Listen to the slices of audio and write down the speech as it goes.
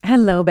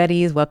Hello,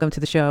 Betties. Welcome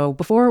to the show.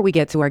 Before we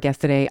get to our guest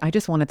today, I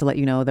just wanted to let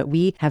you know that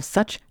we have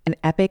such an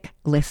epic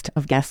list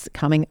of guests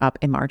coming up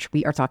in March.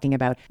 We are talking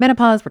about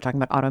menopause, we're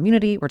talking about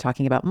autoimmunity, we're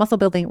talking about muscle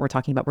building, we're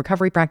talking about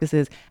recovery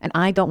practices, and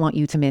I don't want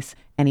you to miss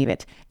any of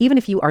it. Even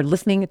if you are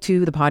listening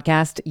to the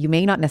podcast, you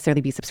may not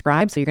necessarily be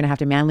subscribed, so you're going to have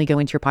to manually go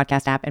into your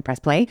podcast app and press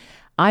play.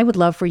 I would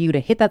love for you to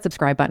hit that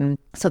subscribe button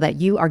so that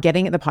you are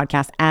getting the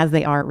podcast as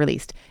they are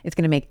released. It's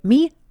going to make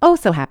me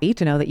so happy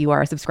to know that you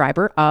are a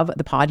subscriber of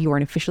the pod. You are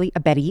officially a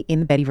Betty in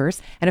the Bettyverse.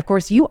 And of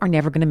course, you are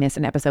never going to miss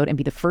an episode and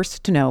be the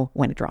first to know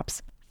when it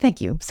drops. Thank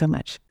you so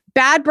much.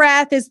 Bad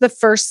breath is the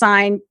first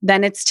sign.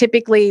 Then it's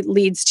typically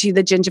leads to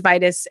the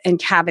gingivitis and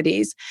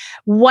cavities.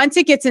 Once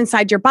it gets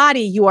inside your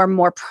body, you are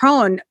more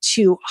prone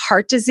to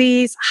heart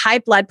disease, high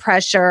blood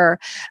pressure.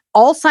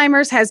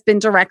 Alzheimer's has been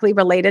directly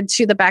related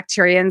to the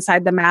bacteria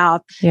inside the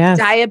mouth. Yes.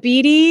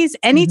 Diabetes,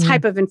 any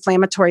type of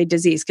inflammatory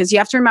disease, because you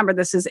have to remember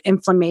this is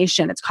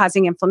inflammation. It's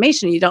causing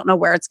inflammation. You don't know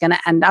where it's going to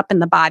end up in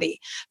the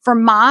body. For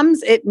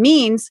moms, it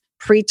means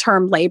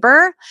preterm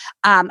labor.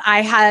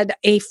 I had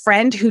a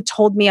friend who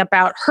told me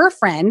about her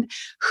friend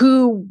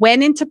who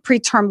went into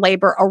preterm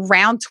labor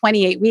around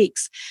 28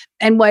 weeks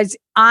and was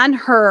on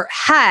her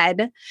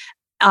head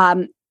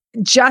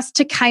just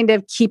to kind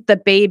of keep the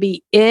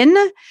baby in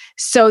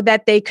so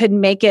that they could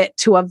make it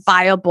to a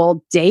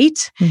viable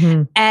date.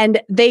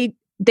 And they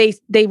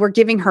were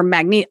giving her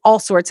all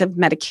sorts of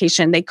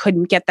medication. They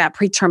couldn't get that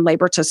preterm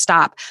labor to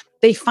stop.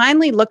 They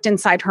finally looked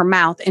inside her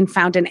mouth and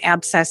found an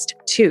abscessed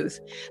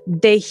tooth.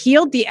 They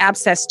healed the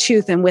abscessed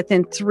tooth, and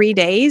within 3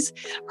 days,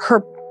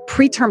 her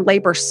preterm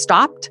labor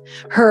stopped.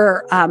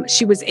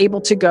 She was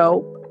able to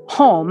go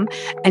home,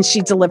 and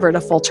she delivered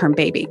a full-term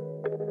baby.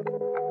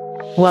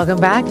 Welcome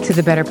back to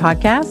the Better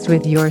Podcast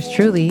with yours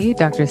truly,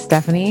 Dr.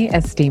 Stephanie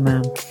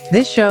Estima.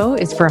 This show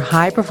is for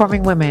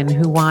high-performing women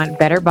who want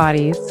better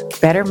bodies,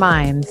 better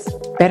minds,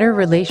 better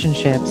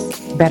relationships,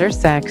 better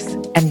sex,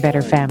 and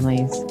better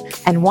families,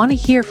 and want to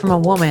hear from a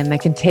woman that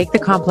can take the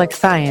complex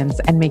science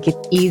and make it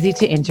easy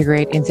to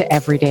integrate into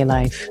everyday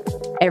life.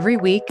 Every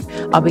week,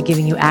 I'll be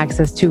giving you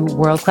access to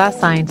world-class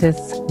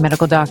scientists,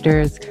 medical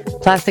doctors,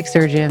 plastic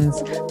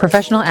surgeons,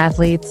 professional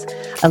athletes,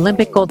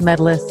 Olympic gold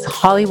medalists,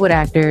 Hollywood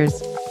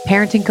actors,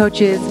 parenting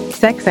coaches,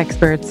 sex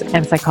experts,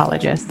 and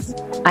psychologists.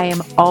 I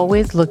am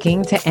always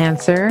looking to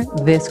answer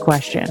this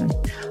question.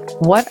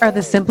 What are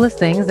the simplest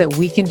things that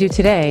we can do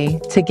today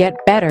to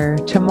get better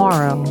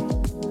tomorrow?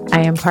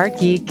 I am part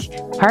geek,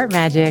 part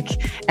magic,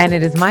 and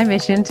it is my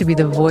mission to be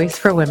the voice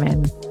for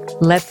women.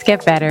 Let's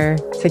get better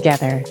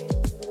together.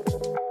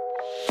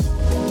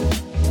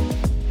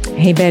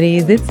 Hey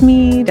Betties, it's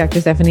me, Dr.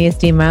 Stephanie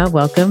Estima.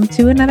 Welcome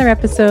to another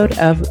episode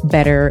of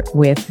Better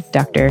with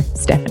Dr.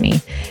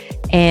 Stephanie.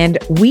 And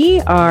we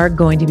are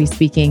going to be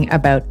speaking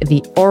about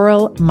the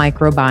oral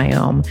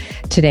microbiome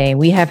today.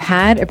 We have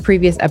had a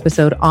previous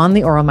episode on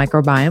the oral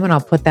microbiome, and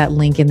I'll put that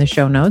link in the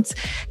show notes.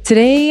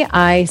 Today,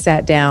 I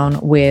sat down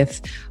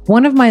with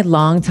one of my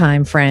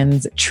longtime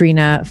friends,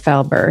 Trina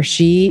Felber.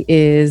 She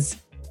is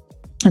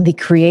the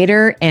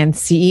creator and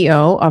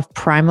CEO of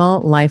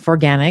Primal Life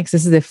Organics.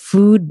 This is a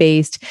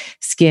food-based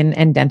skin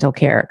and dental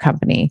care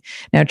company.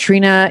 Now,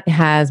 Trina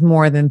has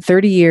more than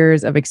 30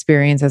 years of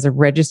experience as a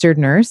registered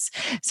nurse.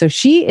 So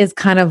she is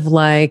kind of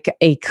like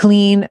a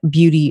clean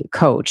beauty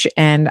coach.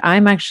 And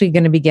I'm actually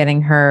going to be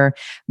getting her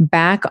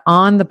back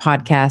on the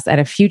podcast at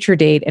a future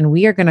date. And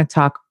we are going to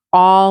talk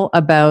all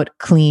about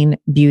clean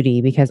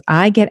beauty because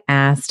I get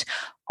asked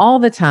all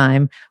the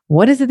time,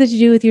 what is it that you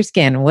do with your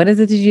skin? What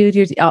is it that you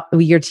do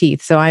with your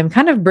teeth? So I'm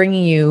kind of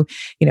bringing you,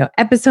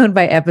 episode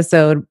by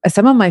episode,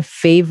 some of my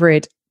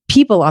favorite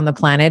people on the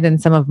planet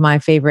and some of my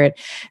favorite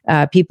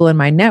people in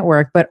my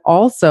network, but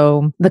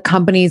also the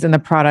companies and the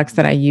products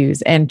that I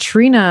use. And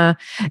Trina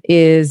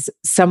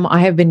I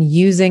have been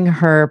using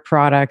her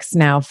products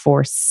now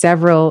for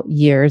several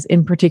years.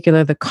 In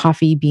particular, the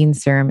coffee bean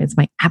serum is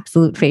my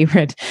absolute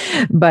favorite.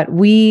 But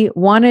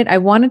I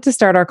wanted to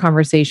start our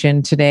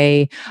conversation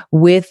today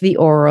with the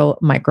oral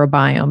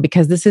microbiome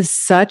because this is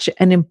such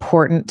an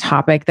important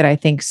topic that I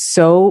think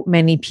so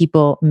many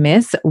people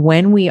miss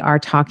when we are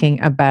talking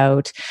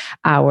about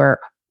our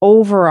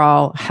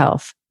overall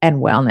health and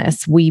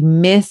wellness. We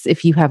miss,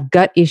 if you have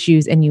gut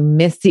issues and you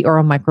miss the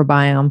oral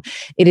microbiome,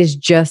 it is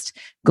just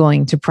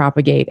going to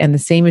propagate. And the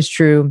same is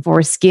true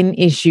for skin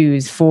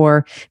issues,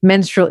 for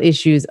menstrual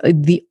issues.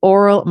 The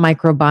oral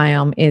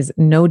microbiome is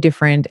no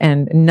different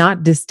and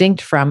not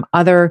distinct from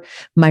other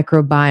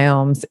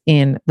microbiomes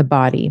in the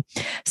body.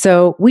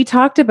 So we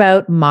talked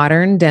about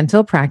modern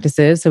dental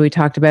practices. So we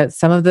talked about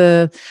some of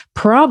the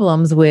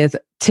problems with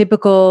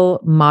typical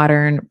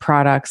modern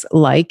products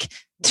like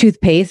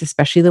toothpaste,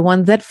 especially the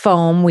ones that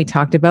foam. We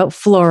talked about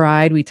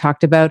fluoride. We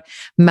talked about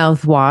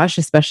mouthwash,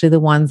 especially the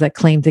ones that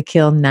claim to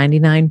kill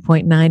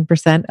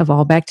 99.9% of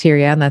all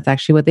bacteria. And that's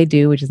actually what they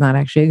do, which is not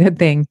actually a good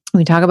thing.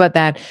 We talk about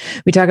that.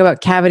 We talk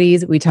about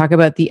cavities. We talk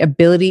about the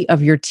ability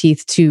of your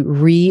teeth to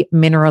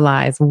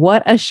remineralize.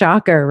 What a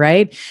shocker,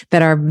 right?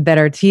 That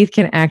our teeth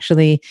can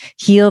actually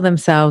heal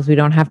themselves. We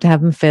don't have to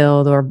have them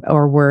filled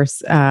or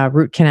worse,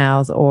 root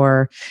canals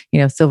or,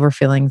 silver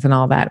fillings and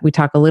all that. We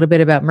talk a little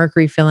bit about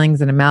mercury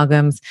fillings and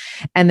amalgams.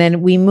 And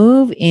then we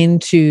move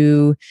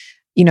into,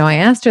 I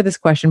asked her this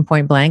question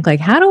point blank, like,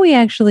 how do we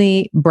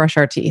actually brush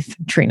our teeth,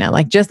 Trina?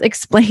 Like, just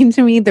explain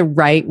to me the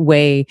right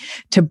way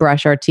to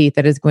brush our teeth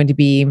that is going to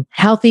be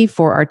healthy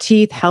for our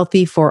teeth,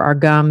 healthy for our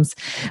gums.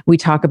 We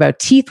talk about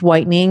teeth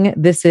whitening.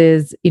 This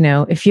is,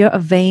 if you're a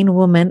vain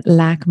woman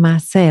like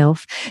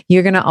myself,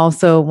 you're going to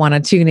also want to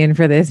tune in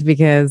for this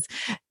because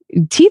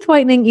teeth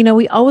whitening,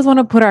 we always want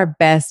to put our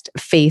best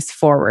face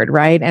forward,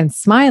 right? And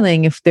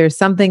smiling, if there's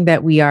something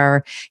that we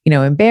are,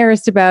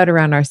 embarrassed about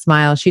around our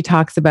smile, she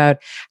talks about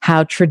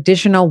how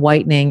traditional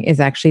whitening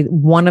is actually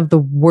one of the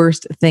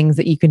worst things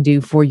that you can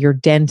do for your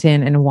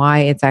dentin and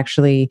why you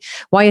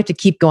have to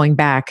keep going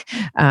back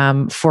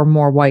for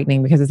more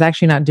whitening because it's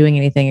actually not doing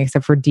anything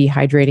except for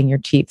dehydrating your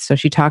teeth. So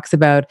she talks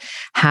about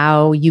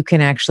how you can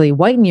actually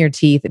whiten your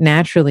teeth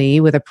naturally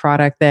with a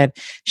product that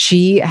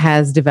she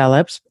has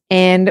developed.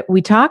 And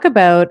we talk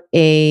about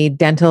a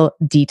dental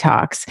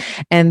detox.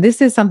 And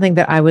this is something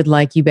that I would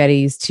like you,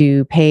 Betties,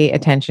 to pay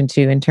attention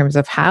to in terms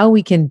of how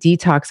we can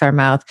detox our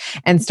mouth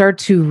and start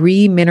to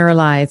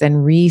remineralize and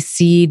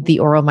reseed the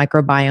oral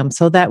microbiome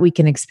so that we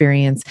can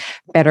experience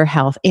better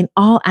health in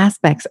all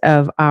aspects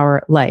of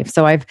our life.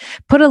 So I've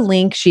put a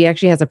link. She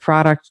actually has a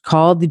product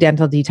called the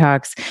Dental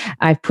Detox.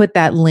 I've put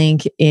that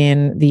link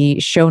in the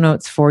show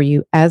notes for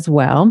you as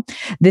well.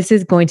 This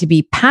is going to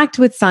be packed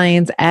with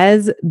science,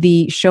 as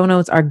the show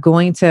notes are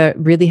going to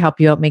really help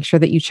you out. Make sure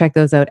that you check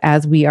those out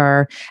as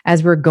we're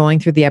going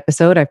through the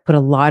episode. I've put a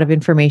lot of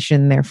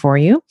information there for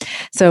you.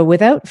 So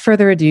without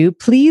further ado,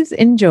 please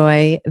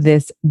enjoy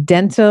this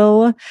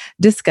dental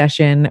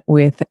discussion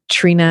with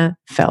Trina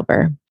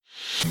Felber.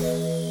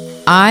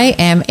 I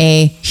am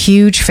a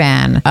huge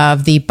fan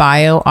of the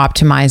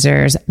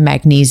BioOptimizer's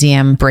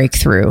Magnesium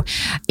Breakthrough.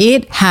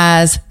 It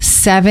has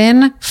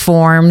 7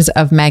 forms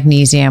of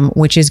magnesium,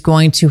 which is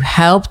going to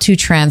help to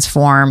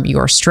transform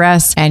your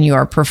stress and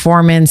your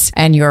performance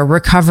and your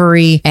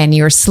recovery and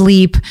your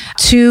sleep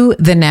to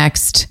the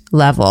next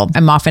level.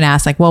 I'm often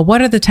asked, like, well,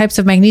 what are the types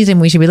of magnesium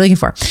we should be looking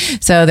for?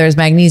 So there's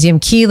magnesium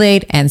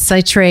chelate and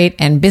citrate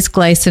and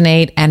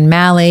bisglycinate and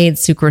malate,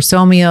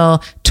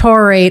 sucrosomial,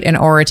 taurate, and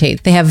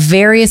orotate. They have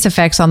various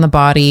effects on the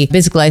body.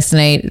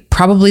 Bisglycinate,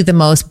 probably the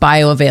most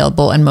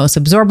bioavailable and most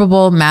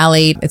absorbable.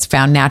 Malate, it's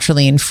found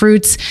naturally in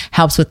fruits,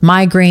 helps with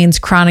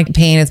migraines. Chronic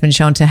pain has been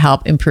shown to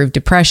help improve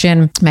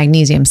depression.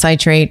 Magnesium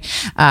citrate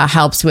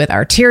helps with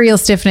arterial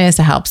stiffness.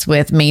 It helps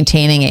with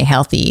maintaining a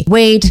healthy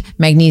weight.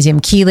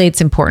 Magnesium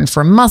chelate's important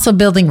for muscle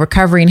building,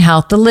 recovery, and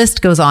health. The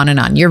list goes on and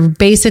on. You're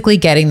basically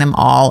getting them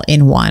all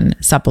in one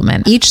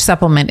supplement. Each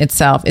supplement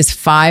itself is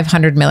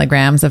 500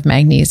 milligrams of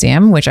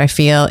magnesium, which I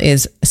feel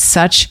is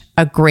such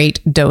a great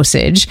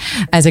dosage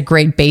as a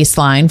great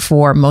baseline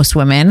for most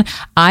women.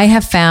 I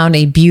have found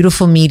a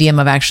beautiful medium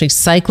of actually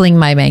cycling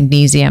my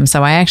magnesium.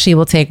 So I actually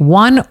will take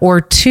 1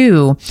 or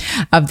 2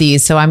 of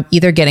these. So I'm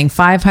either getting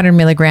 500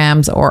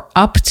 milligrams or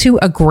up to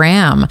a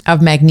gram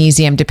of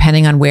magnesium,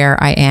 depending on where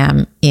I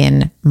am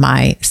in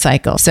my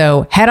cycle.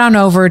 So head on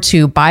over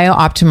to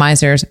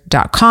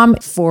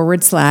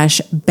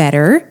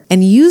biooptimizers.com/better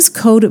and use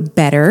code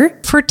BETTER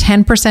for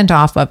 10%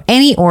 off of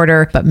any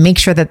order, but make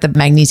sure that the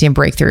Magnesium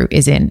Breakthrough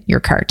is in your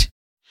cart.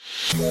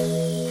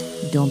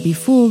 Don't be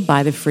fooled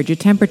by the frigid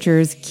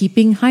temperatures.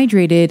 Keeping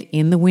hydrated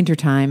in the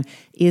wintertime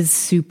is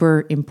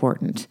super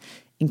important.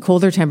 In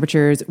colder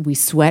temperatures, we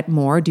sweat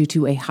more due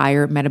to a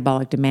higher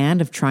metabolic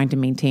demand of trying to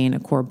maintain a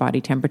core body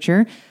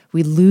temperature.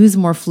 We lose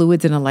more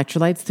fluids and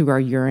electrolytes through our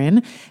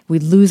urine. We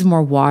lose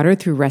more water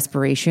through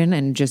respiration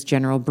and just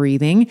general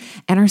breathing.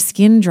 And our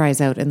skin dries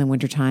out in the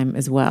wintertime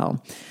as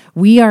well.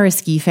 We are a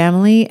ski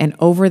family, and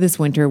over this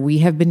winter, we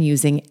have been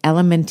using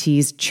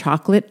Elementi's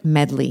chocolate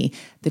medley.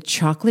 The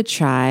chocolate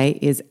chai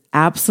is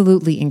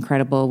absolutely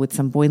incredible with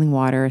some boiling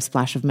water, a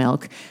splash of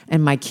milk,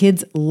 and my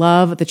kids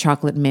love the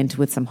chocolate mint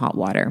with some hot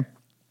water.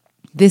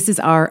 This is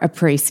our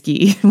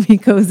après-ski. We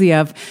cozy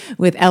up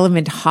with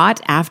Element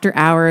hot after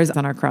hours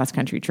on our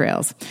cross-country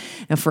trails.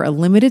 Now, for a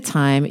limited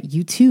time,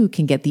 you too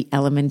can get the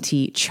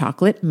Elementi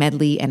chocolate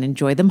medley and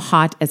enjoy them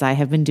hot, as I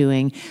have been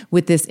doing,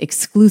 with this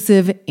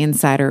exclusive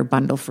insider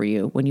bundle for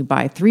you. When you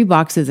buy 3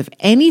 boxes of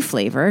any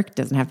flavor, it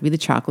doesn't have to be the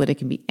chocolate, it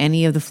can be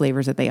any of the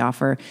flavors that they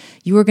offer,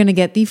 you are going to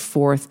get the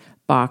 4th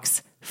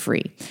box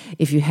free.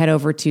 If you head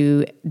over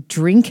to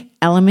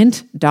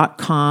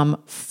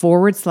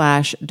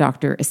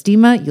drinkelement.com/Dr.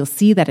 Estima, you'll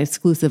see that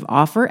exclusive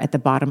offer at the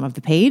bottom of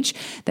the page.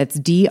 That's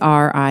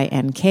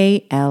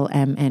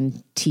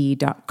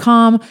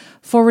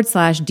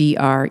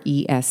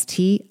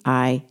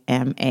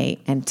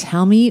drinklmnt.com/DRESTIMA. And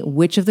tell me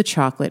which of the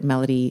chocolate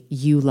melody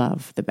you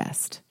love the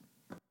best.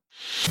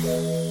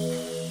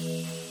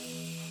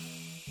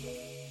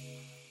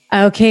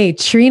 Okay,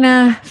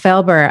 Trina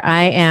Felber,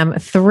 I am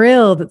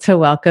thrilled to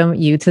welcome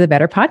you to the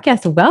Better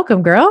Podcast.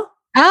 Welcome, girl.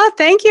 Oh,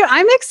 thank you.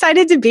 I'm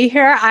excited to be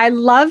here. I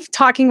love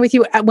talking with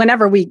you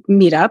whenever we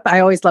meet up.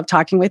 I always love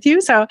talking with you.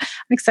 So I'm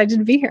excited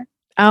to be here.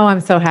 Oh, I'm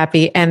so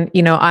happy. And,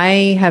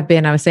 I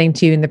was saying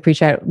to you in the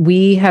pre-chat,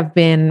 we have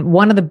been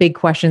one of the big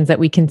questions that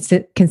we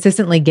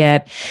consistently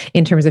get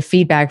in terms of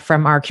feedback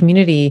from our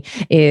community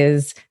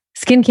is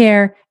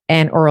skincare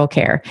and oral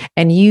care.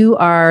 And you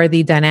are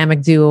the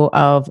dynamic duo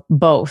of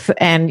both.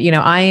 And,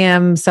 I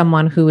am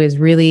someone who is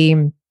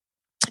really,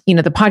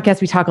 the podcast,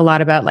 we talk a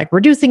lot about like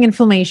reducing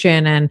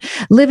inflammation and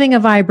living a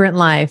vibrant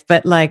life,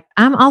 but like,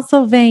 I'm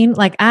also vain.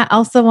 Like I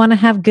also want to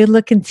have good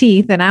looking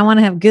teeth and I want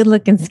to have good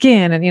looking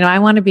skin. And, I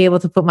want to be able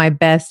to put my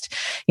best,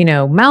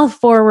 mouth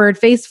forward,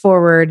 face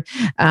forward.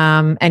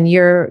 And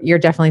you're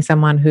definitely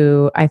someone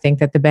who I think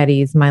that the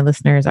Bettys, my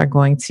listeners, are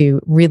going to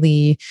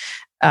really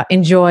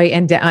enjoy.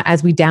 And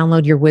as we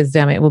download your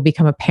wisdom, it will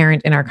become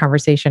apparent in our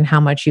conversation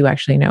how much you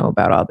actually know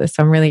about all this.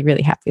 So I'm really,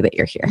 really happy that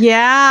you're here.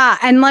 Yeah.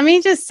 And let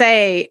me just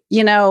say,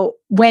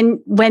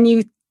 when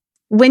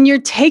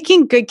you're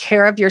taking good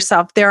care of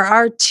yourself, there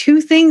are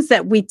two things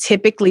that we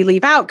typically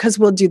leave out because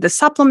we'll do the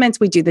supplements,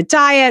 we do the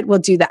diet, we'll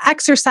do the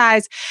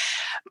exercise,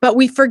 but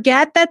we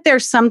forget that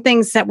there's some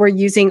things that we're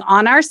using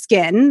on our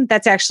skin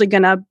that's actually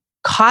going to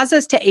cause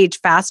us to age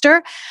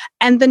faster.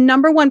 And the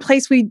number one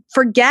place we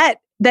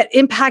forget that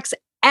impacts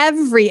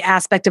every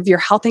aspect of your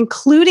health,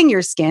 including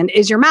your skin,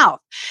 is your mouth.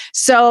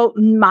 So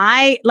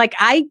I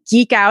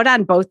geek out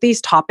on both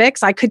these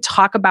topics. I could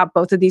talk about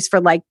both of these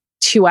for like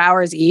 2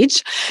 hours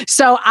each.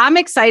 So I'm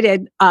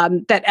excited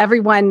that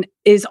everyone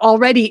is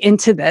already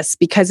into this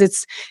because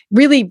it's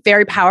really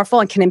very powerful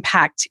and can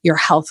impact your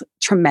health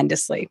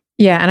tremendously.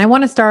 Yeah. And I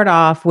want to start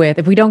off with,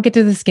 if we don't get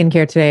to the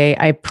skincare today,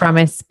 I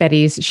promise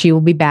Betty's, she will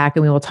be back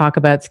and we will talk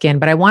about skin,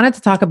 but I wanted to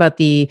talk about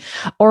the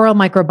oral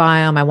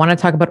microbiome. I want to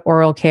talk about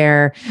oral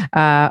care,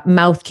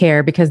 mouth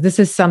care, because this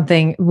is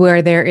something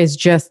where there is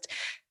just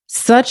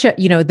such a,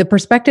 the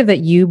perspective that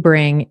you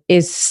bring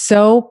is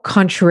so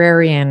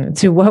contrarian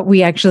to what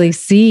we actually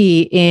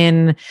see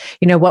in,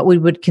 what we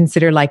would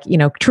consider like,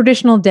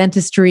 traditional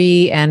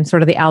dentistry and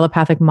sort of the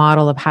allopathic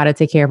model of how to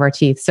take care of our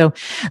teeth. So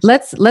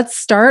let's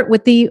start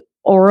with the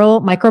oral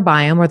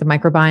microbiome or the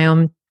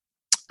microbiome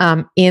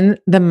in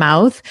the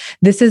mouth.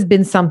 This has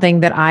been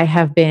something that I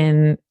have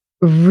been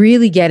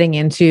really getting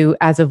into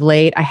as of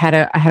late. I had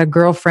a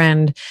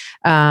girlfriend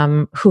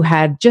who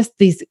had just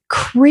these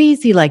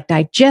crazy like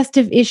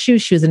digestive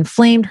issues. She was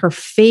inflamed, her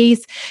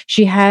face.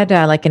 She had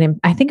I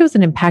think it was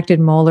an impacted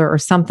molar or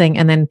something.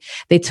 And then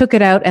they took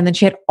it out and then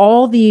she had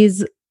all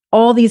these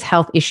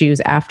health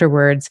issues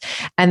afterwards.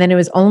 And then it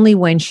was only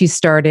when she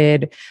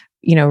started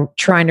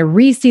trying to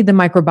reseed the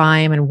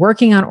microbiome and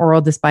working on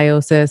oral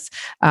dysbiosis,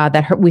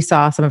 we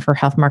saw some of her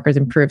health markers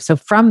improve. So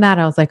from that,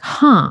 I was like,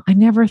 I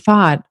never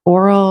thought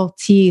oral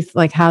teeth,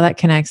 like how that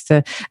connects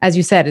to, as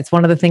you said, it's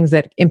one of the things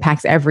that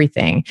impacts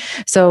everything.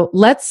 So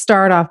let's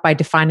start off by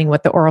defining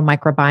what the oral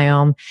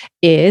microbiome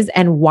is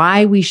and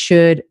why we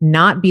should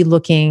not be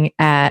looking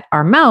at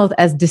our mouth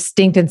as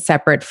distinct and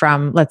separate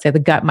from, let's say, the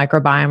gut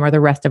microbiome or the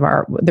rest of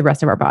our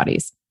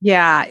bodies.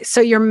 Yeah.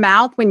 So your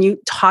mouth, when you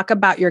talk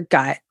about your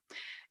gut,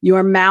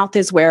 your mouth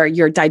is where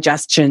your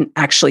digestion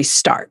actually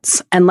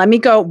starts. And let me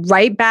go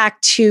right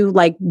back to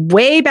like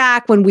way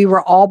back when we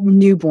were all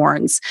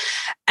newborns.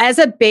 As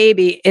a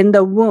baby in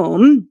the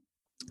womb,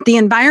 the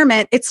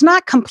environment, it's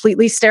not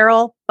completely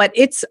sterile, but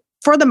it's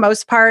for the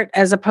most part,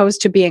 as opposed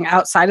to being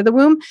outside of the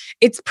womb,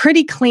 it's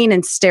pretty clean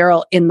and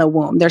sterile in the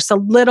womb. There's a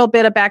little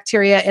bit of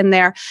bacteria in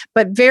there,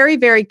 but very,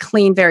 very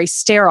clean, very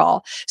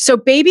sterile. So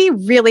baby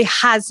really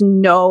has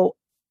no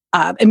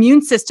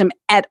immune system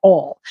at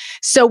all.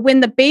 So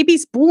when the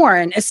baby's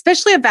born,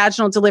 especially a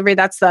vaginal delivery,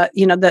 that's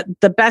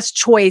the best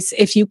choice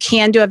if you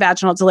can do a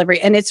vaginal delivery.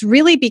 And it's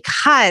really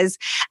because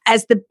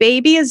as the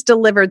baby is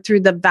delivered through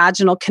the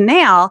vaginal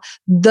canal,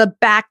 the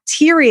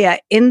bacteria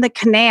in the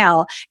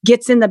canal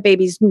gets in the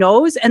baby's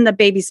nose and the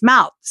baby's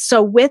mouth.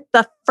 So with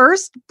the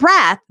first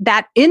breath,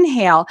 that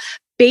inhale,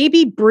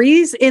 baby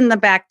breathes in the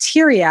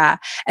bacteria,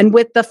 and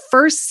with the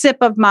first sip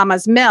of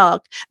mama's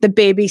milk, the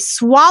baby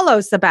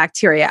swallows the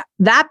bacteria.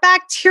 That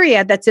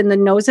bacteria that's in the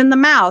nose and the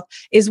mouth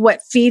is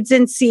what feeds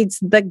and seeds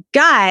the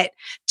gut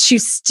to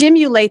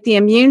stimulate the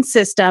immune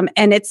system.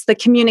 And it's the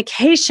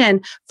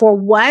communication for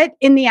what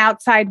in the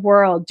outside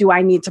world do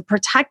I need to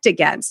protect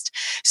against.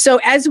 So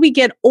as we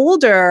get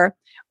older,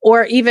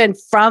 or even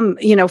from,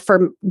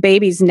 for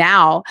babies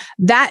now,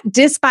 that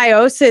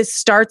dysbiosis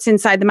starts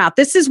inside the mouth.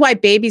 This is why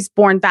babies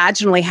born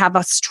vaginally have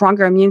a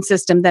stronger immune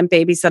system than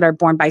babies that are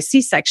born by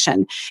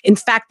C-section. In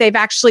fact, they've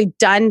actually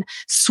done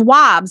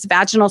swabs,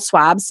 vaginal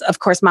swabs. Of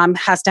course, mom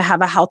has to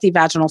have a healthy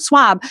vaginal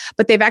swab,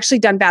 but they've actually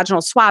done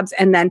vaginal swabs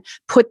and then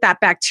put that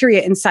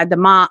bacteria inside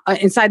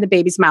the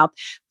baby's mouth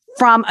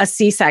from a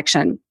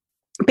C-section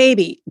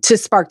baby to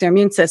spark their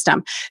immune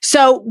system.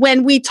 So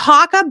when we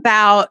talk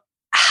about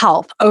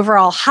health,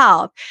 overall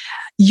health,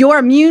 your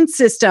immune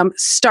system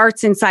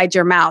starts inside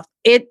your mouth.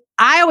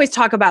 I always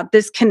talk about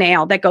this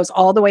canal that goes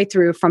all the way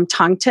through from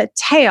tongue to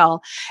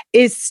tail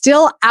is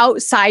still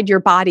outside your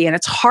body. And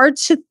it's hard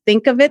to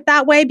think of it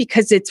that way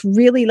because it's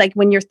really like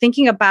when you're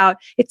thinking about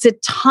it's a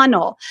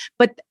tunnel,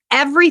 but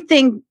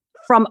everything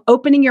from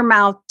opening your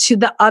mouth to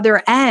the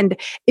other end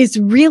is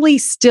really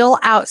still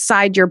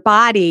outside your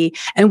body.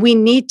 And we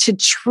need to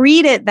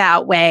treat it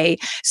that way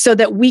so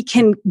that we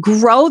can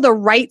grow the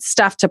right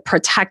stuff to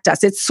protect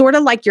us. It's sort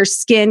of like your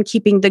skin,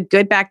 keeping the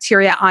good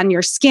bacteria on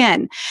your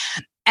skin.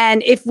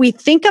 And if we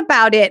think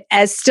about it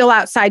as still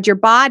outside your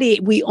body,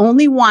 we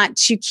only want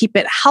to keep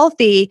it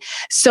healthy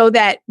so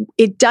that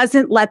it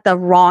doesn't let the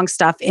wrong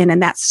stuff in.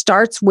 And that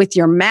starts with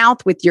your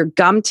mouth, with your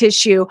gum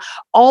tissue,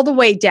 all the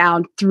way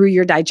down through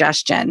your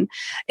digestion,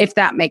 if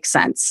that makes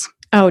sense.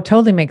 Oh, it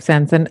totally makes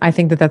sense. And I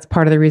think that that's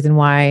part of the reason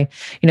why,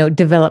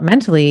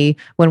 developmentally,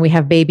 when we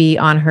have baby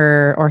on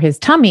her or his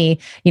tummy,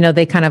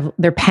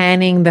 they're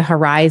panning the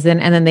horizon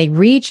and then they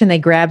reach and they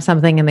grab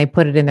something and they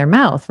put it in their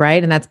mouth,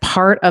 right? And that's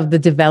part of the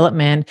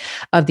development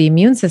of the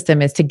immune system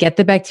is to get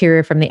the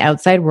bacteria from the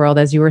outside world,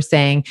 as you were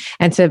saying,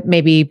 and to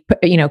maybe,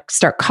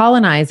 start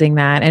colonizing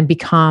that and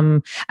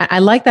become, I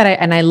like that.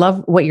 And I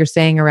love what you're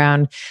saying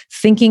around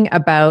thinking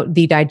about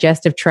the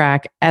digestive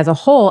tract as a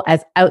whole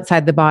as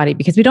outside the body,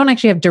 because we don't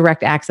actually have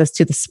direct access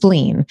to the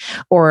spleen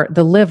or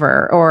the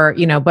liver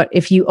but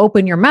if you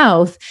open your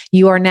mouth,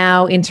 you are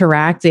now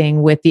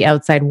interacting with the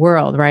outside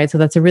world, right? So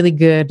that's a really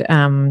good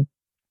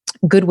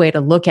way to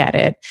look at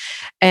it.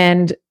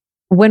 And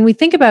when we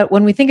think about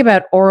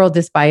oral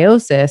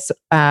dysbiosis,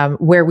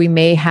 where we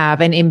may have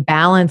an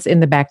imbalance in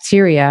the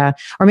bacteria,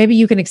 or maybe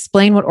you can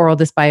explain what oral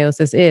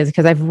dysbiosis is,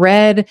 because I've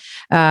read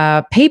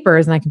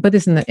papers, and I can put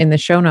this in the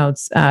show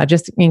notes,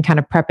 just in kind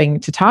of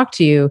prepping to talk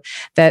to you,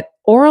 that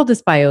oral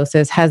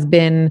dysbiosis has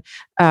been,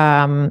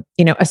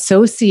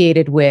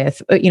 associated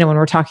with, when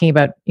we're talking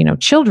about,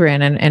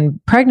 children and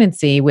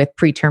pregnancy, with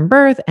preterm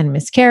birth and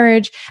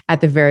miscarriage,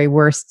 at the very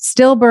worst,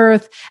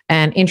 stillbirth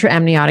and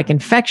intraamniotic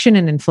infection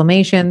and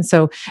inflammation.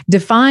 So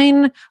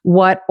define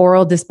what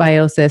oral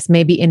dysbiosis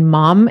maybe in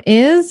mom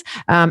is,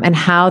 and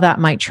how that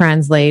might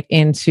translate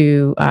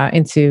into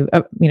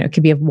it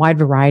could be a wide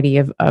variety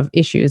of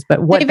issues, but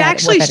they've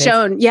actually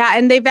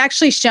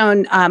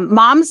shown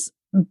mom's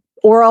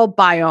oral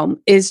biome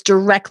is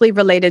directly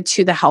related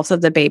to the health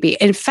of the baby.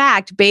 In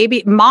fact,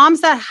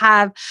 moms that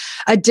have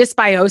a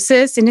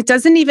dysbiosis, and it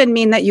doesn't even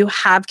mean that you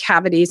have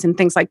cavities and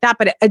things like that,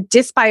 but a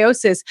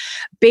dysbiosis,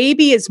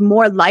 baby is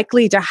more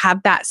likely to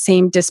have that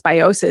same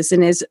dysbiosis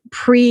and is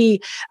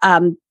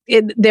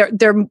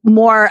they're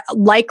more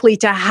likely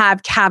to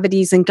have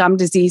cavities and gum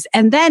disease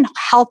and then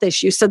health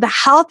issues. So the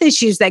health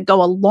issues that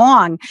go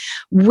along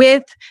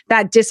with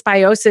that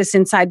dysbiosis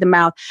inside the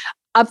mouth,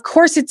 of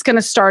course, it's going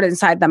to start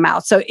inside the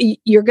mouth. So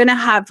you're going to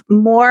have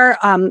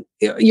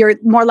you're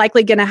more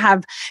likely going to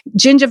have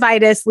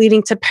gingivitis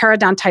leading to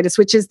periodontitis,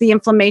 which is the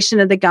inflammation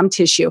of the gum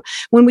tissue.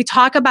 When we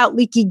talk about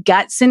leaky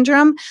gut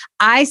syndrome,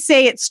 I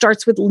say it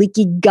starts with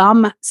leaky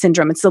gum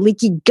syndrome. It's the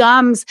leaky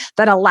gums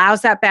that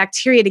allows that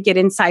bacteria to get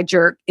inside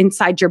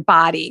your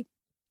body.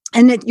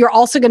 And you're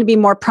also going to be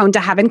more prone to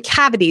having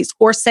cavities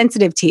or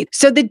sensitive teeth.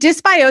 So the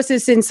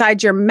dysbiosis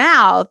inside your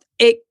mouth,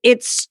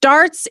 it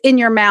starts in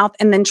your mouth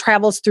and then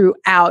travels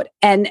throughout,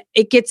 and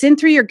it gets in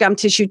through your gum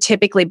tissue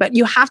typically. But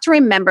you have to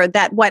remember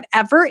that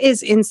whatever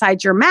is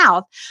inside your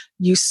mouth,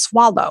 you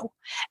swallow,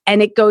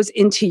 and it goes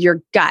into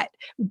your gut.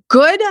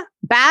 Good,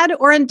 bad,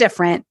 or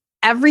indifferent,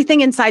 everything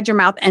inside your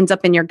mouth ends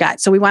up in your gut.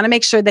 So we want to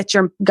make sure that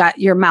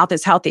your mouth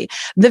is healthy.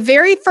 The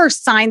very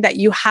first sign that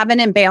you have an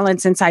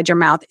imbalance inside your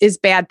mouth is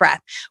bad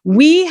breath.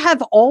 We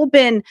have all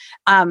been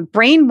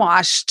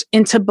brainwashed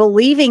into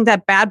believing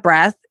that bad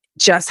breath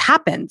just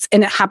happens,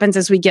 and it happens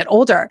as we get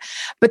older.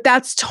 But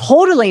that's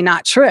totally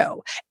not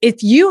true.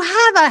 If you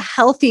have a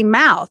healthy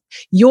mouth,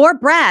 your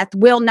breath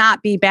will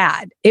not be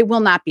bad. It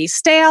will not be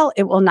stale.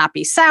 It will not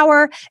be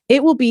sour.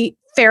 It will be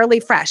fairly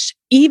fresh,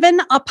 even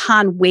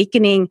upon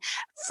wakening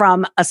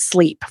from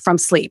sleep.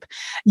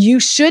 You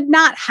should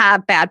not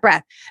have bad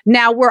breath.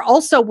 Now, we're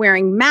also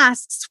wearing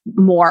masks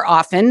more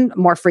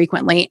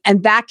frequently,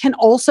 and that can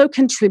also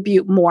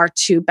contribute more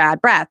to bad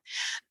breath.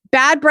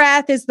 Bad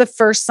breath is the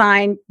first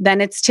sign. Then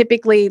it's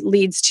typically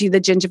leads to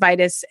the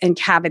gingivitis and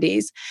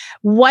cavities.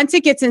 Once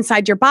it gets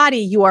inside your body,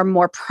 you are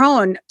more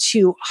prone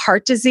to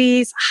heart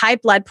disease, high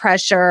blood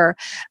pressure.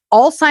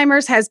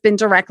 Alzheimer's has been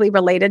directly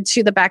related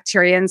to the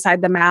bacteria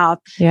inside the mouth.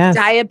 Yes.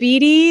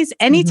 Diabetes,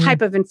 any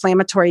type of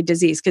inflammatory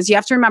disease, because you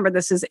have to remember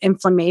this is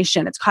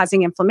inflammation. It's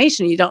causing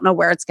inflammation. You don't know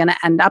where it's going to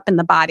end up in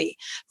the body.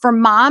 For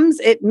moms,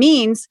 it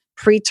means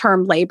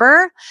preterm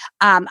labor.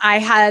 I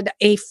had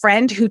a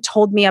friend who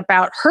told me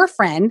about her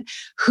friend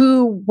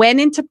who went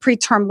into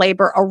preterm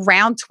labor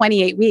around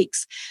 28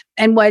 weeks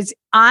and was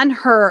on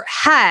her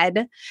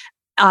head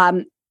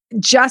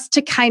just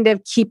to kind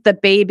of keep the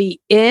baby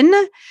in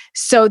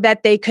so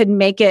that they could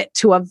make it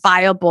to a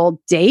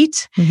viable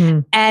date.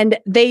 And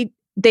they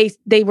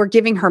were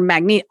giving her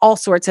all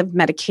sorts of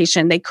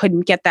medication. They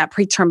couldn't get that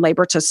preterm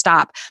labor to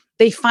stop.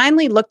 They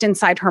finally looked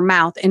inside her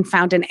mouth and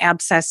found an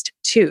abscessed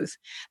tooth.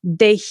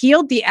 They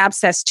healed the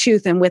abscessed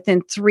tooth, and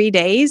within 3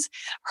 days,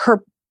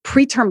 her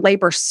preterm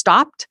labor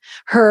stopped.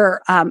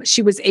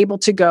 She was able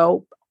to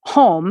go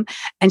home,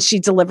 and she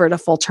delivered a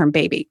full-term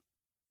baby.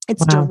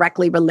 It's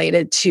directly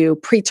related to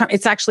preterm.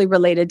 It's actually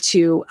related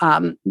to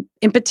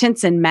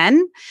impotence in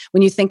men.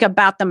 When you think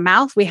about the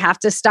mouth, we have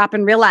to stop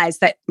and realize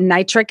that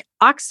nitric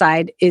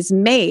oxide is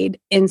made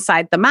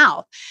inside the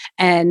mouth,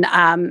 and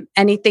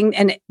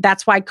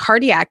that's why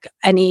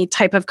any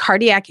type of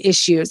cardiac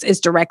issues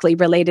is directly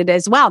related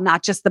as well.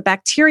 Not just the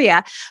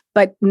bacteria,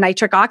 but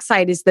nitric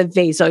oxide is the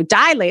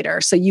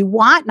vasodilator. So you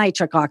want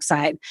nitric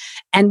oxide,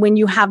 and when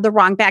you have the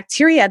wrong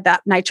bacteria,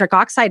 that nitric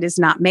oxide is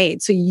not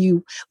made. So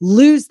you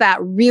lose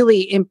that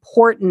really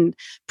important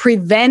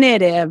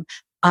preventative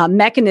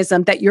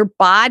mechanism that your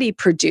body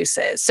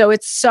produces. So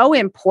it's so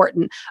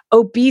important.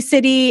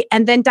 Obesity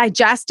and then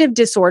digestive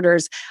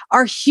disorders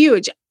are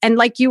huge. And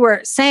like you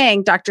were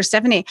saying, Dr.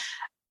 Stephanie,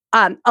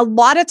 a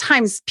lot of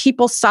times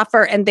people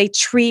suffer and they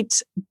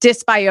treat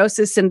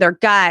dysbiosis in their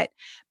gut,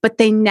 but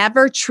they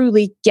never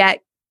truly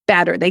get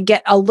better. They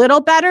get a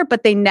little better,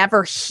 but they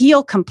never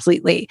heal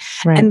completely.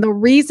 Right. And the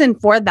reason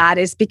for that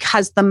is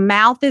because the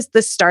mouth is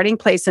the starting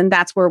place, and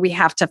that's where we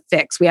have to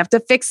fix. We have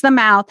to fix the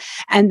mouth,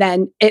 and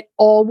then it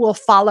all will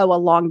follow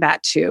along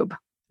that tube.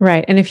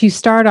 Right. And if you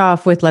start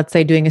off with, let's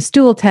say, doing a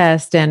stool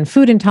test and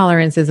food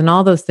intolerances and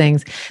all those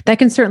things, that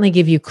can certainly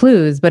give you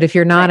clues. But if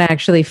you're not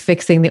actually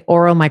fixing the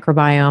oral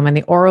microbiome and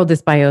the oral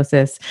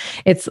dysbiosis,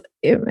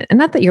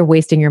 not that you're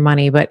wasting your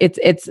money, but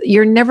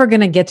you're never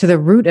going to get to the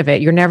root of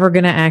it. You're never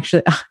going to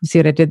actually, you see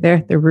what I did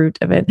there? The root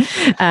of it.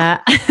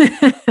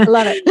 I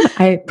love it.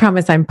 I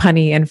promise I'm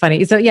punny and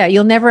funny. So yeah,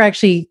 you'll never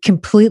actually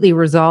completely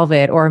resolve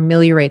it or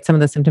ameliorate some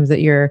of the symptoms that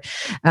you're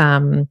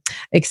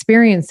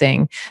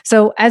experiencing.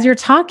 So as you're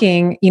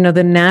talking,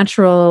 the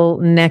natural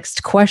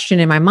next question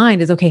in my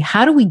mind is, okay,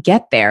 how do we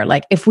get there?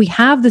 Like if we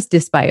have this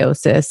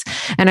dysbiosis,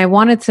 and I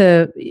wanted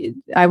to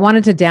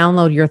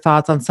download your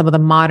thoughts on some of the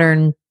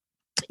modern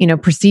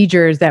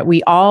procedures that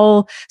we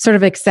all sort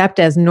of accept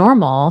as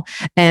normal.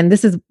 And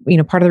this is,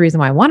 part of the reason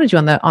why I wanted you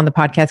on the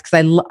podcast,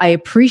 because I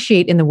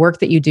appreciate in the work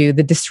that you do,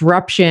 the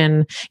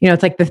disruption,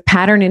 it's like the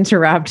pattern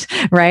interrupt,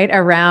 right?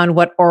 Around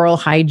what oral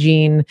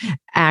hygiene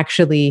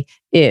actually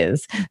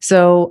is.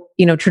 So,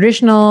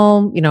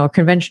 traditional,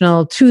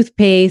 conventional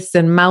toothpaste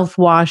and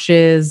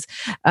mouthwashes,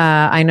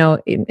 I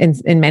know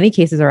in many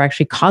cases are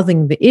actually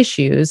causing the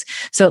issues.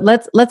 So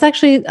let's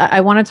actually,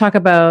 I want to talk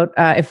about,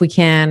 if we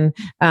can,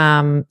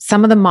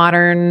 some of the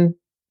modern,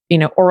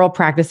 oral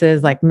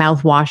practices like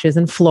mouthwashes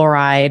and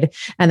fluoride.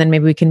 And then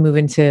maybe we can move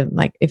into,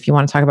 like, if you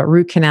want to talk about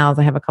root canals,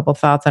 I have a couple of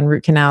thoughts on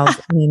root canals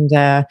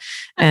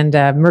and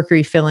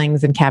mercury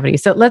fillings and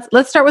cavities. So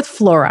let's start with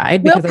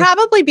fluoride. We'll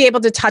probably be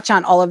able to touch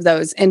on all of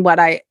those in what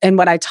I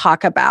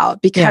talk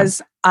about,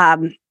 because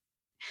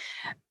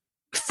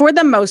for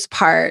the most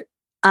part,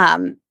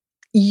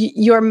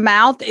 your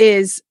mouth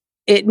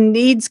it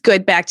needs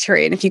good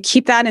bacteria. And if you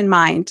keep that in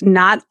mind,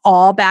 not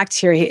all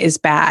bacteria is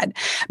bad,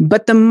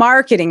 but the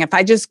marketing, if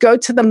I just go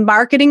to the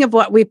marketing of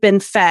what we've been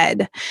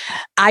fed,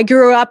 I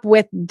grew up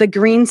with the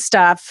green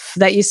stuff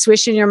that you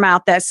swish in your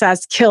mouth that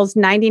says kills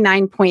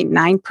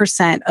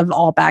 99.9% of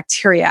all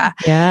bacteria.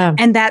 Yeah.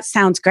 And that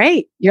sounds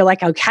great. You're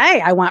like,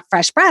 okay, I want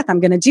fresh breath. I'm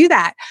going to do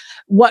that.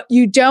 What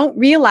you don't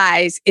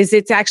realize is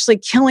it's actually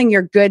killing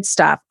your good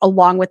stuff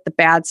along with the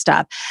bad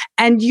stuff.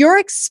 And you're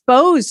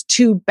exposed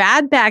to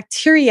bad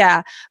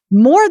bacteria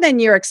more than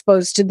you're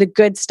exposed to the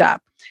good stuff.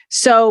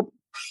 So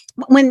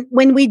when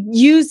we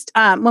use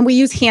hand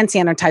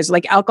sanitizer,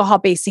 like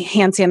alcohol-based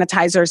hand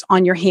sanitizers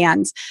on your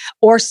hands,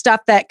 or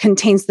stuff that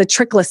contains the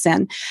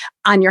triclosan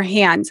on your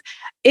hands,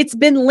 it's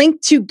been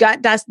linked to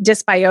gut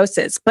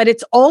dysbiosis, but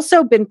it's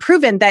also been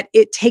proven that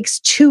it takes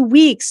 2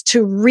 weeks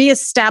to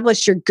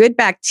reestablish your good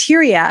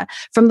bacteria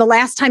from the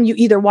last time you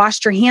either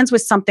washed your hands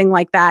with something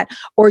like that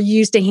or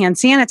used a hand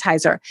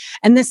sanitizer.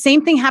 And the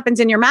same thing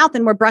happens in your mouth,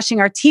 and we're brushing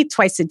our teeth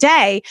twice a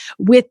day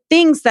with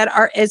things that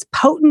are as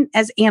potent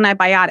as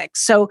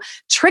antibiotics. So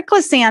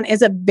triclosan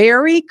is a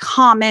very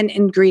common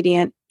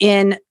ingredient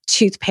in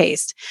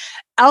toothpaste.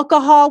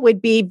 Alcohol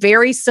would be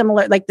very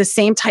similar, like the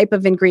same type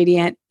of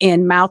ingredient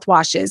in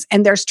mouthwashes.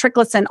 And there's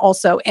triclosan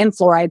also and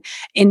fluoride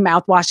in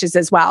mouthwashes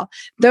as well.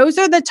 Those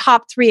are the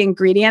top 3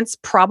 ingredients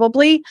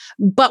probably.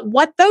 But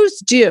what those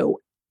do,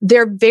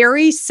 they're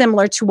very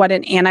similar to what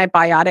an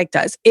antibiotic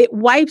does. It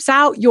wipes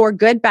out your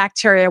good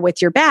bacteria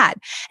with your bad.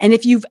 And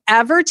if you've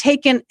ever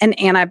taken an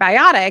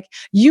antibiotic,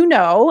 you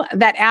know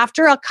that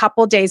after a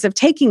couple days of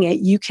taking it,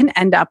 you can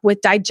end up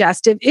with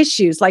digestive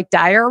issues like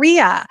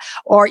diarrhea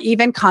or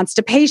even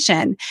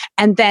constipation.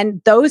 And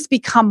then those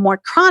become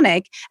more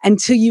chronic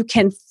until you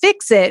can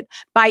fix it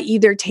by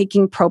either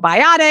taking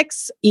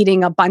probiotics,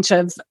 eating a bunch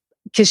of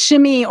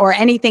kishimi or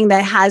anything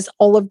that has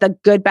all of the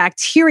good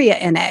bacteria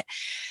in it.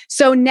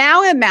 So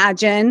now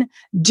imagine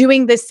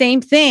doing the same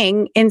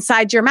thing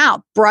inside your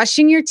mouth,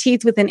 brushing your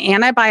teeth with an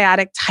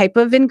antibiotic type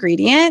of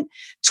ingredient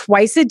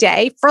twice a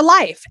day for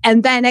life,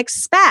 and then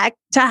expect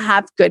to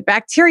have good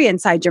bacteria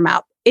inside your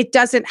mouth. It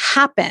doesn't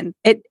happen.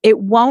 It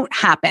won't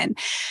happen.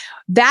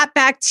 That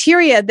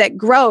bacteria that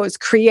grows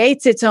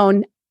creates its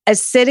own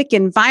acidic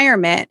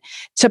environment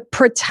to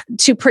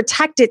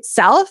protect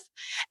itself.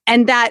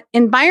 And that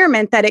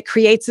environment that it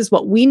creates is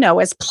what we know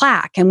as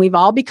plaque. And we've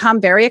all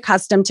become very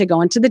accustomed to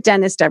going to the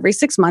dentist every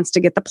 6 months to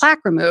get the plaque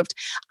removed.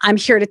 I'm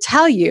here to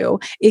tell you,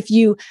 if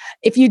you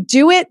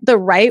do it the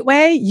right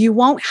way, you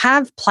won't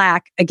have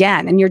plaque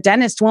again. And your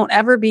dentist won't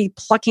ever be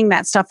plucking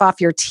that stuff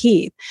off your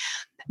teeth.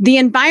 The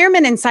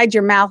environment inside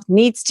your mouth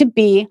needs to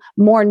be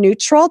more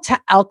neutral to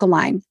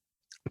alkaline.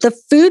 The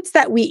foods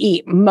that we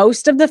eat,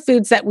 most of the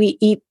foods that we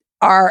eat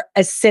are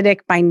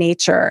acidic by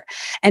nature.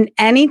 And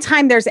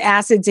anytime there's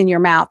acids in your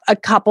mouth, a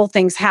couple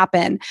things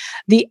happen.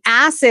 The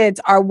acids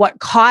are what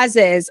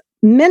causes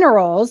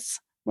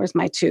minerals, where's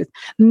my tooth?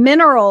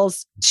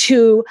 Minerals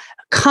to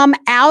come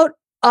out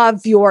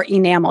of your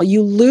enamel.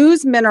 You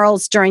lose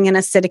minerals during an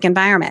acidic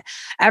environment.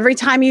 Every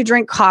time you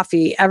drink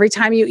coffee, every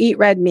time you eat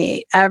red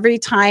meat, every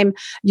time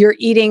you're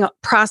eating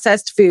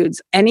processed foods,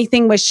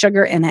 anything with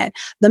sugar in it,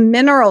 the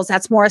minerals,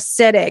 that's more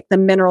acidic, the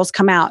minerals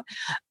come out.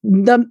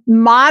 The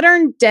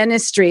modern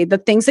dentistry, the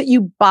things that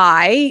you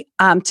buy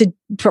to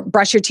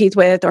brush your teeth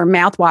with or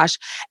mouthwash,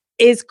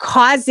 is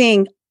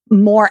causing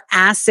more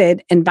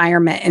acid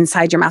environment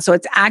inside your mouth. So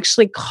it's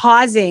actually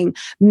causing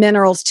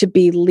minerals to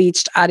be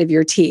leached out of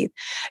your teeth.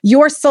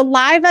 Your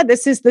saliva,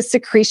 this is the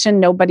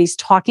secretion nobody's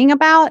talking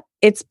about.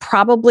 It's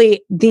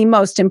probably the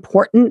most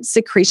important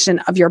secretion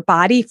of your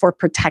body for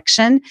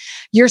protection.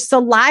 Your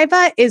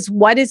saliva is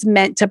what is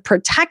meant to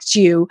protect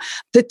you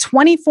the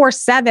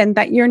 24/7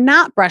 that you're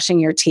not brushing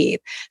your teeth.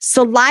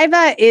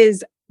 Saliva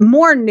is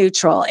more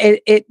neutral.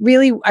 It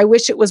really, I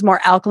wish it was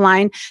more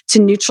alkaline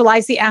to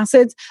neutralize the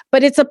acids,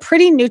 but it's a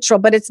pretty neutral,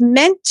 but it's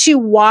meant to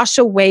wash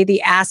away the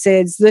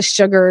acids, the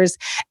sugars,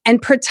 and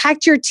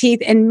protect your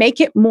teeth and make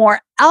it more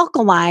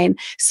alkaline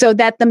so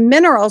that the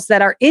minerals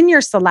that are in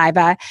your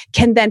saliva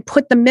can then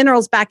put the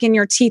minerals back in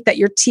your teeth that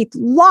your teeth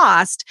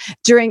lost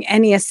during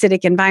any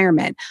acidic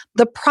environment.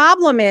 The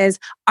problem is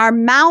our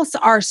mouths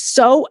are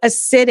so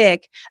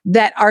acidic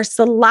that our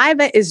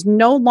saliva is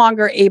no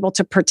longer able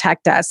to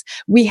protect us.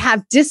 We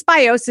have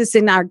dysbiosis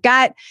in our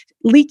gut,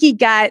 leaky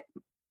gut,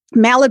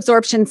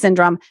 malabsorption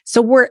syndrome.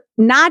 So we're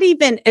not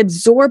even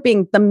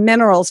absorbing the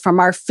minerals from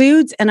our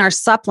foods and our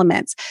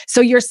supplements. So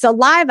your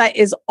saliva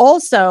is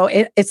also,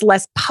 it's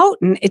less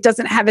potent. It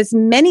doesn't have as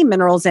many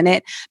minerals in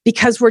it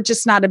because we're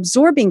just not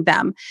absorbing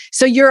them.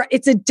 So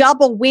it's a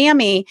double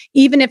whammy.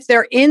 Even if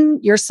they're in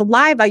your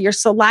saliva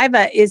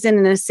is in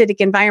an acidic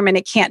environment.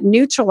 It can't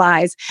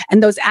neutralize.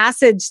 And those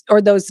acids or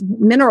those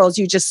minerals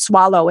you just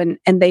swallow and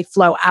they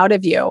flow out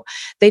of you.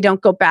 They don't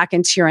go back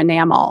into your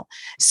enamel.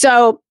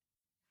 So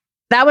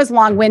that was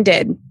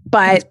long-winded,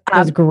 but that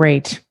was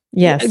great.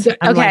 Yes.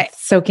 I'm okay. like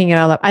soaking it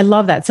all up. I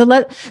love that.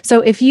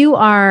 So if you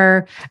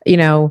are,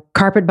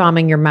 carpet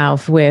bombing your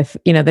mouth with,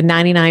 the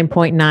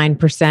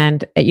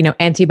 99.9%,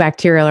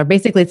 antibacterial, or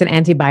basically it's an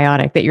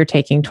antibiotic that you're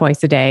taking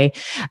twice a day.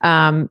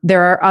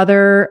 There are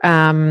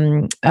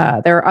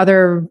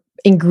other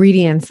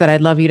ingredients that I'd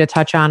love you to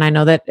touch on. I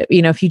know that,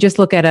 if you just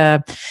look at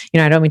I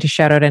don't mean to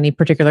shout out any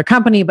particular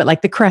company, but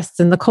like the Crests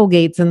and the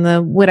Colgates and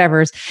the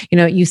whatevers,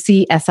 you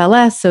see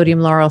SLS, sodium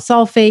lauryl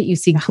sulfate, you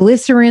see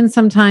glycerin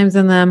sometimes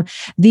in them.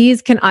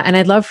 These can, and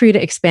I'd love for you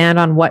to expand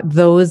on what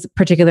those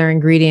particular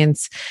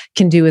ingredients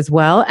can do as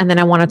well. And then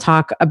I want to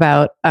talk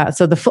about,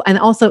 and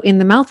also in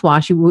the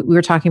mouthwash, we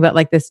were talking about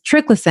like this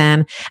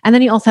triclosan, and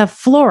then you also have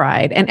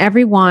fluoride, and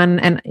everyone,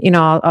 and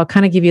I'll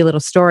kind of give you a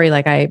little story.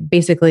 Like I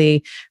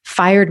basically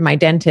fired my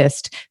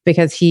dentist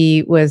because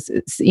he was,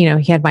 he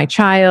had my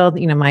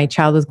child, my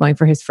child was going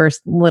for his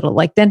first little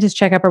like dentist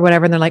checkup or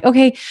whatever. And they're like,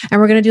 okay,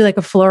 and we're going to do like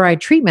a fluoride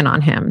treatment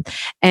on him,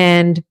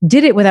 and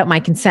did it without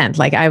my consent.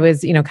 Like I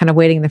was, kind of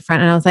waiting in the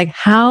front, and I was like,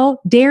 how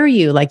dare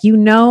you? Like,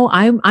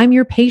 I'm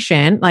your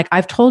patient. Like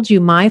I've told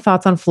you my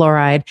thoughts on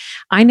fluoride.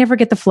 I never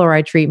get the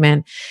fluoride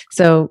treatment.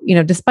 So,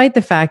 despite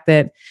the fact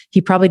that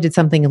he probably did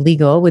something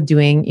illegal with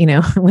doing,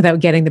 without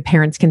getting the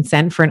parents'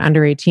 consent for an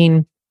under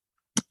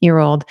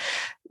 18-year-old.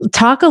 Let's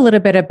talk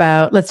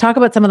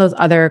about some of those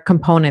other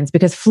components,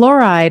 because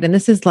fluoride, and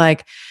this is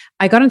like,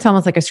 I got into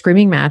almost like a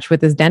screaming match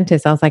with his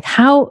dentist. I was like,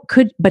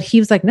 but he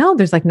was like, no,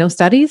 there's like no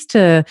studies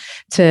to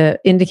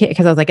indicate,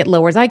 because I was like, it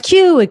lowers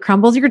IQ, it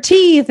crumbles your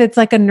teeth, it's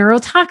like a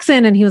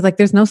neurotoxin. And he was like,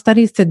 there's no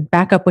studies to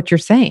back up what you're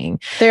saying.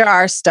 There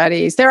are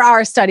studies.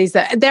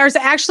 There's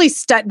actually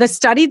the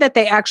study that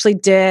they actually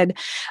did.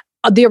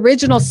 The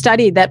original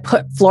study that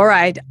put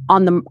fluoride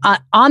on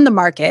the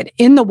market,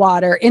 in the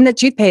water, in the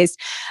toothpaste,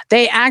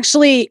 they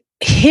actually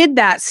hid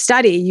that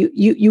study.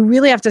 You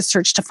really have to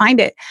search to find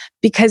it,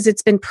 because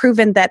it's been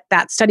proven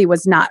that study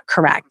was not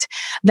correct.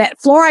 That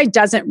fluoride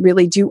doesn't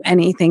really do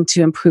anything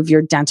to improve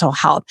your dental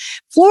health.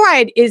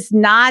 Fluoride is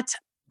not,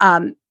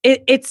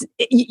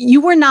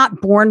 you were not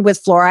born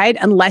with fluoride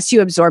unless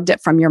you absorbed it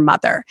from your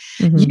mother.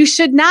 Mm-hmm. You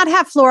should not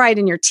have fluoride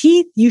in your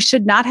teeth. You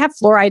should not have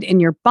fluoride in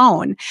your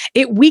bone.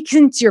 It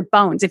weakens your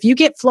bones. If you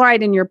get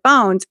fluoride in your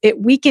bones,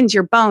 it weakens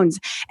your bones,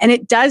 and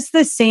it does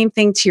the same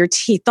thing to your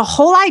teeth. The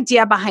whole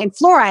idea behind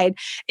fluoride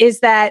is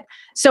that,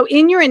 so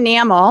in your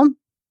enamel,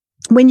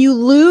 when you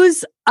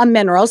lose a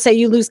mineral, say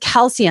you lose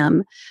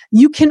calcium,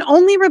 you can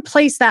only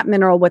replace that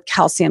mineral with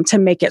calcium to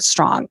make it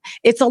strong.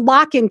 It's a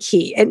lock and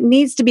key. It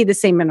needs to be the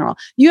same mineral.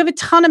 You have a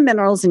ton of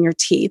minerals in your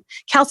teeth.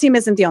 Calcium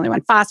isn't the only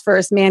one.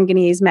 Phosphorus,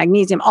 manganese,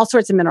 magnesium, all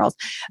sorts of minerals.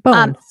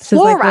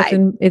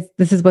 Fluoride.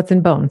 This is what's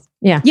in bones.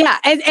 Yeah. Yeah.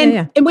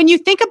 And when you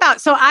think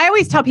about, so I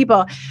always tell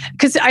people,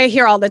 because I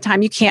hear all the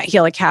time, you can't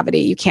heal a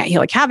cavity. You can't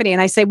heal a cavity.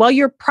 And I say, well,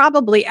 you're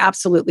probably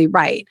absolutely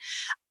right.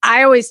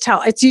 I always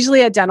tell, it's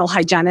usually a dental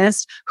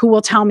hygienist who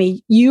will tell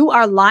me, you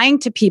are lying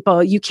to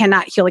people, you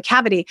cannot heal a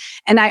cavity.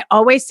 And I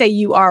always say,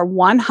 you are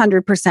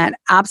 100%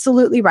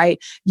 absolutely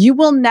right. You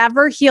will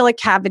never heal a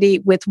cavity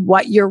with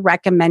what you're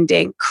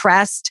recommending,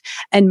 Crest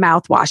and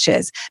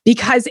mouthwashes,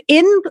 because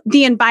in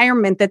the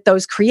environment that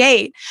those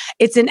create,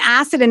 it's an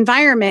acid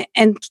environment,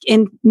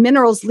 and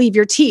minerals leave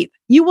your teeth.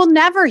 You will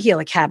never heal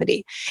a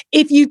cavity.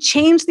 If you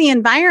change the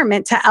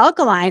environment to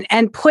alkaline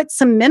and put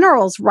some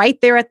minerals right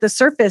there at the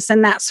surface,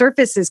 and that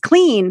surface is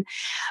clean,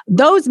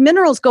 those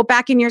minerals go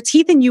back in your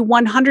teeth, and you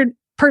 100%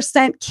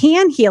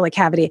 can heal a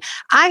cavity.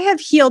 I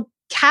have healed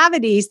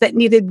cavities that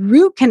needed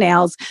root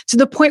canals to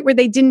the point where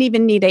they didn't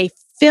even need a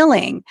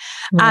filling.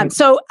 Right.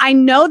 So I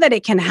know that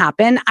it can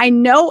happen. I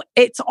know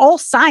it's all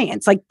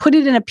science. Like, put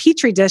it in a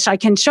petri dish, I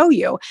can show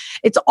you.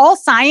 It's all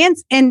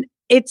science, and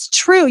it's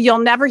true. You'll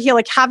never heal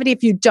a cavity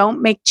if you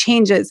don't make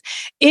changes.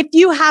 If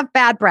you have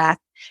bad breath,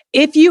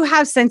 if you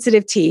have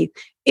sensitive teeth,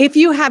 if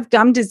you have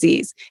gum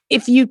disease,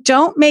 if you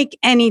don't make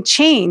any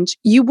change,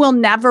 you will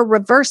never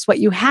reverse what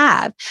you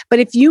have. But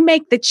if you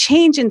make the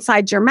change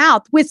inside your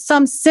mouth with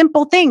some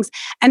simple things,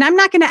 and I'm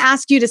not going to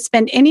ask you to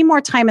spend any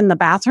more time in the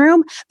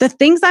bathroom, the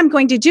things I'm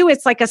going to do,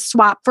 it's like a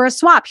swap for a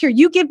swap. Here,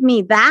 you give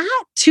me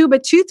that tube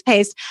of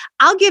toothpaste,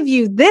 I'll give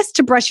you this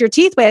to brush your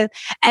teeth with,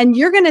 and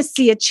you're going to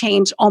see a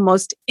change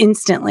almost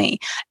instantly.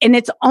 And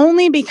it's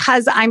only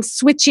because I'm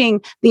switching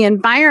the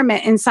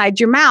environment inside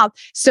your mouth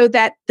so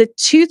that the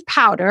tooth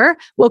powder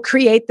will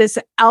create this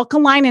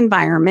alkaline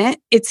environment.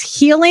 It's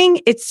healing,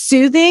 it's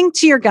soothing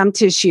to your gum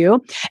tissue.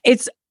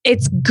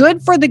 It's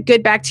good for the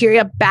good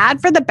bacteria,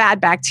 bad for the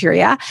bad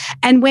bacteria.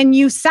 And when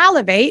you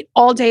salivate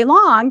all day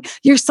long,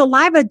 your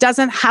saliva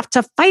doesn't have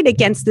to fight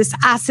against this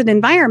acid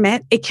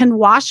environment. It can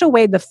wash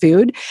away the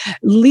food,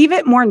 leave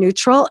it more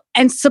neutral,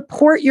 and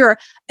support your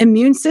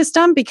immune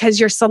system, because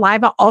your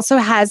saliva also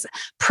has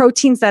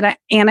proteins that are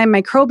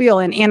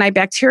antimicrobial and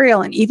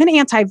antibacterial and even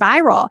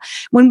antiviral.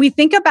 When we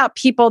think about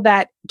people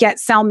that get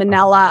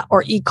salmonella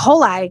or E.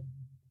 coli,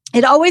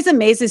 it always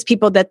amazes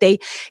people that they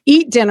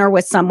eat dinner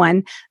with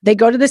someone, they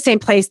go to the same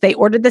place, they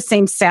order the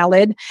same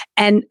salad,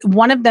 and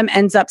one of them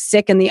ends up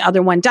sick and the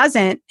other one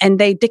doesn't,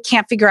 and they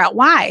can't figure out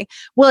why.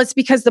 Well, it's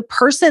because the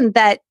person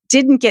that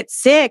didn't get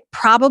sick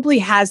probably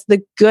has the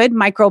good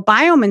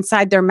microbiome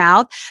inside their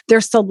mouth.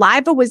 Their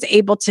saliva was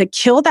able to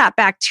kill that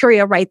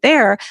bacteria right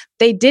there.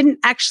 They didn't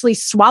actually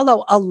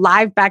swallow a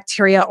live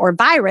bacteria or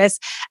virus,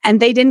 and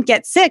they didn't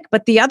get sick.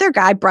 But the other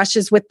guy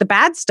brushes with the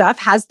bad stuff,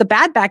 has the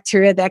bad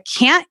bacteria that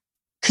can't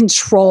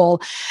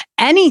control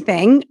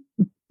anything,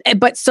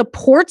 but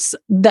supports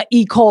the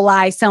E.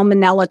 coli,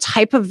 salmonella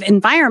type of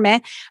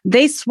environment.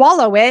 They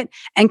swallow it,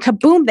 and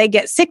kaboom, they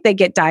get sick, they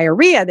get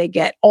diarrhea, they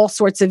get all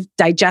sorts of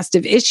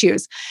digestive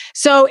issues.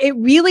 So it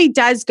really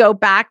does go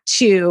back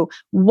to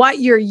what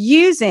you're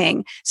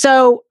using.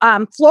 So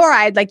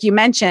fluoride, like you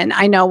mentioned,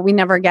 I know we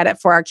never get it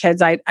for our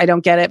kids. I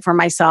don't get it for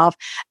myself.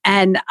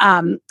 And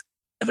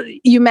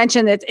you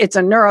mentioned that it's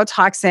a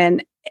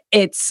neurotoxin.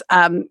 It's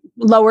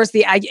lowers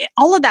the IQ.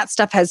 All of that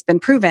stuff has been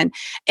proven.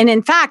 And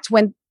in fact,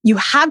 when you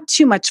have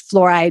too much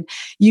fluoride,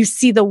 you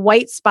see the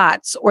white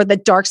spots or the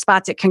dark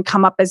spots. It can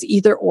come up as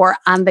either or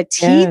on the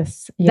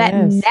teeth that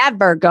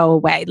never go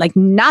away. Like,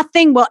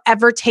 nothing will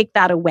ever take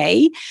that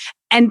away.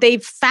 And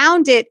they've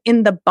found it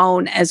in the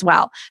bone as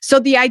well. So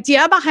the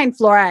idea behind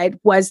fluoride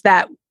was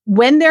that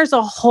when there's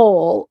a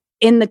hole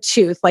in the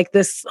tooth, like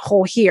this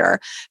hole here,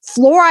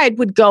 fluoride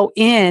would go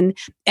in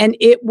and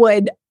it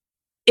would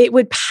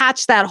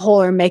patch that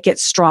hole or make it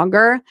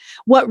stronger.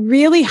 What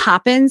really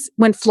happens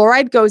when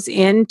fluoride goes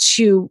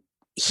into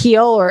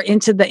heal or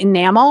into the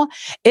enamel,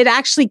 it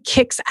actually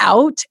kicks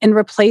out and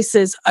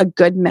replaces a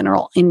good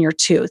mineral in your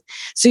tooth.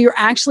 So you're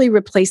actually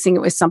replacing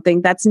it with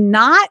something that's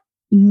not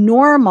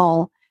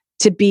normal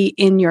to be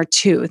in your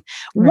tooth.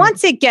 Right.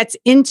 Once it gets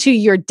into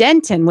your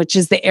dentin, which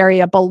is the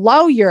area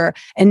below your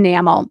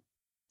enamel,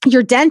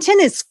 your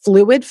dentin is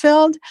fluid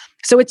filled.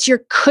 So it's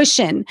your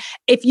cushion.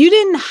 If you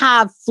didn't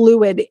have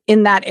fluid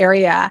in that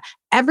area,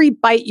 every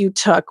bite you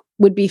took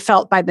would be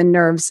felt by the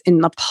nerves in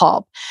the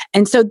pulp.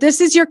 And so this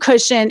is your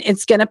cushion.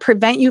 It's going to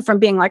prevent you from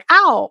being like,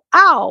 ow,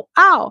 ow,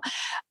 ow.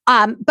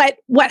 But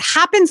what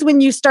happens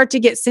when you start to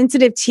get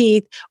sensitive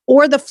teeth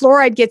or the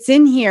fluoride gets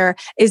in here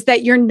is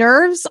that your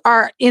nerves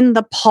are in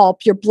the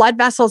pulp, your blood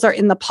vessels are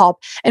in the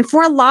pulp. And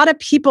for a lot of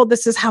people,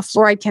 this is how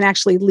fluoride can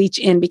actually leach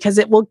in because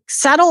it will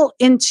settle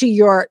into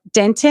your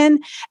dentin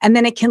and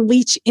then it can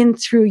leach in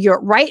through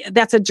your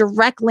that's a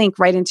direct link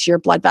right into your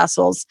blood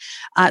vessels.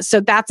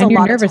 So that's and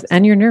your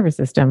nervous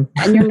system.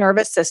 And your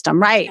nervous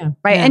system, right? Yeah,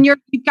 right. Yeah. And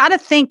you've got to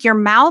think your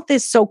mouth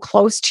is so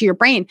close to your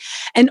brain.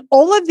 And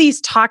all of these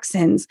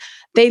toxins,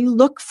 they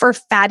look for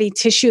fatty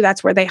tissue.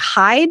 That's where they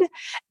hide.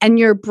 And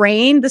your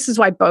brain, this is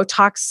why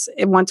Botox,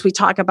 once we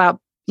talk about,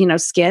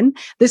 skin,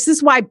 this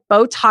is why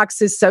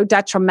Botox is so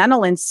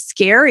detrimental and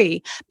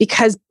scary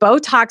because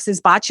Botox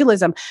is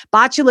botulism.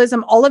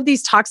 Botulism, all of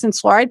these toxins,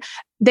 fluoride,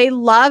 they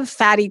love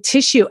fatty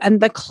tissue. And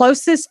the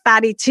closest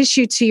fatty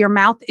tissue to your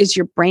mouth is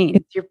your brain.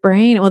 It's your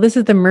brain. Well, this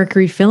is the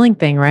mercury filling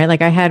thing, right? Like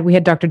we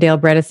had Dr. Dale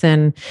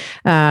Bredesen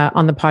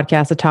on the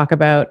podcast to talk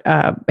about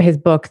his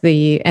book,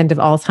 The End of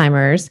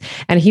Alzheimer's.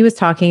 And he was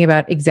talking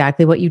about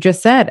exactly what you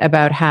just said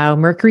about how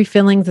mercury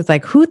fillings, it's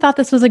like, who thought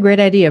this was a great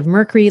idea of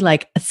mercury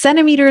like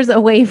centimeters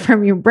away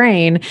from your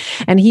brain?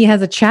 And he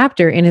has a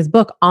chapter in his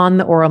book on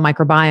the oral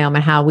microbiome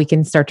and how we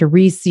can start to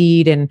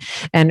reseed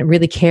and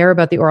really care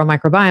about the oral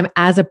microbiome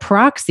as a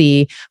proxy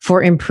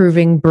for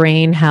improving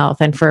brain health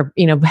and for,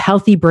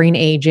 healthy brain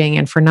aging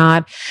and for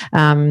not,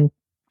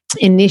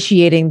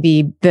 initiating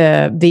the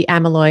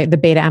amyloid, the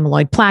beta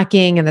amyloid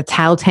plaquing and the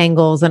tau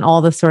tangles and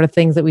all the sort of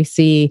things that we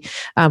see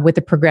with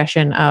the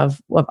progression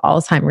of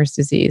Alzheimer's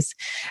disease.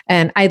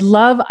 And I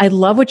love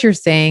what you're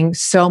saying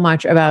so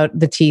much about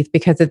the teeth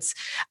because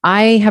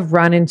I have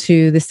run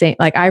into the same,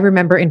 like I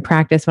remember in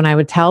practice when I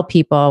would tell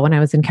people when I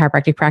was in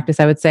chiropractic practice,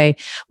 I would say,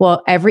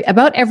 well,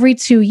 about every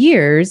 2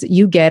 years,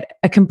 you get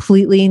a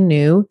completely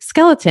new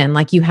skeleton.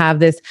 Like you have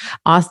this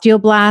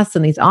osteoblasts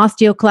and these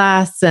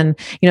osteoclasts and,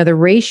 the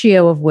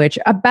ratio of which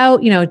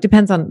about, it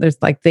depends on, there's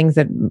like things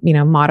that,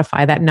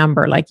 modify that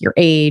number, like your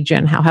age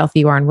and how healthy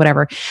you are and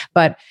whatever.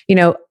 But,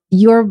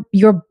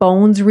 your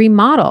bones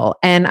remodel.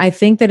 And I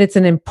think that it's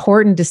an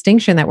important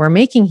distinction that we're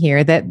making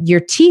here, that your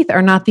teeth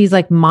are not these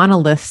like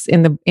monoliths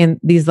in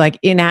these like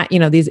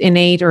these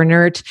innate or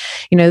inert,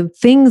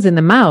 things in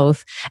the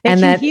mouth. They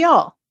can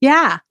heal.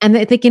 Yeah. And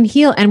that they can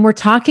heal. And we're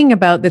talking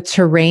about the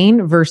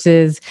terrain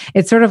versus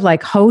it's sort of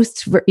like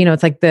it's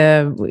like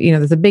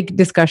there's a big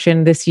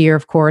discussion this year,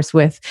 of course,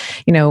 with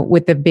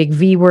the big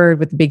V word,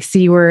 with the big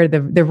C word,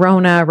 the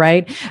Rona,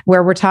 right?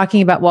 Where we're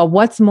talking about, well,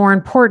 what's more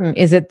important?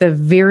 Is it the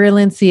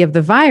virulency of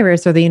the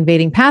virus or the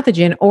invading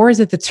pathogen, or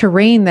is it the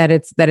terrain that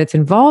it's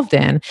involved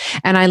in?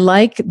 And I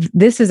like,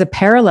 this is a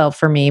parallel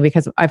for me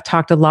because I've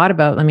talked a lot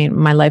about,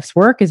 my life's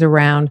work is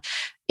around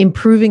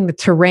improving the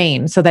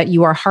terrain so that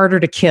you are harder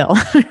to kill,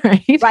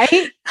 right?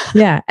 Right.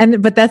 Yeah.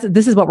 But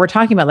this is what we're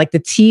talking about. Like the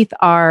teeth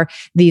are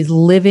these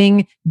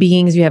living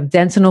beings. You have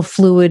dentinal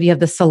fluid, you have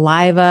the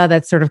saliva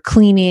that's sort of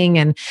cleaning.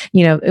 And,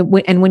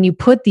 and when you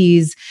put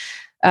these,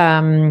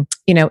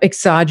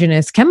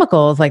 exogenous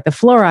chemicals like the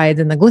fluorides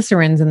and the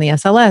glycerins and the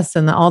SLS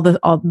and all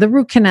the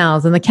root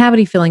canals and the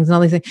cavity fillings and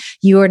all these things,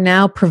 you are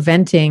now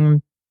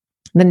preventing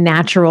the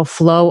natural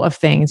flow of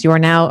things. You are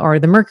now, or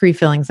the mercury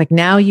fillings, like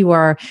now you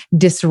are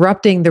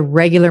disrupting the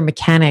regular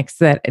mechanics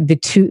that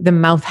the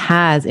mouth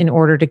has in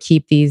order to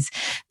keep these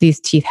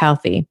teeth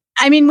healthy.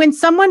 When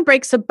someone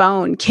breaks a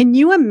bone, can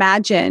you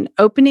imagine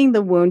opening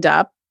the wound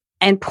up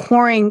and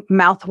pouring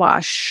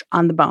mouthwash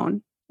on the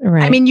bone?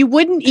 Right. You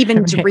wouldn't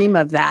even dream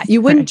of that.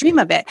 You wouldn't dream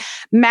of it.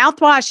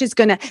 Mouthwash is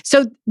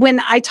so when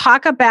I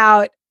talk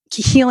about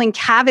healing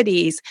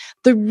cavities,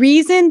 the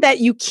reason that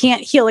you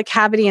can't heal a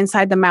cavity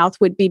inside the mouth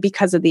would be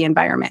because of the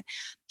environment.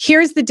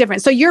 Here's the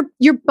difference. So your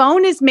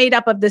bone is made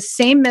up of the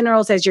same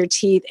minerals as your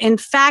teeth. In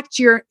fact,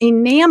 your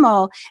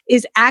enamel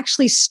is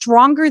actually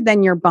stronger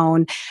than your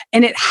bone.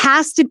 And it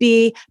has to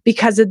be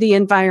because of the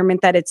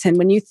environment that it's in.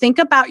 When you think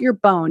about your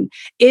bone,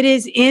 it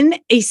is in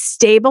a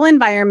stable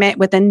environment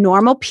with a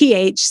normal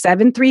pH,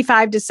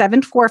 7.35 to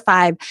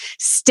 7.45,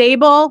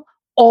 stable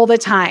all the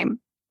time.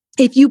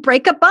 If you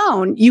break a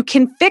bone, you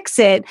can fix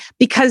it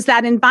because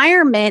that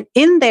environment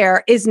in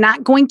there is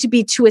not going to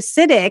be too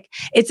acidic.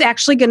 It's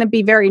actually going to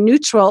be very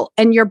neutral,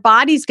 and your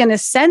body's going to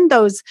send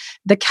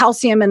the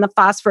calcium and the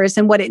phosphorus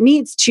and what it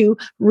needs to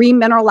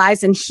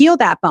remineralize and heal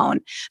that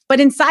bone. But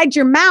inside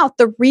your mouth,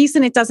 the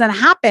reason it doesn't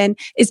happen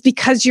is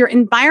because your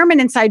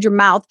environment inside your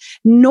mouth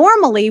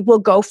normally will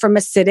go from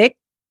acidic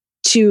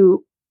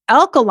to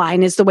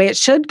alkaline is the way it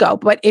should go.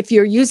 But if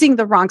you're using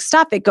the wrong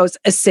stuff, it goes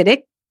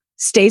acidic,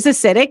 stays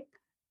acidic,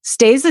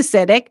 stays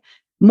acidic,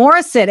 more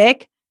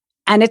acidic,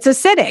 and it's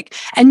acidic.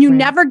 And you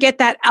never get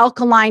that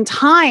alkaline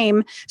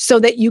time so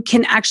that you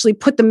can actually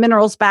put the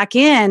minerals back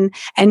in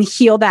and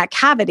heal that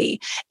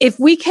cavity. If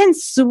we can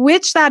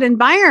switch that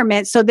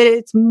environment so that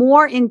it's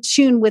more in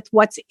tune with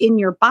what's in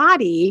your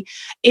body,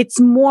 it's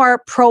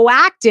more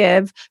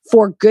proactive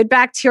for good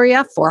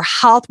bacteria, for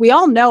health. We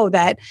all know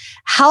that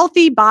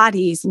healthy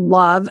bodies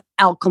love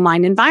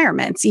alkaline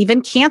environments.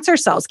 Even cancer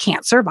cells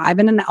can't survive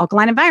in an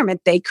alkaline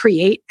environment. They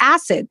create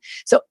acid.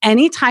 So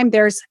anytime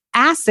there's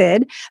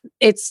acid,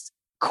 it's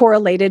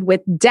correlated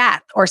with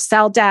death or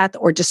cell death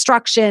or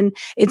destruction.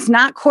 It's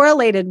not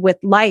correlated with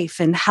life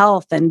and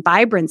health and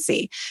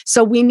vibrancy.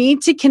 So we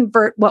need to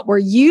convert what we're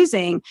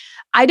using.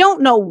 I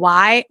don't know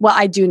why. Well,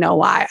 I do know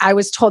why. I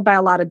was told by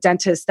a lot of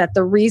dentists that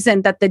the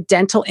reason that the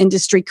dental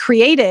industry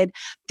created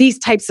these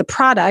types of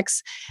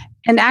products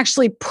and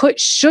actually put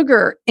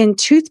sugar in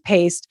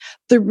toothpaste,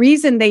 the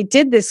reason they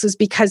did this was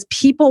because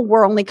people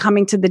were only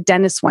coming to the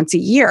dentist once a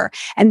year,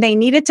 and they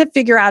needed to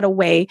figure out a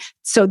way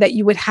so that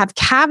you would have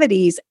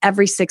cavities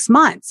every 6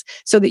 months,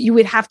 so that you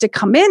would have to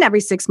come in every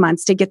 6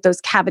 months to get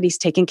those cavities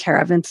taken care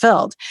of and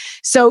filled.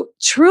 So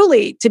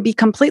truly, to be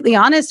completely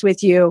honest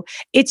with you,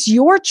 it's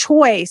your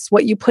choice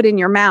what you put in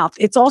your mouth.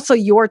 It's also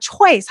your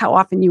choice how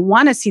often you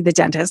want to see the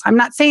dentist. I'm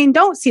not saying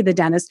don't see the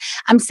dentist.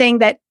 I'm saying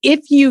that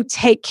if you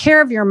take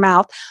care of your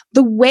mouth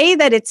the way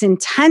that it's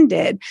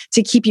intended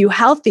to keep you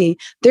healthy,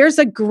 there's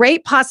a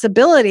great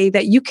possibility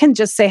that you can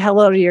just say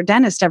hello to your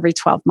dentist every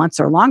 12 months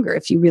or longer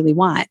if you really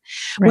want.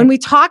 Right. When we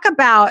talk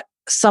about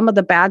some of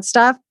the bad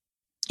stuff,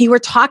 you were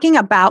talking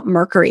about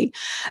mercury.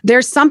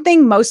 There's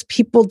something most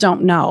people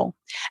don't know.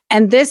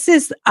 And this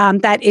is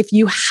that if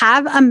you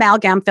have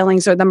amalgam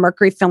fillings or the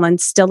mercury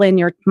fillings still in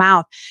your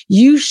mouth,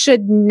 you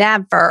should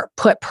never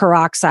put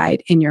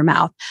peroxide in your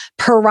mouth.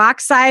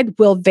 Peroxide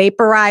will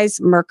vaporize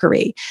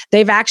mercury.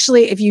 They've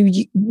actually, if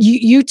you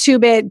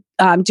YouTube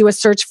it, do a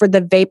search for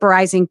the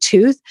vaporizing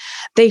tooth,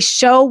 they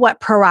show what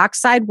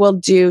peroxide will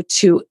do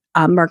to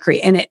mercury,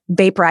 and it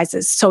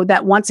vaporizes, so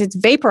that once it's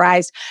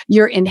vaporized,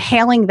 you're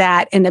inhaling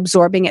that and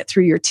absorbing it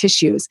through your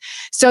tissues.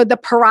 So the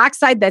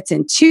peroxide that's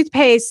in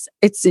toothpaste,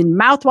 it's in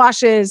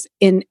mouthwashes,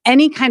 in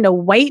any kind of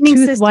whitening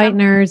tooth system.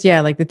 Whiteners,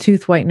 yeah, like the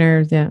tooth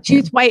whiteners, yeah.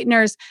 Tooth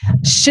whiteners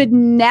should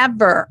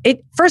never,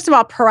 first of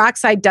all,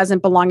 peroxide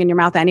doesn't belong in your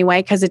mouth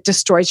anyway, because it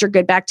destroys your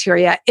good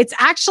bacteria. It's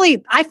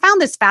actually, I found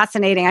this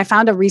fascinating. I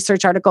found a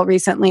research article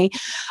recently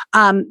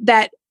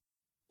that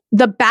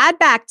the bad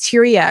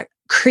bacteria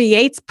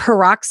creates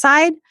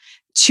peroxide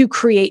to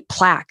create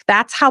plaque.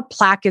 That's how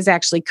plaque is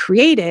actually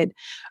created.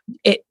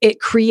 It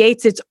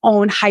creates its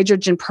own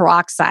hydrogen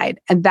peroxide.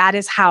 And that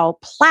is how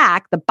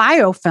plaque, the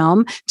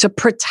biofilm, to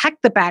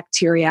protect the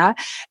bacteria,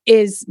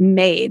 is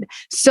made.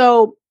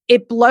 So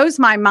it blows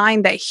my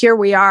mind that here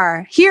we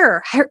are.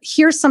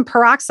 Here's some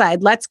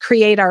peroxide. Let's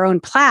create our own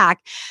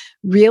plaque.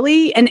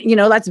 Really? And,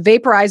 let's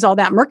vaporize all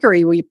that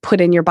mercury we put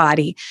in your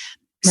body.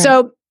 Right.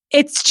 So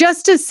it's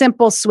just a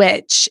simple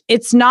switch.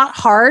 It's not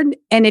hard.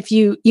 And if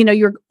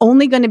you're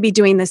only going to be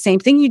doing the same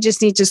thing, you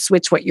just need to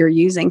switch what you're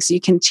using so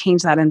you can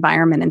change that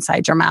environment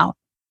inside your mouth.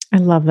 I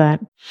love that.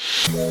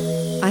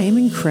 I am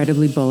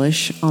incredibly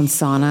bullish on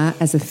sauna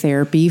as a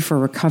therapy for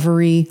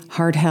recovery,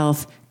 heart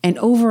health, and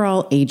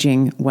overall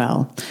aging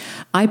well.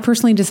 I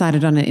personally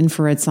decided on an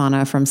infrared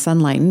sauna from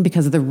Sunlighten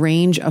because of the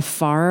range of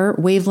far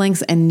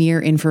wavelengths and near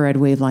infrared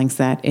wavelengths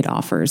that it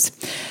offers.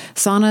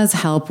 Saunas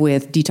help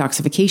with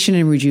detoxification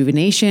and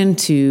rejuvenation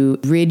to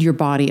rid your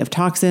body of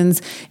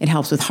toxins. It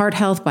helps with heart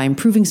health by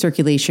improving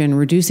circulation,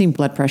 reducing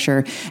blood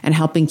pressure, and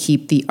helping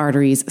keep the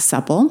arteries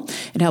supple.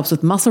 It helps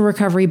with muscle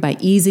recovery by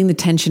easing the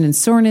tension and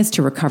soreness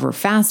to recover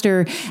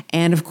faster.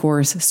 And of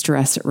course,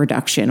 stress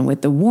reduction.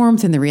 With the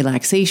warmth and the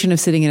relaxation of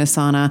sitting in a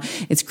sauna,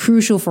 it's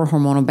crucial for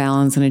hormonal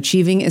balance and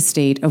achieving a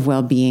state of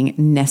well-being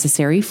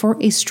necessary for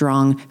a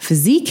strong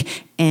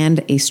physique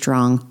and a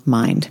strong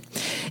mind.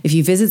 If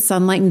you visit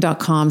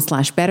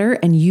sunlighten.com/better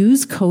and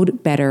use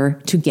code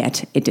BETTER to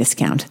get a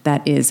discount.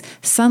 That is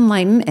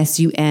Sunlighten,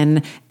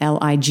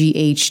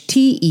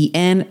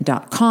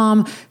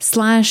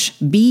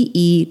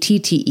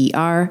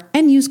 sunlighten.com/BETTER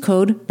and use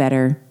code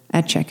BETTER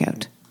at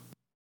checkout.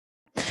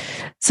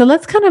 So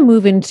let's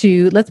move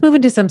into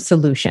some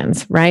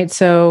solutions, right?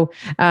 So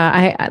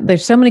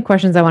there's so many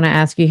questions I want to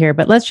ask you here,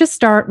 but let's just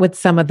start with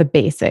some of the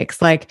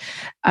basics. Like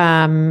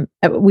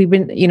we've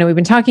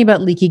been talking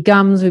about leaky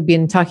gums, we've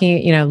been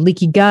talking,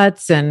 leaky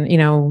guts, and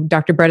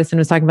Dr. Bredesen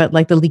was talking about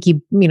like the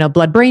leaky,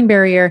 blood-brain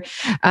barrier.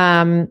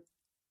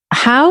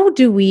 How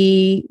do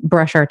we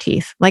brush our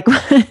teeth? Like,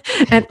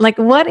 and like,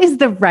 what is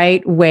the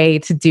right way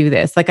to do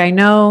this? Like, I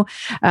know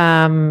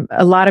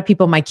a lot of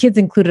people, my kids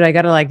included, I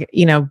got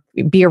to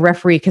be a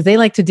referee because they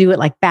like to do it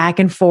like back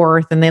and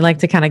forth, and they like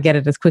to kind of get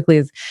it as quickly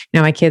as,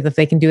 my kids, if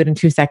they can do it in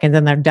 2 seconds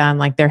and they're done,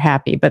 like they're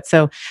happy. But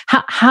so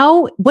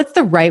what's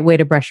the right way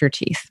to brush your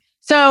teeth?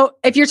 So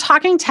if you're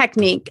talking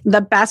technique,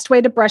 the best way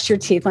to brush your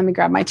teeth, let me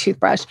grab my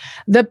toothbrush.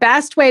 The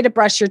best way to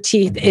brush your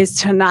teeth is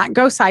to not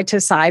go side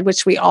to side,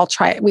 which we all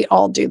try. We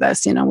all do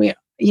this.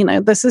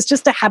 this is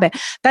just a habit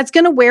that's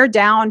going to wear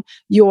down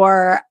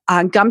your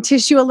gum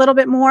tissue a little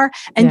bit more.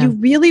 And you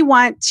really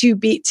want to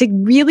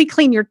really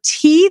clean your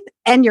teeth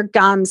and your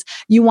gums.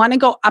 You want to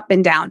go up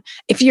and down.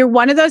 If you're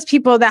one of those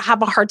people that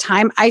have a hard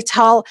time, I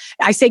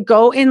say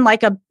go in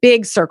like a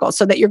big circle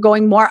so that you're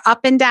going more up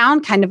and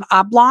down, kind of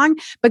oblong,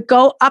 but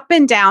go up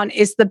and down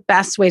is the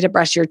best way to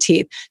brush your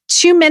teeth.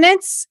 2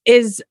 minutes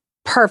is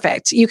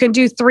perfect. You can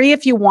do 3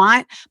 if you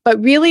want,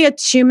 but really a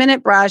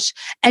 2-minute brush,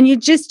 and you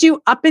just do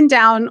up and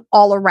down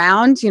all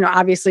around.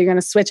 Obviously you're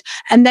going to switch.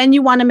 And then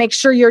you want to make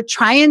sure you're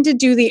trying to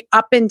do the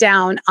up and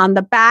down on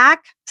the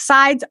back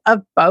sides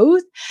of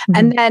both. Mm-hmm.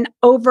 And then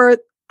over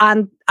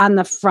on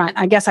the front.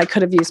 I guess I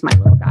could have used my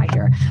little guy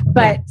here.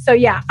 But so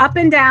up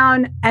and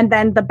down. And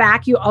then the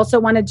back, you also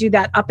want to do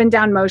that up and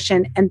down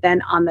motion. And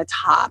then on the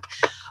top.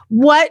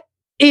 What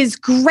is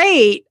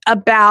great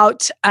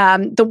about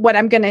what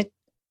I'm going to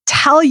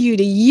tell you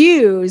to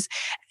use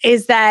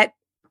is that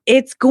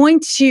it's going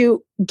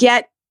to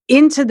get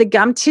into the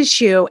gum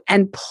tissue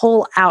and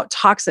pull out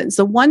toxins.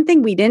 The one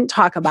thing we didn't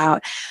talk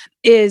about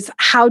is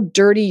how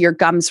dirty your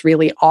gums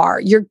really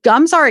are. Your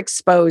gums are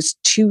exposed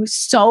to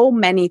so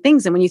many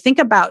things. And when you think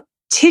about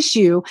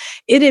tissue,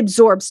 it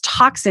absorbs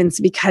toxins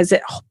because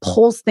it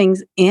pulls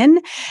things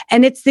in.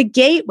 And it's the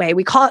gateway.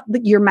 We call it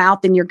your mouth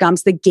and your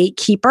gums, the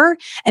gatekeeper.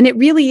 And it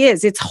really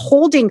is. It's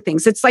holding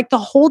things. It's like the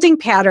holding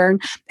pattern.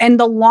 And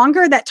the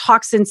longer that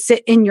toxins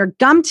sit in your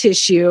gum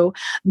tissue,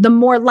 the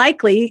more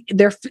likely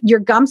your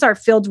gums are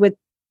filled with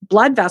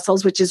blood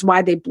vessels, which is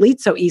why they bleed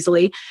so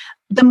easily.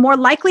 The more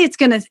likely it's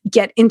going to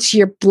get into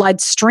your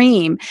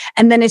bloodstream.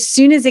 And then as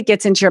soon as it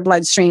gets into your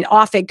bloodstream,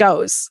 off it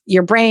goes,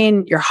 your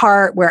brain, your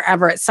heart,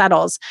 wherever it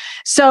settles.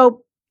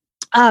 So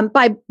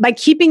by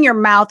keeping your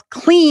mouth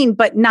clean,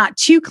 but not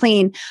too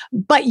clean,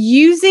 but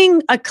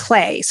using a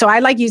clay. So I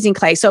like using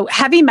clay. So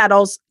heavy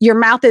metals, your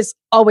mouth is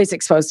always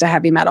exposed to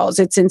heavy metals.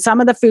 It's in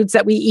some of the foods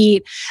that we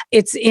eat.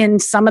 It's in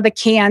some of the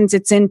cans.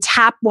 It's in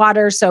tap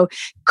water. So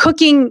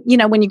cooking,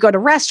 when you go to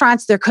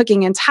restaurants, they're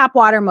cooking in tap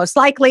water, most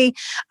likely.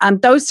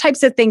 Those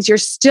types of things, you're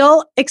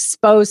still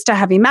exposed to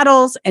heavy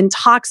metals and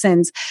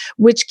toxins,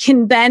 which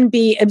can then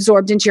be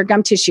absorbed into your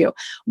gum tissue.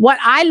 What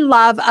I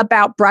love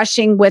about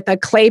brushing with a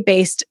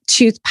clay-based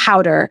tooth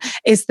powder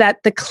is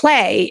that the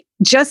clay,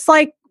 just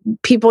like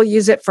people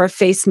use it for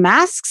face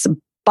masks,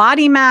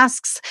 body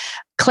masks,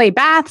 clay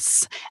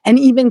baths, and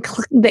even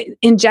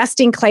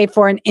ingesting clay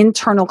for an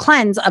internal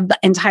cleanse of the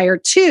entire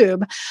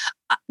tube.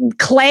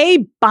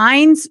 Clay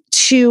binds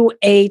to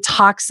a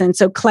toxin.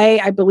 So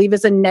clay, I believe,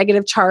 is a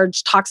negative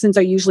charge. Toxins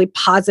are usually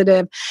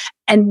positive.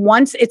 And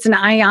once it's an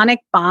ionic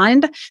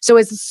bond, so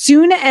as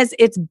soon as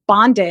it's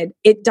bonded,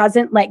 it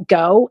doesn't let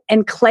go,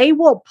 and clay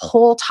will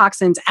pull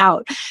toxins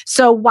out.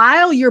 So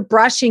while you're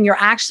brushing, you're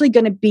actually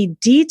going to be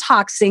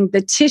detoxing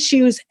the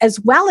tissues as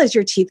well as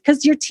your teeth,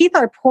 because your teeth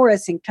are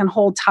porous and can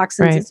hold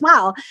toxins as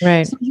well.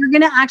 Right. So you're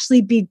going to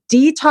actually be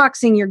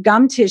detoxing your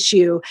gum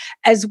tissue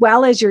as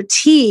well as your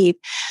teeth.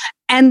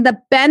 And the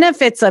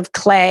benefits of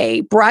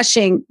clay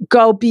brushing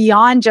go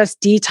beyond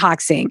just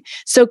detoxing.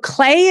 So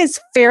clay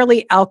is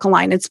fairly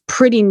alkaline. It's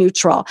pretty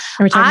neutral.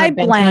 Are we talking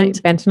about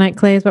bentonite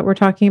clay is what we're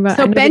talking about?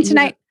 So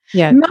bentonite,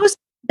 most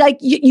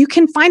you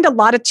can find a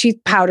lot of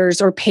tooth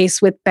powders or paste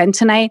with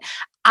bentonite.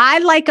 I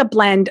like a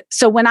blend.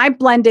 So when I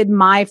blended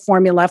my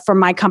formula for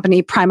my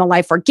company, Primal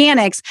Life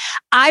Organics,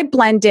 I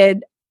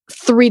blended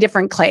 3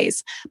 different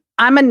clays.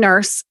 I'm a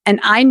nurse, and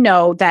I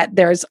know that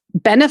there's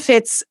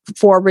benefits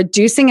for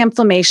reducing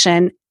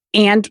inflammation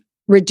and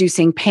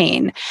reducing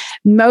pain.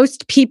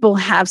 Most people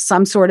have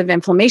some sort of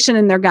inflammation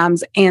in their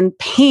gums and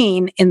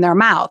pain in their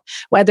mouth,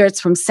 whether it's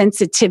from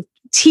sensitive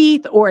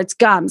teeth or it's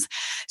gums.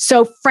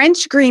 So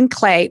French green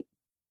clay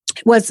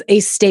was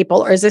a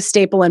staple, or is a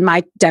staple in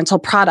my dental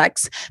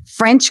products.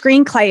 French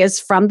green clay is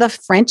from the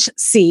French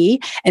Sea,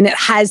 and it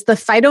has the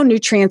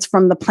phytonutrients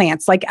from the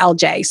plants like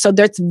algae. So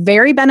that's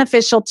very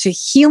beneficial to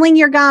healing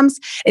your gums.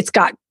 It's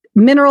got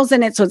minerals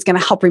in it, so it's going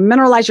to help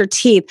remineralize your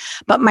teeth.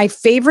 But my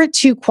favorite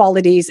 2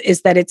 qualities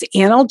is that it's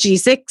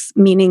analgesic,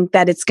 meaning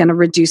that it's going to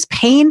reduce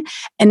pain,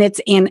 and it's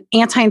an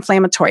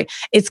anti-inflammatory.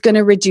 It's going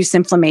to reduce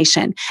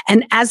inflammation.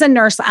 And as a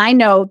nurse, I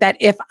know that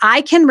if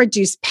I can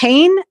reduce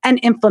pain and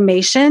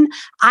inflammation,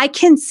 I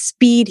can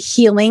speed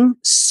healing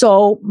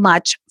so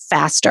much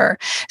faster.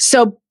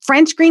 So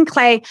French green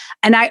clay,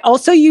 and I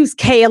also use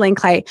kaolin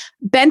clay.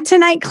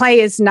 Bentonite clay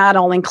is not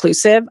all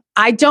inclusive.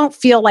 I don't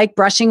feel like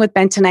brushing with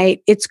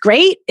bentonite. It's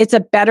great. It's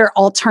a better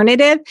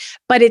alternative,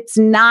 but it's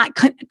not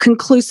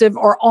conclusive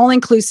or all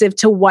inclusive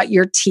to what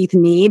your teeth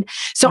need.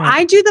 So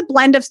I do the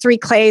blend of 3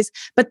 clays,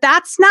 but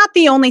that's not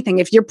the only thing.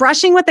 If you're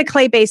brushing with a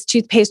clay-based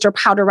toothpaste or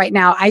powder right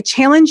now, I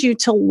challenge you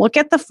to look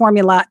at the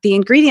formula, the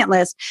ingredient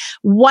list.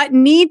 What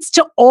needs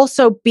to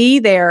also be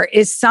there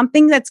is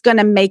something that's going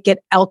to make it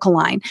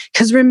alkaline.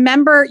 Because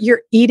remember,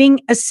 you're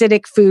eating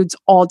acidic foods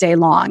all day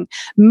long.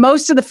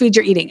 Most of the foods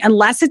you're eating,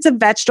 unless it's a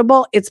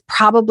vegetable, it's it's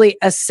probably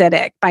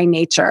acidic by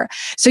nature.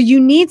 So you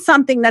need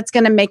something that's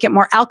going to make it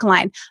more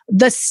alkaline.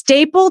 The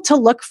staple to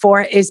look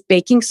for is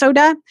baking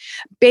soda.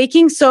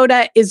 Baking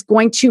soda is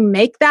going to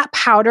make that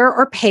powder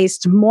or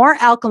paste more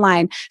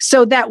alkaline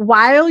so that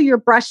while you're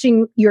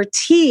brushing your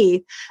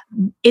teeth,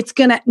 it's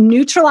going to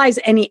neutralize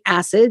any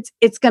acids.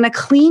 It's going to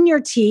clean your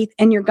teeth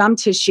and your gum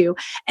tissue.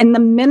 And the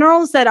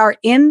minerals that are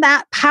in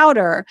that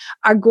powder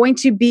are going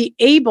to be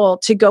able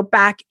to go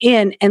back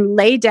in and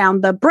lay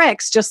down the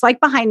bricks, just like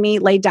behind me,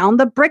 lay down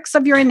the bricks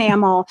of your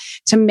enamel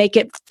to make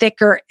it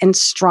thicker and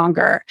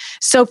stronger.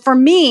 So for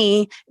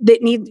me,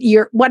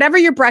 whatever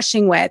you're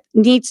brushing with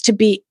needs to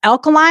be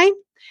alkaline.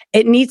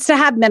 It needs to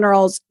have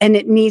minerals and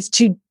it needs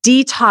to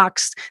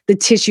detox the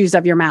tissues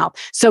of your mouth.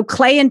 So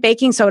clay and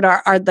baking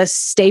soda are the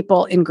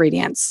staple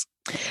ingredients.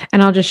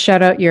 And I'll just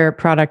shout out your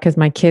product because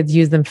my kids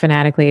use them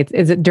fanatically.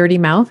 Is it Dirty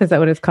Mouth? Is that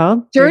what it's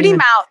called? Dirty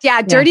Mouth.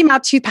 Yeah. Dirty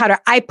Mouth tooth powder.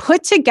 I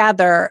put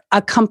together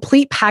a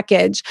complete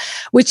package,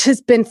 which has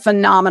been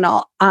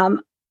phenomenal.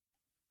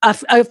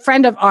 A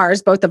friend of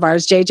ours, both of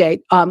ours,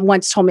 JJ,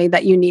 once told me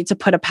that you need to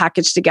put a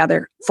package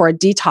together for a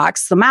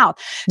detox the mouth.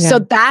 Yeah. So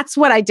that's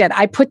what I did.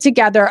 I put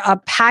together a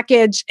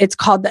package. It's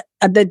called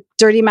the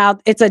Dirty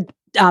Mouth. It's a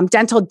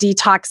dental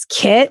detox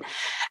kit,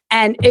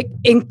 and it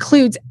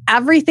includes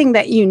everything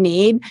that you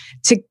need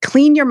to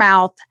clean your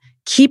mouth,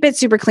 keep it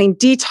super clean,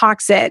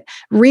 detox it,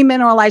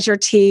 remineralize your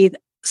teeth,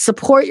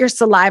 support your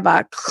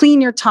saliva, clean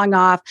your tongue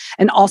off,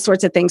 and all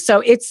sorts of things.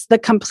 So it's the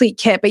complete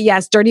kit. But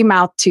yes, Dirty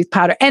Mouth tooth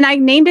powder. And I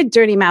named it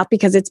Dirty Mouth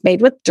because it's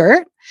made with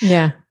dirt.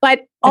 Yeah.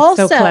 But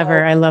also, so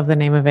clever. I love the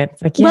name of it.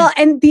 It's like, well,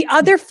 and the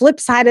other flip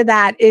side of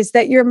that is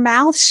that your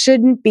mouth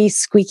shouldn't be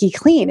squeaky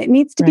clean. It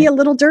needs to be a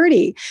little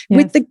dirty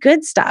with the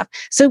good stuff.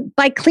 So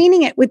by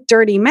cleaning it with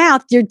Dirty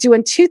Mouth, you're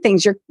doing two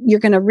things. You're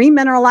going to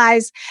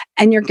remineralize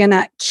and you're going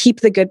to keep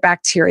the good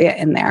bacteria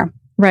in there.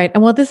 Right.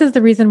 And well, this is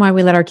the reason why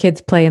we let our kids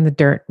play in the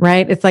dirt,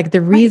 right? It's like the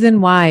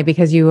reason why,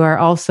 because you are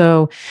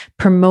also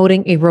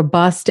promoting a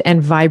robust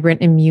and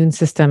vibrant immune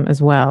system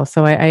as well.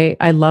 So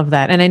I love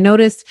that. And I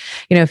noticed,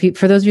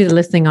 for those of you that are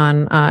listening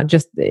on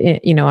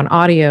on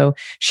audio,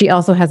 she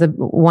also has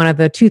one of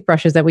the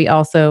toothbrushes that we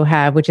also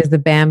have, which is the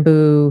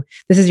bamboo.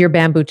 This is your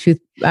bamboo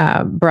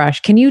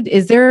brush.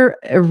 Is there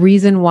a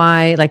reason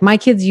why, like my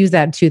kids use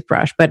that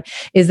toothbrush, but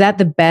is that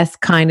the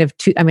best kind of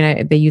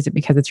they use it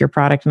because it's your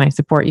product and I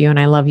support you and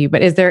I love you,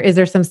 but is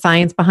there some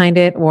science behind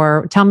it,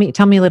 or tell me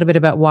a little bit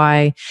about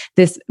why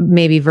this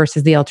maybe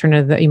versus the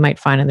alternative that you might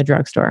find in the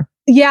drugstore?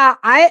 Yeah.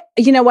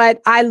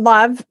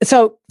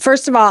 So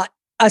first of all,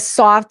 a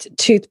soft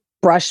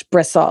toothbrush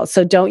bristle.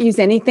 So don't use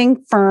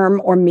anything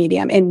firm or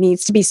medium. It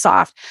needs to be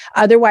soft.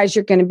 Otherwise,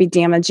 you're going to be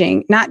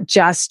damaging not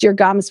just your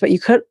gums, but you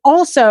could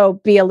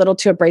also be a little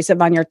too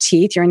abrasive on your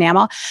teeth, your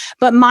enamel.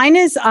 But mine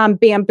is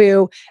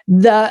bamboo.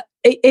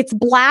 It's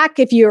black.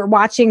 If you're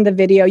watching the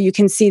video, you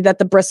can see that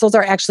the bristles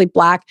are actually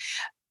black.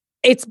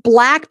 It's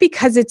black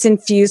because it's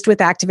infused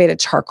with activated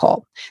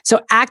charcoal.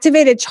 So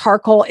activated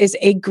charcoal is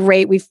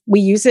we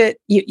use it.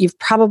 You've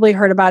probably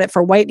heard about it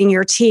for whitening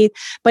your teeth,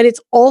 but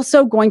it's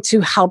also going to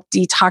help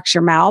detox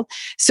your mouth.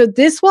 So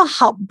this will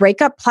help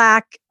break up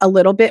plaque a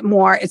little bit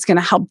more. It's going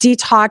to help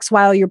detox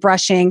while you're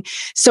brushing.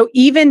 So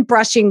even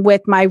brushing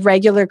with my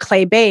regular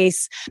clay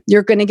base,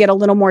 you're going to get a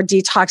little more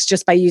detox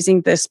just by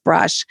using this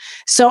brush.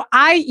 So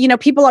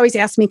people always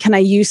ask me, can I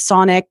use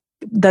Sonic?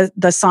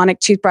 The Sonic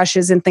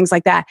toothbrushes and things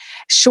like that.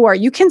 Sure,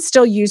 you can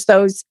still use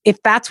those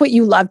if that's what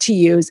you love to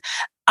use.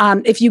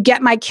 If you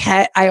get my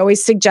kit, I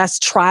always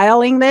suggest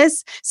trialing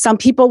this. Some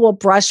people will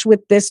brush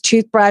with this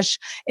toothbrush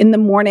in the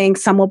morning.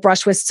 Some will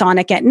brush with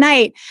Sonic at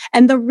night.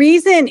 And the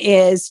reason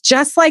is,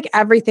 just like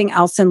everything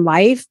else in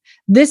life,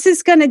 this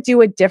is going to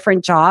do a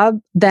different job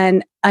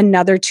than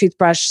another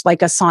toothbrush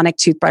like a Sonic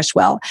toothbrush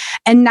will.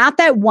 And not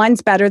that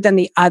one's better than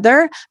the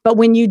other, but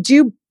when you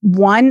do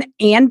one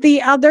and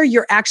the other,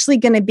 you're actually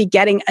going to be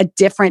getting a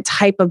different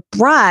type of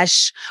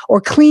brush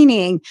or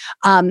cleaning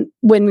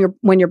when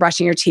you're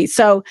brushing your teeth.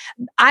 So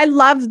I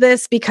love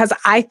this because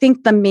I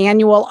think the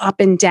manual up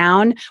and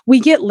down,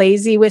 we get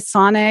lazy with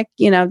Sonic,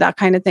 that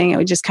kind of thing. And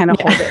we just kind of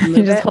hold it and move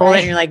you just hold it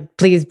and you're like,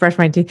 please brush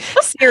my teeth.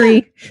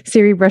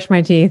 Siri, brush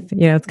my teeth.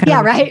 It's kind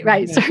of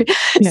right. Sorry.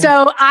 Yeah.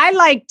 So I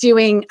like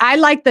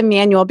the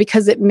manual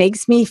because it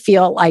makes me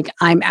feel like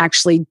I'm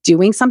actually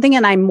doing something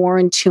and I'm more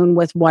in tune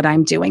with what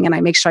I'm doing and I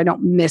make sure I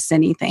don't miss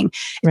anything.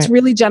 It's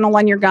really gentle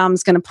on your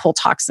gums, going to pull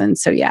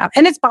toxins. So yeah.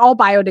 And it's all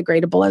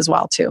biodegradable as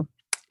well too.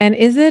 And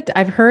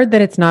I've heard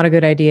that it's not a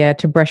good idea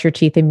to brush your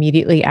teeth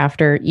immediately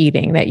after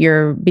eating,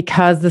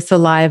 because the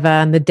saliva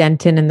and the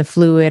dentin and the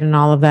fluid and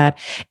all of that,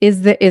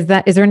 is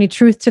there any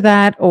truth to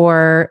that?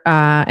 Or,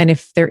 and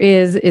if there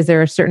is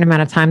there a certain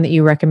amount of time that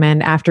you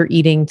recommend after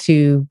eating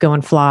to go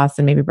and floss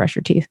and maybe brush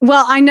your teeth?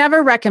 Well, I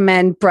never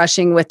recommend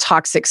brushing with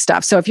toxic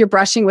stuff. So if you're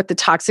brushing with the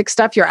toxic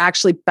stuff, you're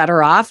actually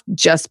better off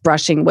just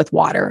brushing with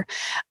water.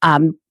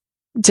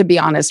 To be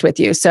honest with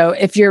you. So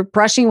if you're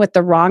brushing with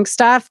the wrong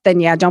stuff, then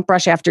don't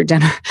brush after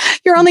dinner.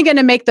 you're only going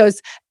to make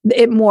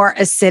it more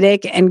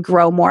acidic and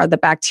grow more of the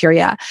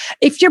bacteria.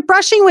 If you're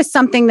brushing with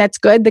something that's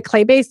good, the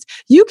clay-based,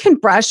 you can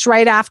brush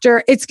right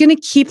after. It's going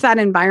to keep that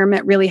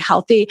environment really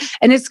healthy,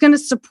 and it's going to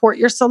support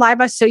your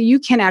saliva so you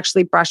can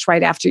actually brush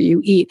right after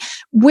you eat.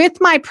 With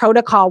my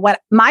protocol,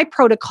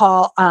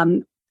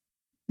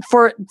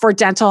 for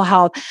dental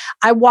health,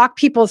 I walk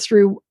people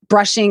through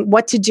brushing,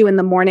 what to do in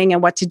the morning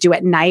and what to do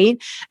at night.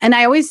 And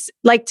I always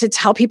like to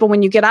tell people,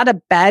 when you get out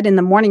of bed in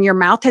the morning, your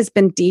mouth has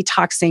been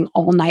detoxing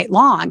all night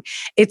long.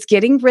 It's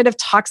getting rid of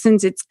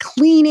toxins. It's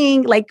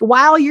cleaning. Like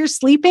while you're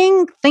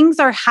sleeping, things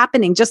are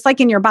happening, just like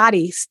in your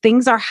body,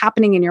 things are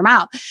happening in your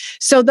mouth.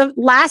 So the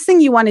last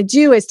thing you want to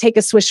do is take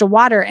a swish of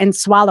water and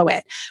swallow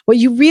it. What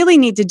you really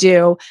need to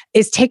do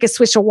is take a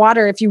swish of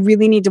water if you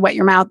really need to wet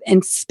your mouth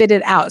and spit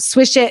it out.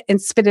 Swish it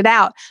and spit it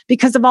out,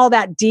 because of all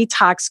that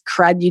detox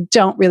crud you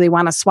don't really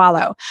want to swallow.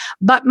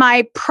 But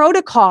my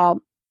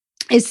protocol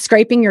is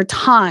scraping your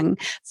tongue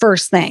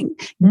first thing,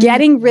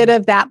 getting rid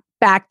of that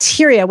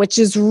bacteria, which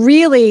is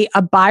really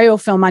a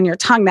biofilm on your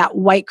tongue, that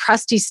white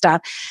crusty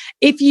stuff.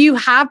 If you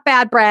have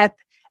bad breath,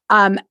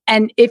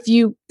 and if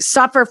you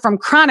suffer from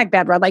chronic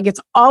bad breath, like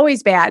it's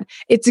always bad,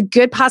 it's a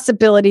good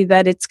possibility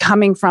that it's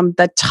coming from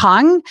the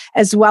tongue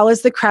as well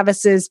as the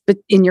crevices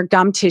in your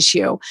gum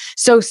tissue.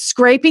 So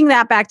scraping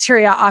that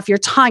bacteria off your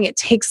tongue, it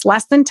takes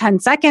less than 10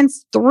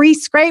 seconds, 3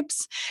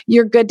 scrapes,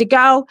 you're good to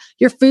go.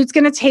 Your food's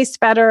going to taste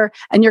better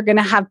and you're going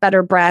to have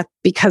better breath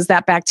because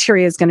that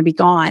bacteria is going to be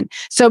gone.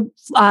 So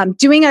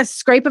doing a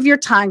scrape of your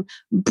tongue,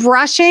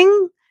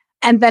 brushing,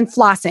 and then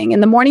flossing.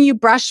 In the morning, you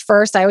brush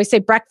first. I always say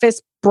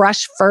breakfast,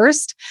 brush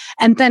first,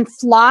 and then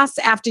floss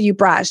after you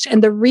brush.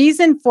 And the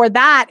reason for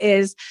that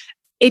is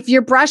if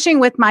you're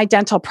brushing with my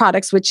dental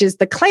products, which is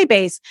the clay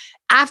base,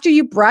 after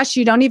you brush,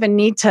 you don't even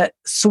need to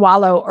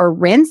swallow or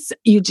rinse.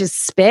 You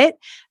just spit.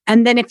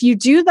 And then if you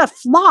do the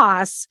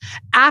floss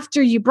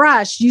after you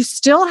brush, you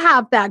still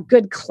have that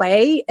good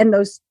clay and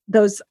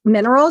those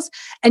minerals,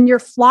 and you're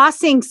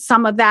flossing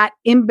some of that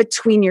in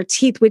between your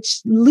teeth, which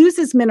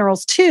loses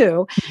minerals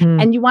too.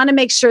 And you want to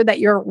make sure that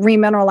you're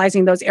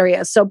remineralizing those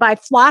areas. So by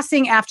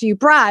flossing after you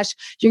brush,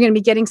 you're going to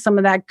be getting some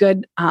of that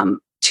good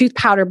tooth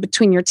powder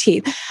between your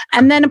teeth.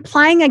 And then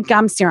applying a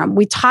gum serum.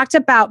 We talked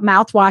about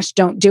mouthwash,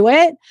 don't do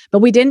it, but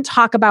we didn't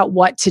talk about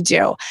what to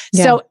do.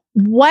 Yeah. So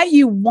what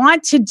you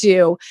want to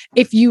do,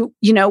 if you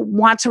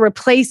want to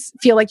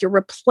feel like you're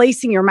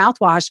replacing your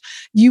mouthwash,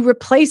 you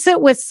replace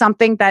it with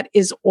something that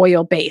is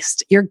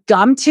oil-based. Your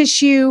gum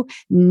tissue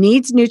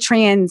needs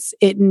nutrients.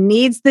 It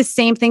needs the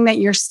same thing that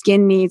your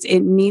skin needs.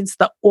 It needs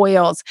the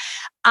oils.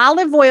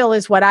 Olive oil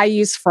is what I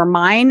use for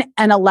mine,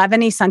 and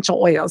 11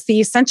 essential oils. The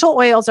essential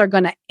oils are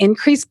going to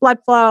increase blood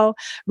flow,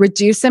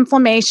 reduce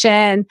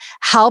inflammation,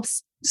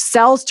 helps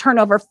cells turn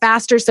over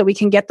faster so we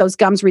can get those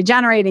gums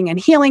regenerating and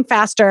healing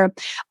faster,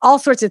 all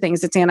sorts of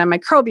things. It's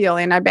antimicrobial,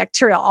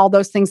 antibacterial, all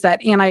those things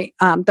that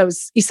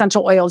those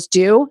essential oils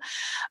do.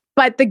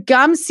 But the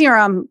gum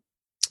serum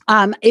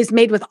is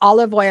made with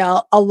olive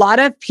oil. A lot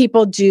of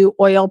people do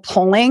oil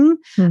pulling.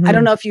 I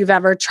don't know if you've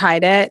ever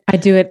tried it. I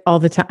do it all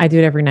the time. I do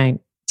it every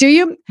night. Do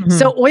you?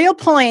 So oil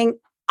pulling,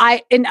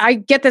 I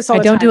get this all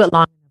the time. I don't do it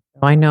long.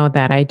 I know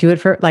that. I do it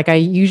for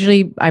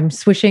I'm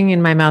swishing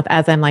in my mouth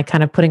as I'm like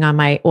kind of putting on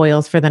my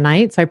oils for the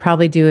night. So I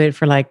probably do it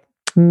for like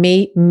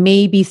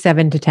maybe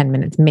 7 to 10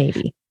 minutes,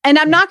 maybe. And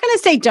I'm not going to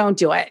say don't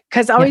do it,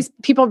 because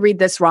people read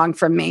this wrong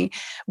from me.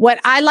 What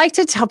I like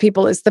to tell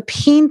people is the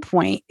pain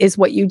point is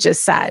what you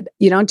just said.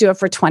 You don't do it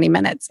for 20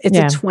 minutes. It's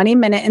a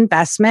 20-minute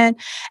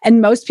investment. And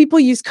most people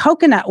use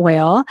coconut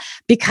oil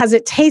because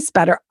it tastes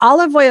better.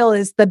 Olive oil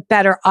is the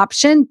better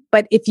option.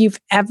 But if you've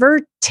ever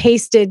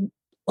tasted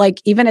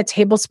like even a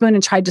tablespoon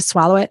and tried to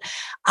swallow it,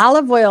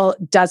 olive oil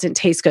doesn't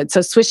taste good.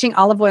 So swishing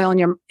olive oil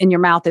in your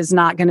mouth is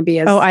not going to be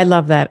as... Oh, I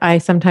love that. I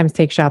sometimes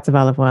take shots of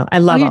olive oil. I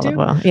love olive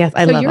oil. Yes,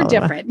 I love olive oil. So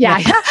you're different.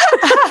 Yeah.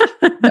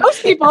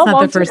 Most people That's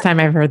not the first time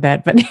I've heard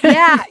that, but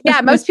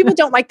yeah. Most people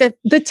don't like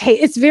the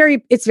taste.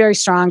 It's very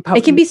strong. Potent.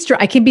 It can be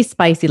strong. It can be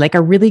spicy. Like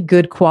a really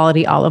good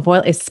quality olive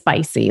oil is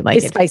spicy. Like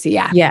it's spicy.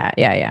 Yeah.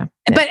 Yeah.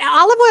 But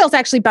olive oil is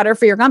actually better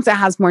for your gums. It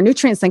has more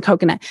nutrients than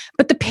coconut.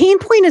 But the pain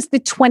point is the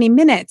 20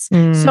 minutes.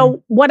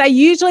 So what I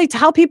usually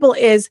tell people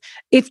is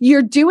if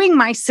you're doing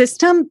my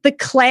system,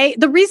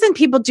 the reason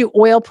people do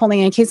oil pulling,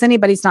 in case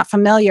anybody's not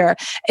familiar,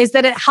 is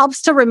that it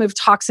helps to remove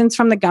toxins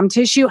from the gum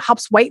tissue,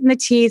 helps whiten the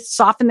teeth,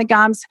 soften the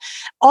gums,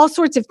 all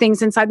sorts of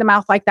things inside the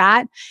mouth like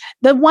that.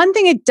 The one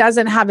thing it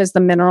doesn't have is the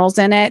minerals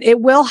in it.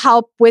 It will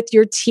help with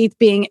your teeth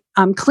being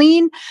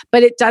clean,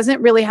 but it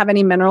doesn't really have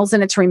any minerals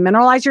in it to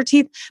remineralize your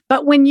teeth.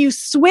 But when you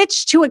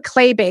switch to a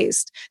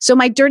clay-based, so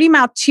my Dirty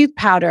Mouth tooth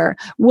powder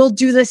will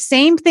do the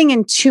same thing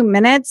in 2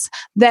 minutes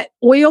that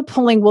oil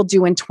pulling will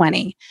do in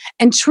 20.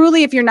 And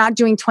truly, if you're not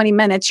doing 20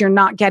 minutes, you're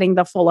not getting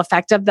the full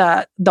effect of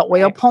the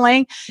oil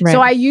pulling. Right.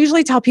 So I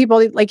usually tell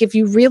people, like, if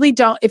you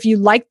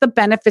like the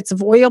benefits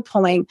of oil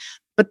pulling,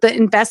 but the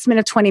investment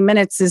of 20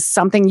 minutes is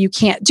something you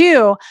can't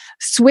do.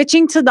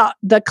 Switching to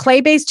the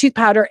clay-based tooth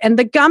powder, and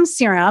the gum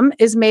serum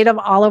is made of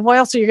olive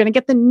oil. So you're going to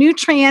get the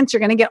nutrients, you're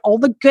going to get all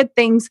the good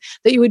things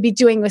that you would be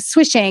doing with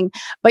swishing,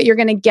 but you're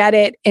going to get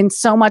it in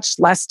so much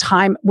less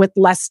time with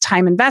less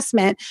time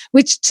investment,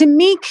 which to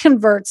me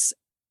converts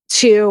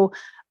to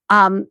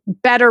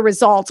better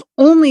results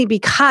only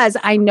because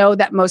I know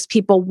that most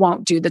people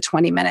won't do the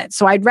 20 minutes.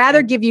 So I'd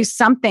rather give you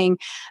something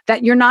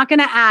that you're not going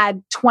to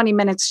add 20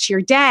 minutes to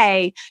your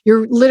day.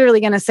 You're literally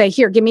going to say,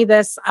 here, give me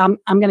this. I'm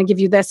going to give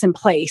you this in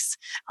place.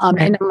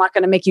 And I'm not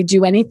going to make you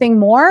do anything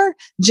more.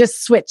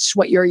 Just switch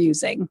what you're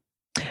using.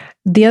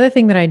 The other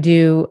thing that I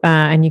do,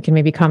 and you can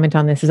maybe comment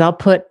on this, is I'll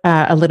put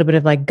a little bit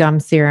of like gum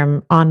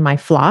serum on my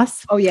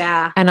floss. Oh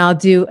yeah. And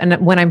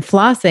when I'm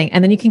flossing,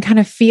 and then you can kind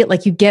of feel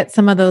like you get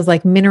some of those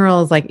like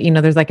minerals, like,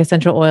 there's like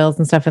essential oils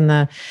and stuff in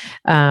the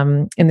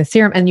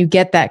serum, and you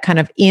get that kind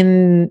of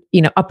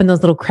up in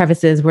those little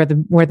crevices where the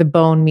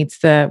bone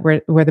meets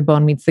where the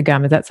bone meets the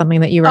gum. Is that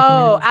something that you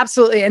recommend? Oh,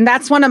 absolutely. And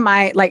that's one of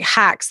my like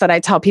hacks that I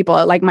tell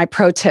people, like my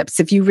pro tips.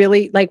 If you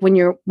really like when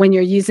you're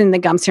using the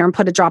gum serum,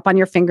 put a drop on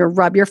your finger,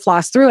 rub your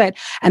floss through it,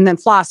 and then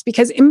floss,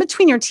 because in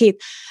between your teeth,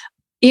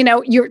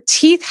 your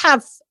teeth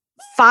have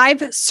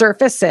 5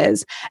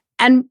 surfaces,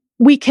 and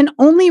we can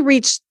only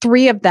reach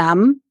 3 of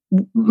them.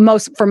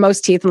 For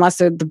most teeth, unless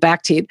they're the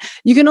back teeth,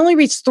 you can only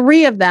reach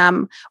 3 of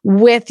them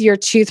with your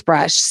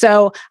toothbrush.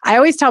 So I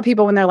always tell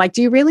people when they're like,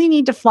 do you really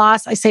need to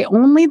floss? I say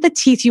only the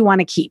teeth you want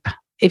to keep.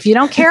 If you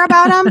don't care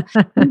about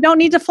them, you don't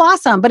need to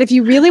floss them. But if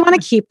you really want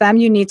to keep them,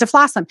 you need to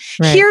floss them.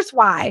 Right. Here's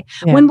why.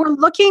 Yeah. When we're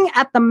looking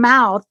at the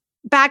mouth,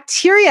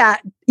 bacteria,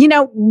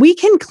 we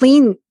can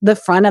clean the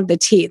front of the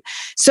teeth.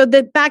 So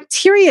the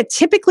bacteria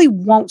typically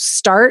won't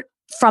start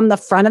from the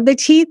front of the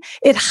teeth.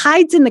 It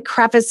hides in the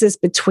crevices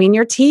between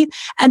your teeth,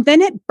 and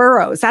then it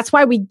burrows. That's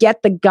why we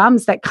get the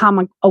gums that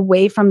come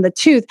away from the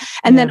tooth.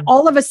 And then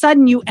all of a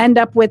sudden you end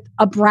up with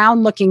a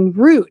brown looking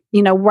root,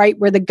 right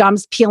where the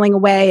gum's peeling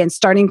away and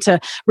starting to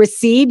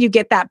recede. You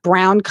get that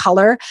brown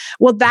color.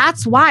 Well,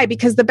 that's why,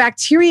 because the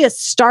bacteria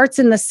starts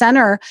in the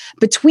center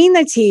between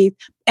the teeth,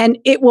 and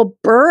it will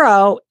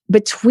burrow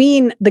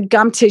between the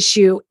gum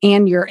tissue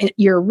and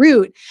your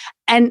root.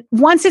 And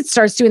once it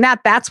starts doing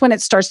that, that's when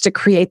it starts to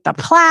create the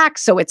plaque.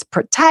 So it's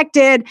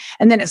protected.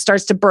 And then it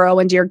starts to burrow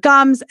into your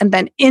gums and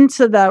then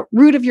into the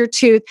root of your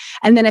tooth.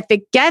 And then if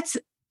it gets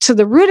to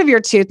the root of your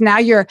tooth, now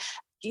your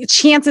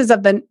chances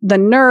of the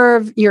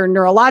nerve, your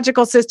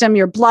neurological system,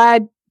 your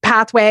blood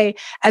pathway,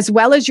 as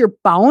well as your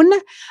bone,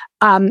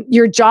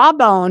 your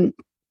jawbone,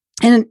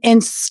 and in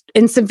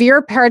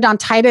severe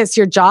periodontitis,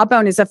 your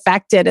jawbone is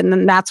affected. And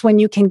then that's when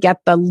you can get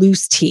the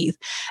loose teeth.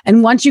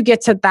 And once you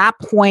get to that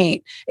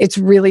point, it's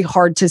really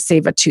hard to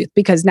save a tooth,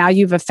 because now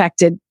you've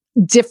affected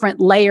different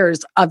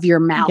layers of your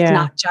mouth,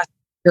 not just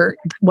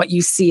what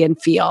you see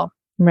and feel.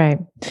 Right.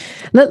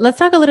 Let's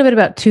talk a little bit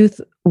about tooth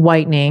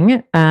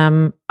whitening.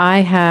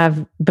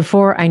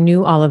 Before I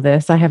knew all of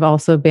this, I have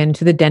also been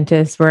to the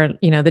dentist where,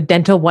 the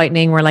dental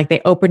whitening, where like they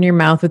open your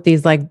mouth with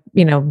these like,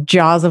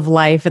 jaws of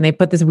life, and they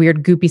put this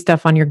weird goopy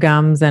stuff on your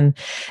gums, and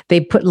they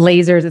put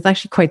lasers. It's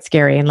actually quite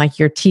scary. And like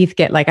your teeth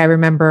get like, I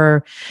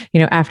remember,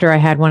 after I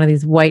had one of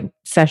these white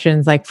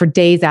sessions, like for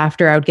days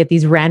after, I would get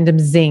these random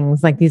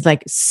zings, like these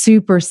like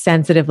super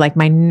sensitive, like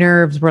my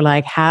nerves were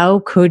like, how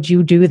could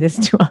you do this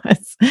to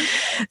us?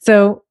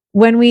 So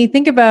when we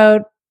think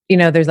about,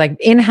 there's like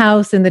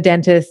in-house in the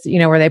dentist,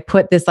 where they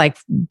put this like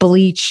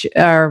bleach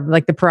or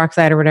like the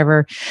peroxide or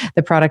whatever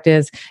the product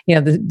is,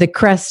 the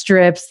crest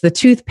strips, the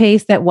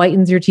toothpaste that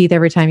whitens your teeth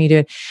every time you do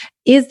it.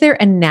 Is there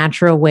a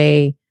natural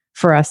way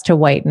for us to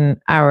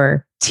whiten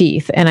our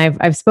teeth? And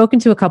I've spoken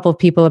to a couple of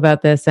people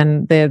about this,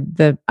 and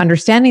the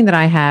understanding that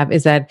I have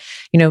is that,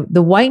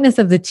 the whiteness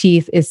of the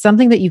teeth is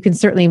something that you can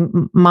certainly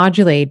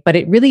modulate, but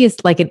it really is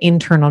like an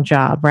internal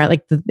job, right?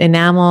 Like the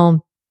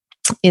enamel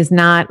is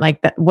not like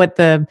that. What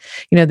the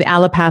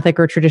allopathic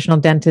or traditional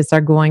dentists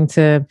are going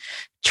to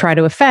try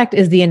to affect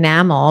is the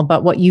enamel.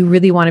 But what you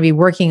really want to be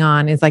working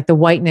on is like the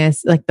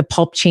whiteness, like the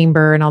pulp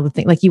chamber and all the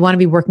things. Like you want to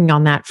be working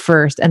on that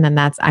first. And then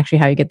that's actually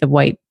how you get the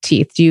white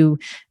teeth. Do you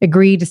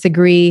agree,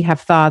 disagree, have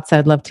thoughts?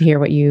 I'd love to hear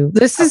what you...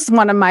 This is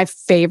one of my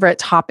favorite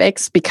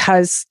topics,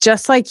 because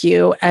just like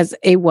you as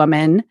a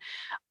woman,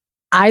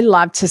 I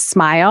love to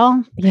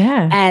smile.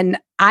 Yeah. And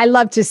I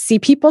love to see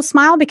people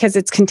smile because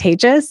it's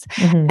contagious.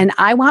 Mm-hmm. And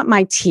I want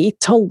my teeth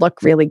to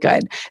look really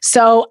good.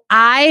 So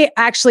I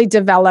actually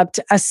developed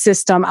a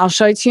system, I'll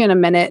show it to you in a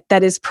minute,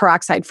 that is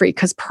peroxide free,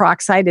 because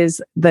peroxide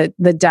is the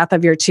death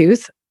of your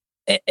tooth.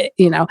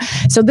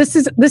 So this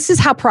is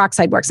how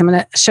peroxide works. I'm going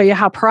to show you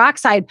how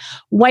peroxide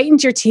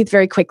whitens your teeth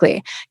very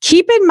quickly.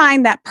 Keep in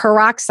mind that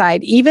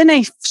peroxide, even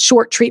a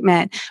short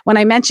treatment, when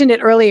I mentioned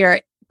it earlier,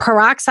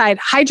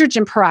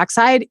 hydrogen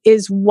peroxide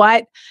is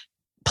what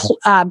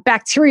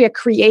bacteria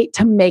create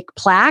to make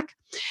plaque.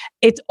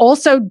 It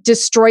also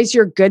destroys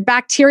your good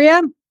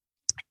bacteria.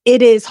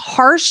 It is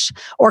harsh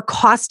or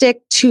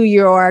caustic to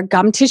your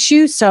gum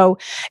tissue. So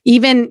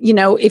even,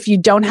 if you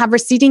don't have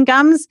receding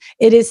gums,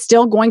 it is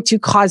still going to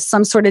cause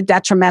some sort of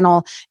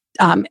detrimental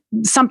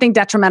something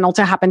detrimental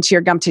to happen to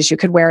your gum tissue,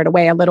 could wear it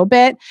away a little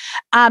bit.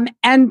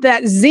 And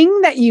that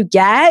zing that you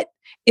get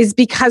is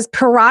because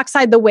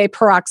peroxide, the way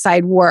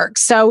peroxide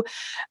works. So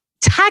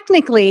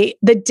technically,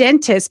 the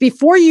dentist,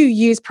 before you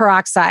use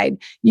peroxide,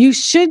 you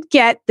should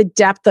get the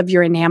depth of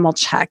your enamel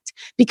checked,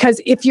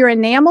 because if your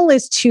enamel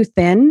is too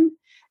thin,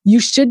 you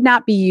should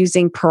not be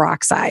using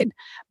peroxide.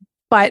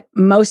 But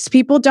most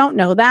people don't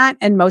know that,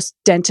 and most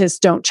dentists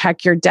don't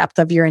check your depth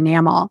of your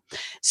enamel.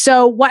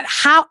 So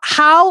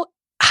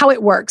how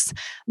it works.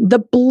 The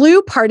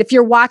blue part, if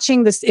you're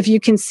watching this, if you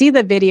can see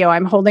the video,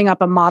 I'm holding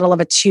up a model of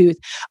a tooth.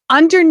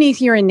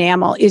 Underneath your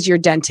enamel is your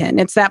dentin.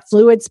 It's that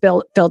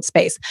fluid-filled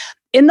space.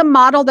 In the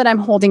model that I'm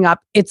holding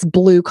up, it's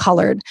blue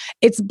colored.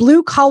 It's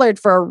blue colored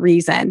for a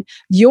reason.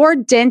 Your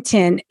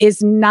dentin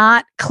is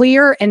not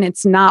clear and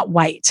it's not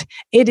white.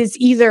 It is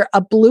either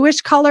a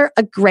bluish color,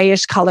 a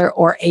grayish color,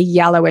 or a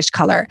yellowish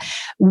color.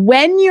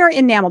 When your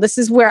enamel, this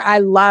is where I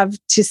love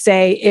to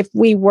say, if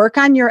we work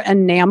on your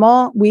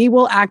enamel, we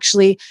will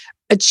actually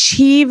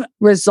achieve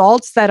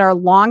results that are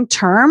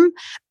long-term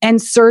and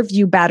serve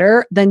you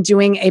better than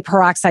doing a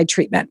peroxide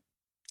treatment.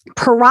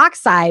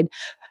 Peroxide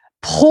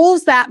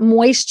pulls that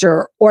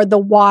moisture or the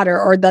water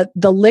or the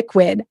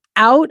liquid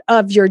out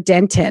of your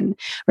dentin.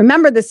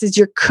 Remember, this is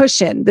your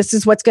cushion. This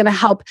is what's going to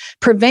help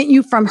prevent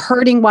you from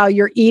hurting while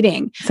you're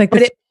eating.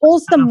 But it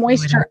pulls the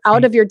moisture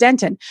out of your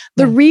dentin.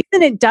 The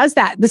reason it does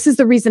that, this is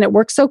the reason it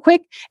works so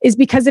quick, is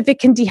because if it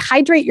can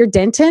dehydrate your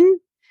dentin,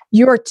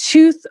 your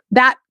tooth,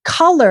 that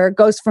color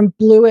goes from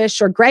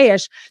bluish or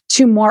grayish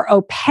to more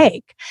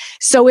opaque.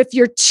 So if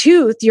your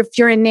tooth, if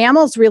your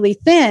enamel's really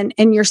thin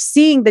and you're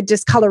seeing the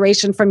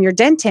discoloration from your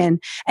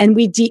dentin, and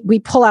we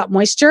pull out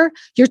moisture,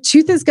 your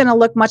tooth is going to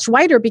look much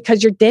whiter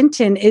because your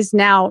dentin is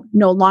now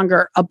no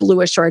longer a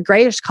bluish or a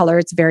grayish color.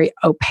 It's very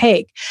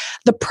opaque.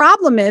 The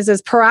problem is,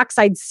 as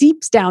peroxide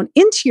seeps down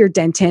into your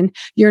dentin,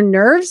 your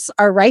nerves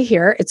are right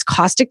here. It's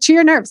caustic to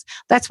your nerves.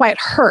 That's why it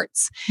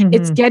hurts.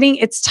 Mm-hmm.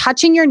 It's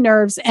touching your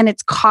nerves and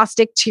it's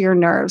caustic to your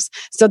nerves.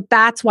 So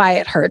that's why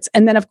it hurts.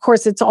 And then, of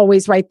course, it's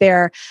always right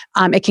there.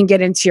 It can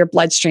get into your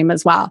bloodstream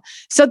as well.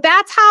 So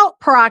that's how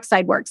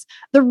peroxide works.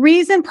 The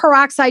reason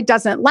peroxide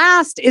doesn't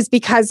last is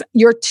because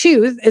your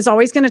tooth is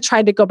always going to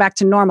try to go back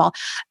to normal.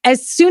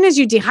 As soon as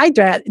you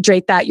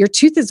dehydrate that, your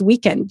tooth is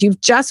weakened.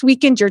 You've just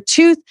weakened your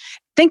tooth.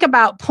 Think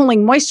about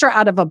pulling moisture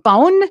out of a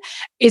bone.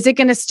 Is it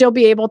going to still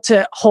be able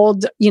to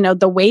hold,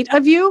 the weight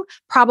of you?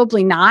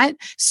 Probably not.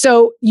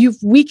 So you've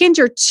weakened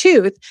your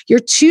tooth. Your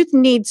tooth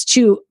needs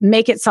to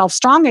make itself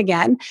strong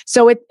again.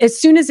 So as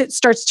soon as it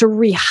starts to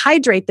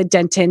rehydrate the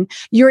dentin,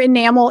 your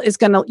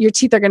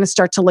teeth are going to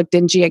start to look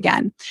dingy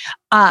again.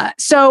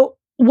 So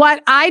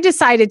what I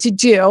decided to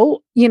do,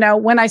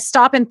 when I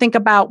stop and think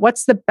about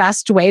what's the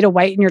best way to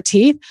whiten your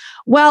teeth,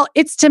 well,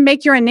 it's to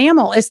make your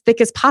enamel as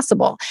thick as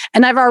possible.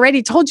 And I've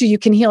already told you, you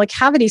can heal a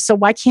cavity. So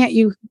why can't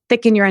you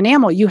thicken your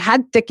enamel? You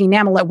had thick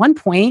enamel at one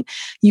point.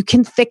 You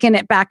can thicken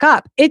it back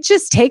up. It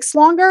just takes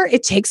longer.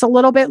 It takes a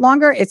little bit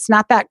longer. It's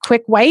not that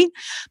quick white.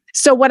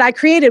 So what I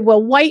created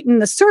will whiten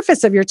the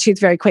surface of your tooth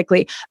very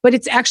quickly, but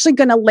it's actually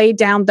going to lay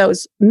down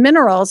those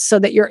minerals so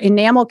that your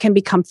enamel can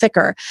become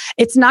thicker.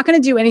 It's not going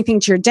to do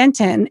anything to your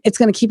dentin. It's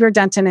going to keep your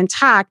dentin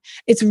intact.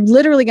 It's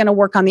literally going to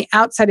work on the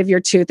outside of your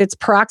tooth. It's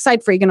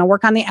peroxide free, going to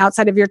work on the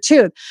outside of your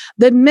tooth.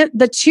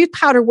 The tooth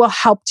powder will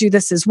help do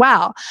this as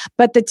well.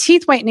 But the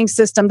teeth whitening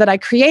system that I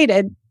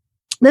created,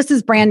 this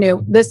is brand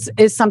new. This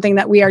is something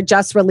that we are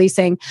just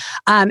releasing.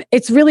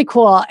 It's really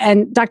cool.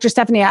 And Dr.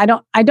 Stephanie, I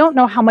don't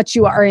know how much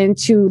you are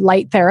into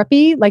light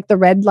therapy, like the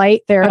red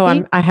light therapy.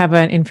 Oh, I have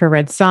an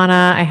infrared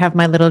sauna. I have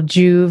my little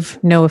Juve,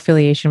 no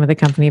affiliation with the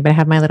company, but I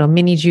have my little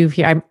mini Juve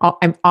here.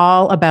 I'm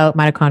all about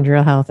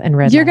mitochondrial health and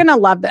red. You're going to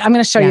love it. I'm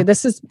going to show you.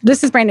 This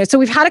is brand new. So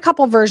we've had a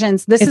couple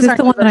versions. Is this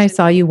the one that I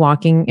saw you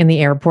walking in the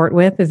airport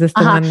with? Is this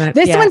the one that?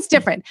 This one's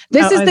different.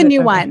 This is the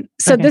new one.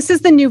 So this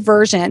is the new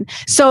version.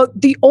 So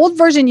the old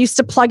version used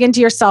to plug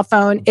into your cell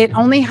phone. It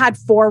only had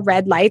 4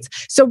 red lights.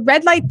 So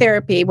red light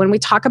therapy, when we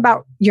talk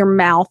about your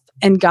mouth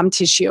and gum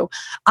tissue,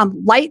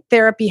 light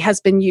therapy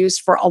has been used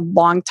for a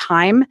long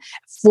time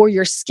for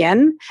your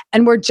skin.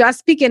 And we're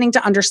just beginning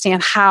to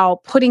understand how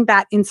putting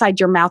that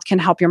inside your mouth can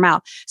help your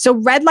mouth. So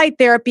red light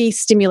therapy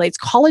stimulates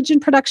collagen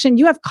production.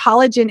 You have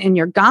collagen in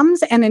your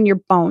gums and in your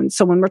bones.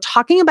 So when we're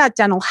talking about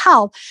dental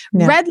health,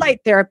 red light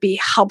therapy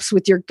helps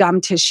with your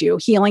gum tissue,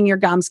 healing your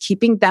gums,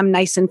 keeping them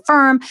nice and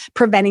firm,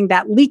 preventing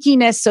that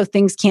leakiness so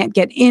things can't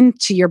get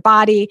into your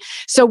body.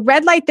 So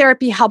red light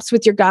therapy helps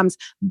with your gums.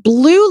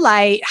 Blue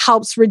light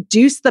helps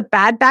reduce the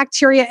bad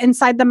bacteria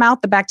inside the mouth,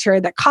 the bacteria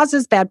that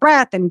causes bad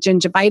breath and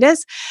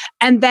gingivitis.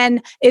 And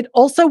then it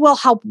also will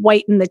help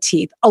whiten the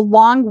teeth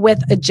along with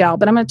a gel.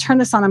 But I'm going to turn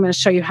this on. I'm going to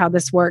show you how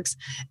this works.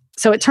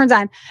 So it turns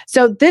on.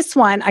 So this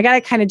one, I got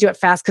to kind of do it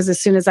fast because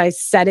as soon as I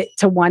set it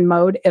to one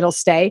mode, it'll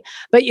stay.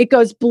 But it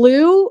goes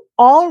blue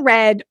all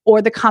red or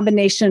the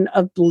combination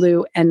of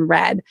blue and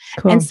red.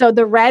 Cool. And so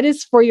the red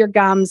is for your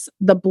gums,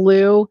 the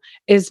blue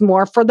is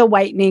more for the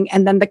whitening,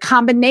 and then the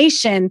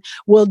combination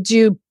will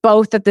do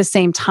both at the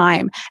same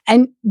time.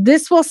 And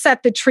this will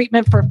set the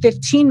treatment for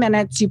 15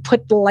 minutes. You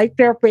put the light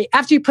therapy,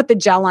 after you put the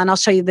gel on, I'll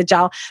show you the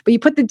gel, but you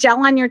put the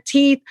gel on your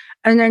teeth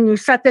and then you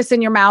set this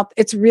in your mouth.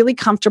 It's really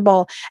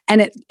comfortable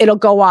and it'll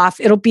go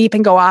off. It'll beep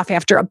and go off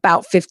after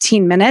about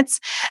 15 minutes.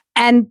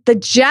 And the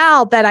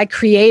gel that I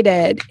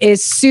created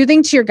is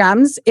soothing to your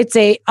gums. It's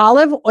a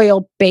olive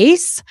oil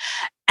base.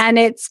 And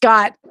it's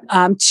got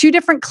 2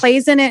 different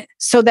clays in it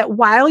so that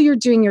while you're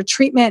doing your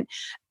treatment,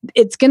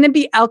 it's going to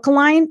be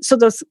alkaline. So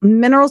those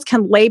minerals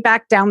can lay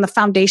back down the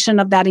foundation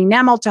of that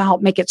enamel to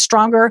help make it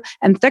stronger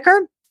and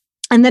thicker.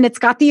 And then it's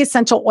got the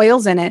essential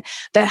oils in it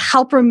that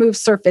help remove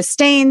surface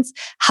stains,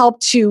 help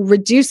to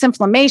reduce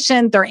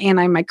inflammation. They're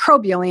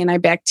antimicrobial,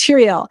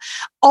 antibacterial,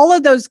 all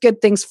of those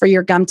good things for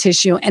your gum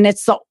tissue. And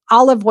it's the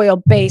olive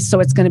oil base, so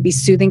it's going to be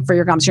soothing for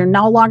your gums. You're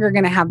no longer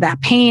going to have that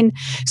pain.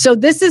 So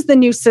this is the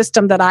new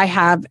system that I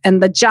have.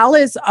 And the gel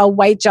is a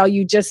white gel.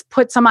 You just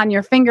put some on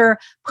your finger,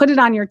 put it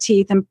on your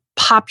teeth, and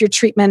pop your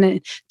treatment.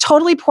 And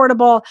totally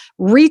portable,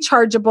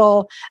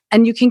 rechargeable,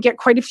 and you can get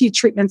quite a few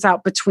treatments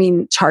out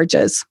between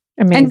charges.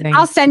 Amazing. And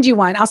I'll send you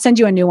one. I'll send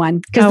you a new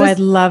one. I'd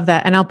love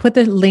that. And I'll put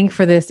the link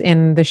for this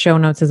in the show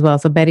notes as well.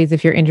 So Betty's,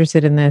 if you're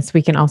interested in this,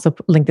 we can also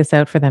link this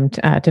out for them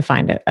to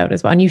find it out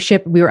as well. And you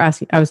ship,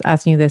 I was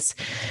asking you this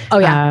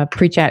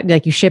pre-chat,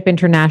 like you ship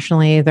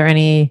internationally. Are there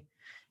any,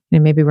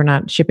 maybe we're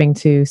not shipping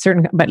to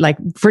certain, but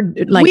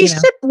we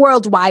ship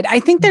worldwide. I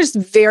think there's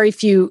very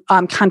few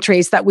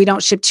countries that we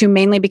don't ship to,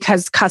 mainly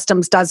because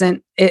customs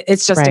doesn't,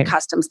 it's just a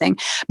customs thing.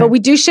 But we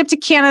do ship to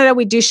Canada.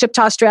 We do ship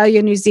to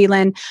Australia, New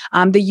Zealand,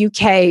 the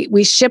UK.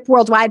 We ship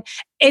worldwide.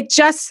 It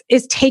just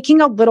is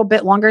taking a little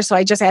bit longer. So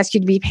I just ask you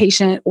to be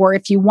patient, or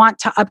if you want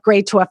to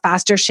upgrade to a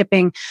faster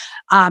shipping,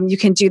 you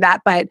can do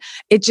that. But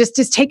it just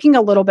is taking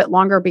a little bit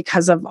longer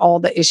because of all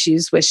the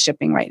issues with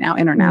shipping right now,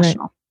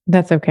 international. Right.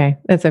 That's okay.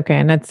 That's okay.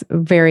 And that's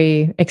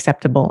very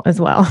acceptable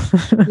as well.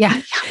 Yeah.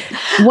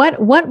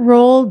 What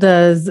role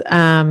does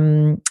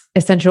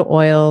essential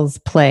oils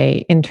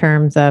play in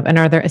terms of, and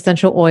are there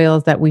essential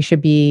oils that we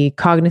should be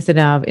cognizant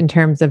of in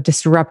terms of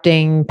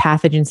disrupting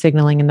pathogen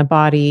signaling in the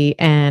body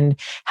and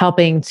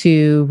helping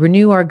to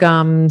renew our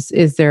gums?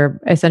 Is there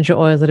essential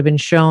oils that have been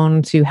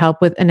shown to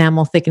help with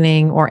enamel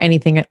thickening or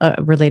anything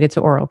related to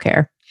oral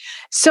care?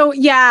 So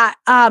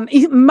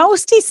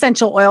most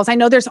essential oils, I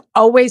know there's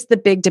always the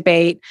big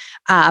debate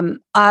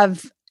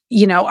of,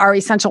 are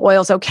essential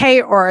oils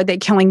okay, or are they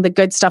killing the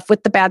good stuff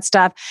with the bad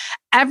stuff?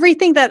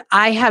 Everything that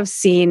I have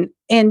seen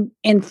in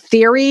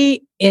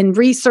theory, in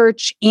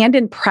research, and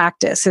in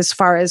practice, as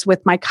far as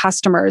with my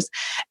customers,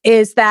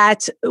 is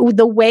that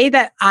the way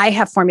that I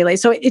have formulated.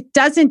 So it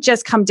doesn't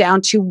just come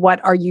down to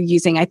what are you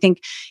using. I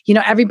think,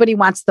 everybody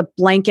wants the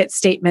blanket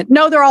statement.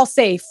 No, they're all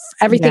safe.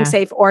 Everything's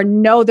safe. Or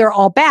no, they're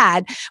all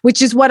bad,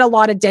 which is what a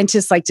lot of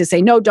dentists like to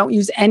say. No, don't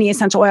use any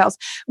essential oils.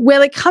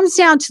 Well, it comes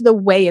down to the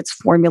way it's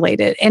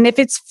formulated. And if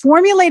it's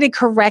formulated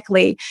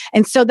correctly,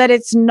 and so that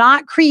it's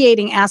not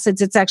creating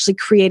acids, it's actually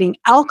creating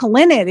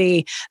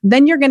alkalinity,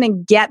 then you're going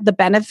to get the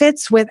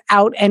benefits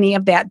without any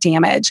of that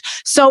damage.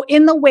 So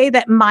in the way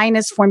that mine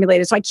is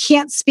formulated, so I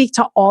can't speak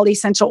to all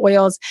essential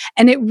oils.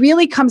 And it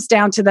really comes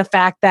down to the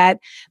fact that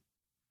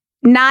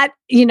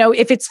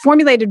if it's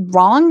formulated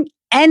wrong,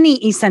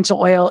 any essential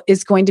oil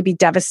is going to be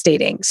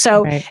devastating.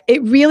 So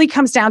it really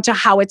comes down to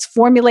how it's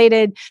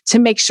formulated, to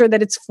make sure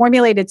that it's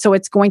formulated so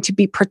it's going to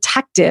be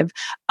protective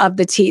of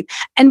the teeth.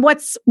 And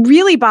what's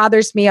really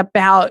bothers me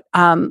about,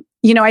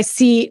 I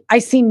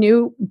see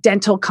new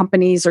dental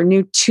companies or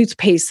new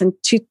toothpaste and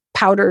tooth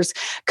powders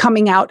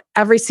coming out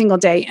every single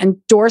day,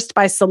 endorsed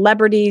by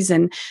celebrities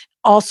and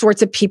all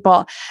sorts of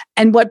people.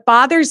 And what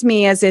bothers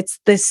me is it's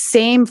the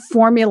same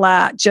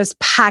formula, just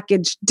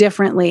packaged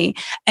differently.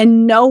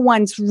 And no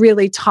one's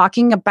really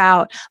talking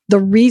about the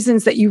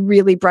reasons that you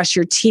really brush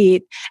your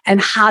teeth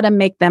and how to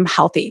make them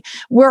healthy.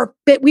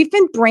 We've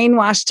been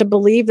brainwashed to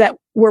believe that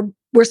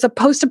we're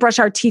supposed to brush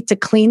our teeth to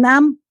clean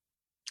them.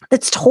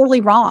 That's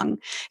totally wrong.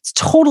 It's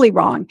totally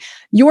wrong.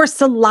 Your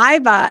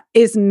saliva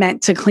is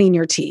meant to clean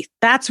your teeth.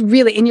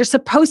 And you're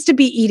supposed to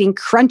be eating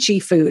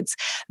crunchy foods.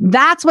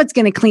 That's what's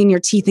going to clean your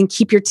teeth and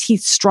keep your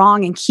teeth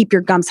strong and keep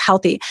your gums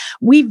healthy.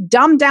 We've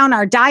dumbed down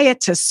our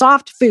diet to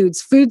soft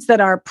foods that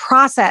are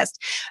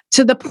processed,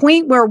 to the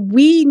point where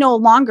we no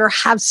longer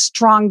have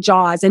strong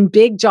jaws and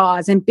big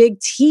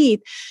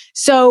teeth.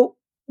 So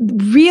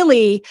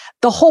really,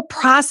 the whole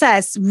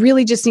process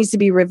really just needs to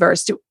be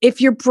reversed. If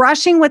you're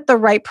brushing with the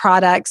right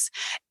products,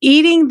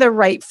 eating the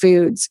right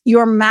foods,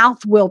 your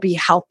mouth will be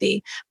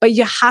healthy. But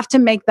you have to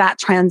make that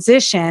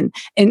transition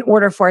in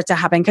order for it to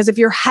happen. Because if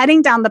you're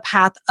heading down the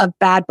path of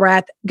bad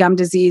breath, gum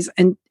disease,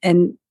 and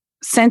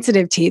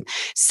sensitive teeth.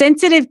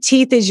 Sensitive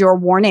teeth is your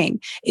warning.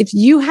 If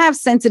you have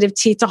sensitive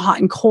teeth to hot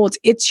and colds,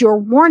 it's your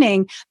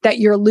warning that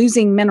you're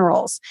losing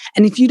minerals.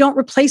 And if you don't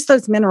replace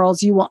those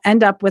minerals, you will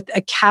end up with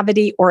a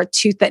cavity or a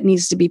tooth that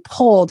needs to be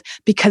pulled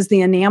because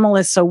the enamel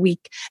is so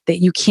weak that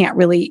you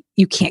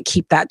can't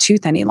keep that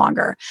tooth any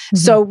longer. Mm-hmm.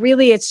 So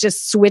really it's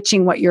just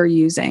switching what you're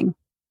using.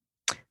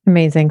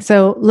 Amazing.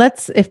 So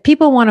if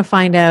people want to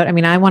find out,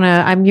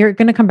 you're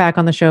going to come back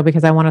on the show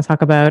because I want to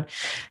talk about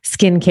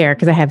skincare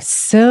because I have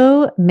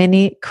so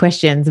many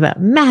questions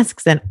about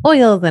masks and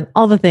oils and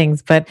all the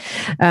things. But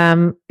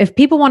if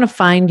people want to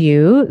find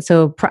you,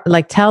 so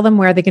tell them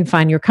where they can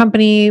find your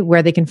company,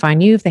 where they can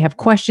find you, if they have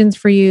questions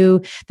for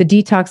you, the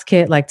detox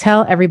kit,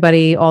 tell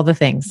everybody all the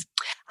things.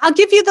 I'll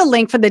give you the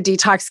link for the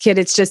detox kit.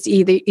 It's just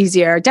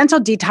easier. Dental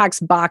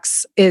Detox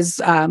Box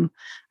is, I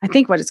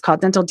think what it's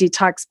called,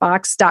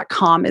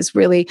 dentaldetoxbox.com is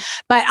really,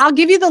 but I'll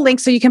give you the link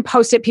so you can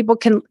post it. People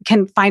can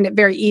find it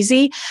very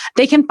easy.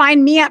 They can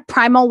find me at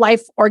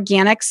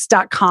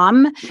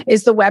primallifeorganics.com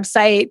is the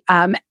website.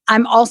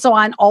 I'm also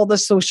on all the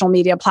social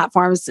media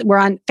platforms. We're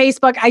on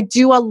Facebook. I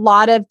do a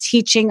lot of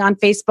teaching on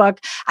Facebook.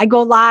 I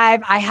go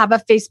live. I have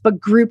a Facebook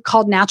group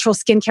called Natural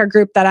Skincare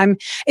Group that I'm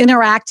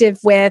interactive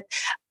with.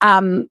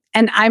 And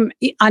I'm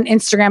on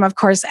Instagram, of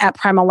course, at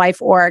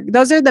primallifeorg.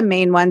 Those are the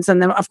main ones.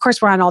 And then, of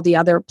course, we're on all the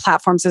other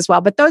platforms as well.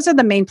 But those are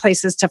the main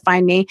places to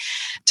find me.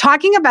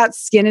 Talking about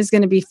skin is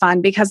going to be fun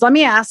because let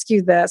me ask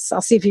you this.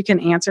 I'll see if you can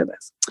answer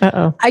this.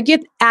 Uh-oh. I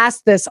get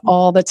asked this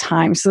all the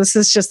time. So this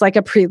is just like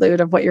a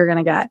prelude of what you're going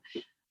to get.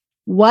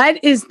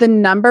 What is the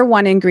number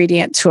one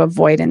ingredient to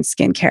avoid in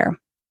skincare?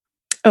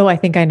 Oh, I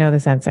think I know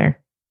this answer.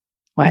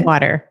 What?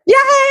 Water. Yay!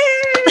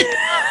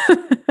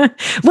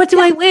 What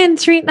do I win,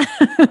 Trina?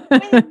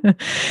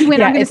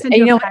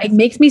 It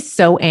makes me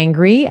so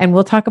angry, and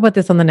we'll talk about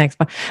this on the next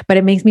one, but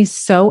it makes me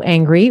so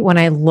angry when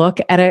I look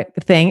at a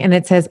thing and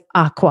it says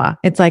aqua.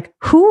 It's like,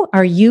 who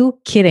are you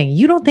kidding?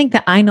 You don't think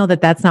that I know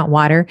that that's not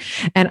water?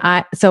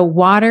 So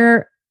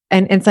water.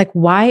 And it's like,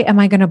 why am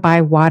I going to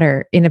buy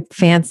water in a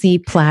fancy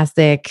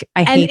plastic?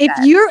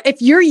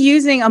 If you're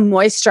using a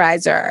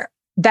moisturizer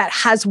that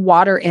has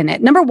water in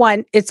it, number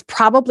one, it's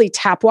probably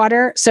tap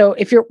water. So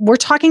we're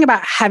talking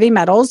about heavy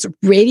metals,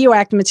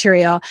 radioactive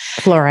material,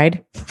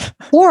 fluoride,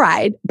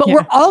 but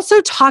we're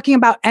also talking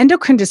about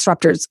endocrine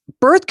disruptors,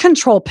 birth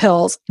control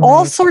pills,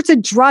 all sorts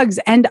of drugs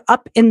end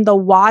up in the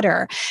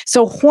water.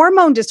 So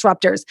hormone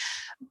disruptors.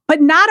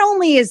 But not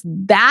only is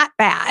that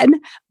bad,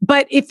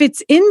 but if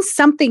it's in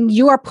something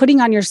you are putting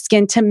on your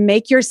skin to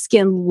make your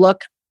skin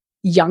look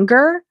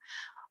younger,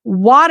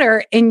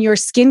 water in your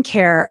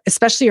skincare,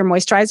 especially your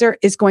moisturizer,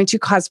 is going to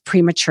cause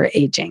premature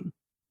aging.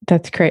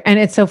 That's great. And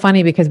it's so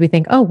funny because we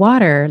think, oh,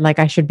 water,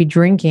 I should be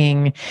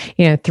drinking,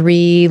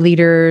 3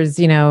 liters,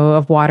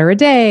 of water a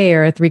day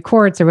or 3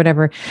 quarts or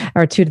whatever,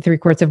 or 2 to 3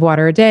 quarts of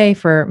water a day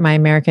for my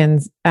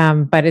Americans.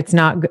 But it's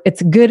not,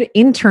 it's good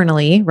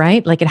internally,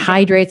 right? It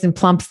hydrates and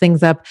plumps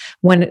things up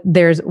when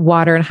there's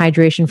water and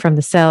hydration from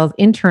the cells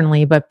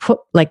internally, but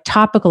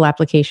topical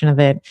application of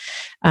it.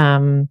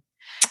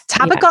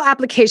 Topical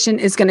application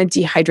is going to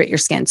dehydrate your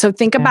skin. So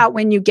think about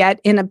when you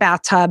get in a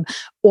bathtub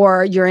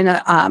or you're in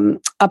a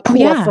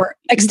pool for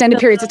extended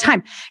periods of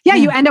time.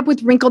 You end up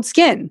with wrinkled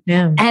skin.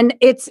 Yeah. And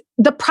it's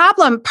the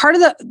problem,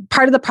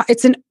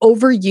 it's an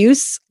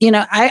overuse.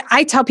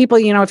 I tell people,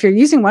 if you're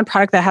using one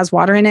product that has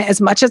water in it,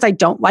 as much as I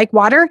don't like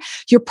water,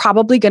 you're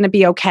probably going to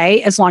be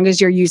okay as long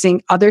as you're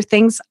using other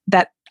things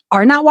that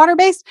are not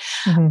water-based,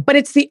 but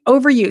it's the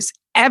overuse.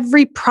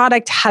 Every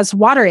product has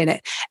water in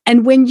it.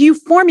 And when you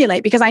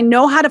formulate, because I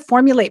know how to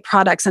formulate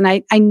products and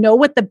I know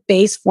what the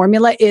base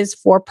formula is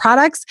for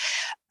products,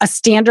 a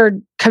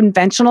standard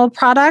conventional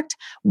product,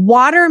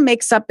 water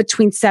makes up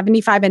between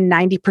 75 and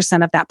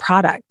 90% of that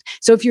product.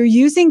 So if you're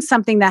using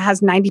something that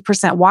has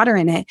 90% water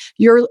in it,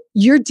 you're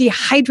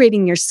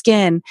dehydrating your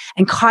skin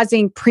and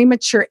causing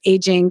premature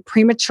aging,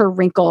 premature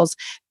wrinkles,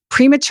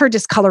 premature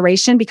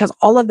discoloration, because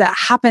all of that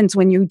happens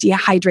when you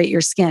dehydrate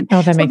your skin.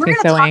 Oh, that makes me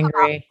so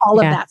angry. All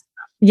of that.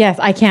 Yes,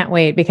 I can't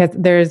wait because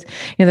there's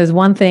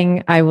one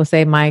thing I will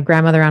say. My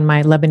grandmother on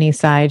my Lebanese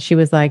side, she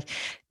was like,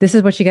 this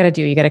is what you got to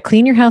do. You got to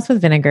clean your house with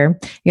vinegar.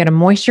 You got to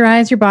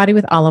moisturize your body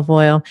with olive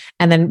oil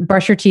and then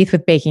brush your teeth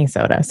with baking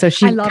soda. So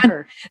I love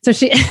her. So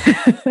she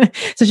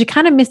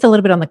kind of missed a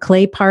little bit on the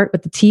clay part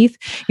with the teeth,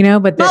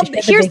 but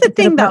here's the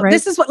thing though. Right?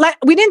 This is what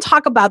we didn't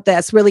talk about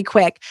this really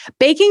quick.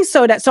 Baking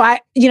soda. So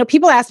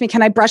people ask me,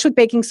 can I brush with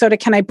baking soda?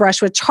 Can I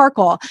brush with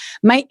charcoal?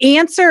 My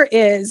answer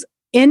is,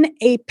 in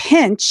a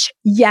pinch,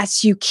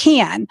 yes, you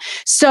can.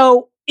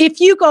 So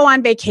if you go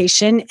on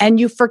vacation and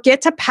you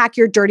forget to pack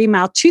your dirty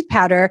mouth tooth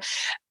powder,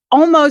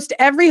 almost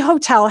every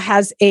hotel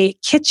has a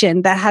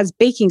kitchen that has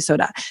baking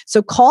soda.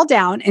 So call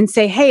down and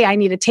say, hey, I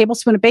need a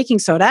tablespoon of baking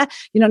soda.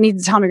 You don't need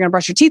to tell them you're going to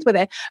brush your teeth with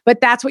it, but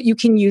that's what you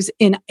can use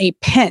in a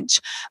pinch.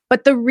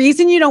 But the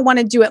reason you don't want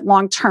to do it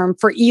long-term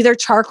for either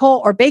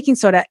charcoal or baking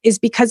soda is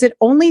because it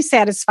only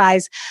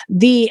satisfies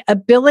the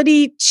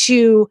ability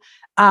to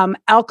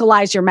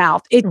alkalize your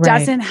mouth. It Right.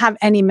 doesn't have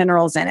any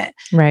minerals in it.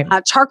 Right.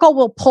 Charcoal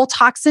will pull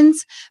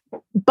toxins,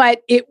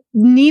 but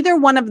neither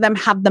one of them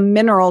have the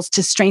minerals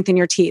to strengthen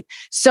your teeth.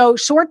 So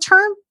short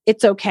term,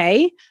 it's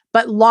okay.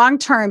 But long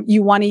term,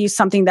 you want to use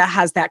something that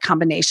has that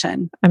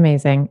combination.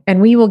 Amazing.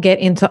 And we will get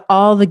into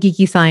all the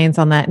geeky science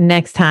on that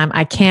next time.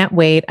 I can't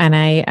wait. And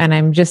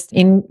I'm just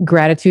in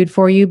gratitude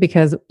for you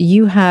because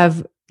you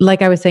have,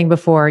 like I was saying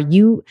before,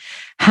 you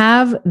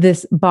have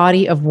this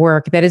body of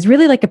work that is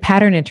really like a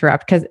pattern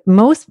interrupt, because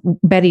most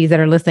Bettys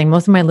that are listening,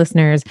 most of my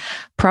listeners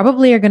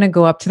probably are going to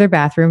go up to their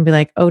bathroom and be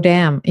like, oh,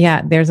 damn.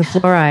 Yeah, there's a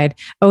fluoride.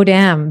 Oh,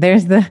 damn.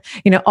 There's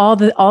all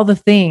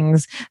the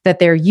things that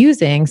they're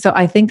using. So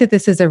I think that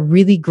this is a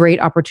really great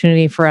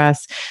opportunity for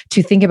us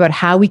to think about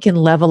how we can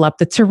level up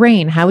the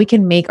terrain, how we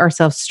can make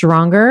ourselves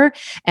stronger,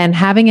 and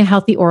having a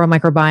healthy oral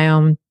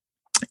microbiome,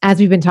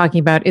 as we've been talking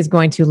about, is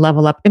going to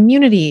level up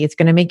immunity. It's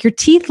going to make your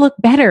teeth look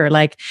better.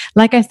 Like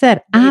I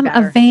said, I'm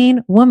a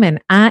vain woman.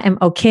 I am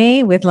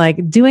okay with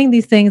doing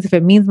these things if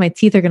it means my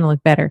teeth are going to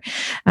look better.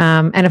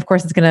 And of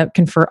course, it's going to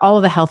confer all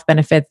of the health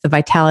benefits, the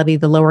vitality,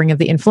 the lowering of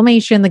the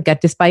inflammation, the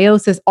gut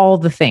dysbiosis, all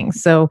the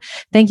things. So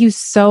thank you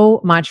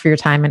so much for your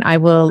time. And I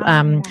will,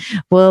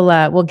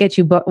 we'll get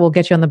you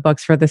on the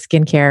books for the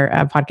skincare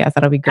podcast.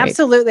 That'll be great.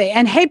 Absolutely.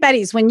 And hey,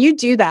 Bettys, when you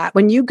do that,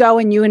 when you go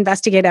and you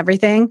investigate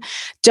everything,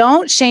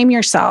 don't shame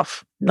yourself.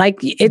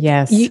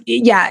 Yes.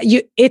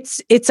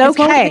 It's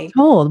okay.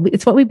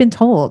 It's what we've been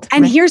told.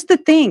 And here's the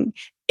thing.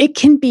 It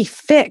can be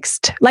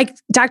fixed. Like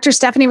Dr.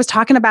 Stephanie was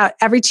talking about,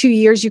 every 2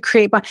 years you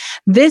create one.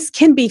 This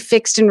can be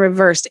fixed and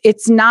reversed.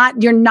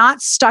 You're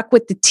not stuck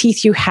with the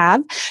teeth you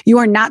have. You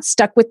are not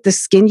stuck with the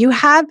skin you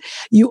have.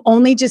 You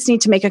only just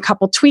need to make a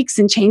couple tweaks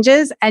and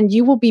changes, and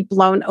you will be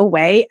blown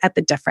away at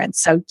the difference.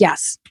 So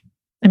yes.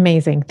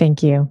 Amazing.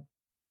 Thank you.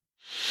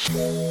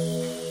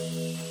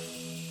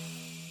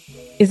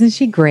 Isn't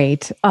she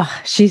great?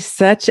 Oh, she's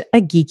such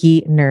a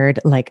geeky nerd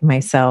like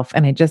myself.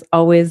 And I just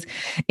always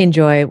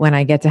enjoy when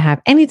I get to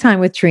have any time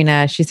with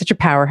Trina. She's such a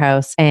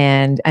powerhouse.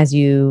 And as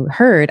you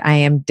heard,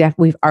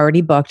 we've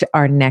already booked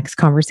our next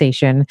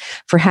conversation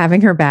for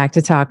having her back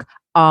to talk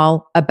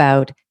all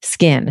about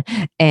skin.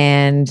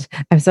 And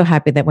I'm so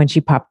happy that when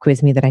she pop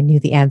quizzed me that I knew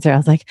the answer. I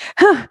was like,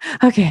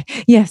 okay,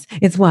 yes,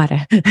 it's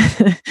water.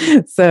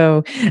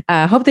 So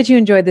hope that you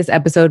enjoyed this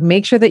episode.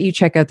 Make sure that you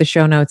check out the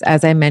show notes,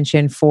 as I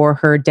mentioned, for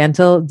her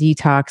dental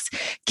detox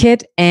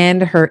kit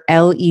and her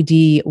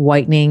LED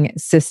whitening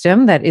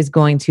system that is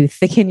going to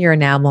thicken your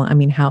enamel. I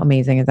mean, how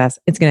amazing is that?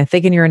 It's going to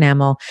thicken your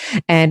enamel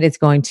and it's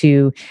going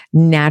to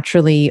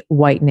naturally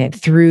whiten it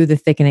through the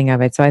thickening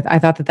of it. So I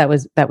thought that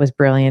was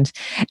brilliant.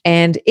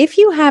 And if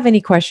you have any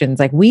questions,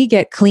 we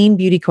get clean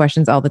beauty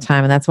questions all the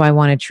time. And that's why I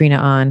wanted Trina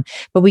on,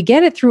 but we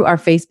get it through our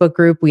Facebook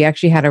group. We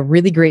actually had a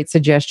really great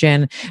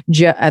suggestion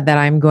that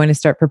I'm going to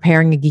start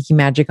preparing a Geeky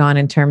Magic on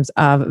in terms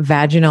of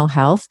vaginal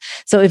health.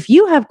 So if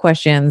you have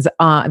questions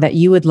that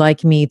you would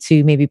like me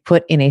to maybe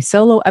put in a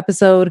solo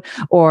episode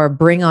or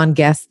bring on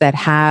guests that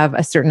have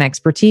a certain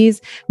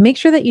expertise, make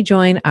sure that you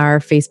join our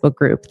Facebook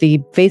group. The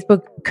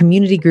Facebook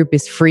community group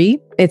is free.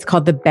 It's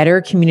called the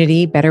Better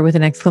Community, Better with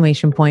an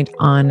exclamation point,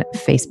 on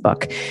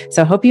Facebook.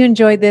 So I hope you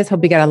enjoyed this.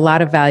 Hope you got a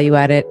lot of value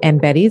at it.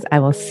 And Bettys, I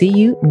will see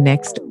you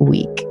next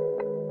week.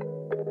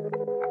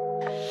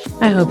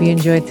 I hope you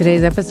enjoyed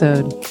today's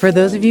episode. For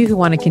those of you who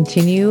want to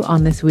continue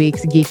on this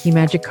week's Geeky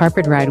Magic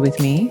carpet ride with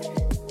me,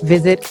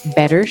 visit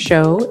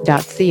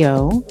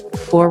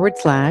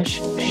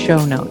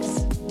bettershow.co/show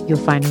notes. You'll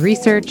find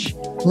research,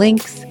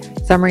 links,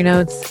 summary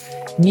notes,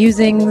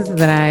 musings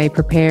that I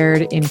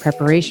prepared in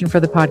preparation for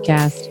the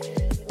podcast.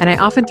 And I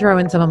often throw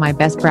in some of my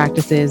best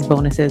practices,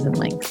 bonuses, and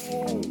links.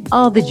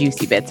 All the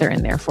juicy bits are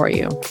in there for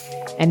you.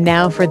 And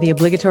now for the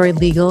obligatory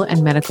legal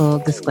and medical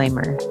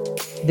disclaimer.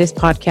 This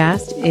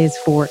podcast is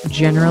for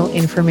general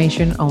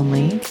information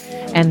only,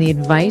 and the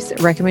advice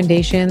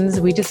recommendations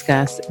we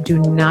discuss do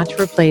not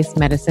replace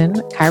medicine,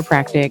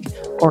 chiropractic,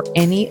 or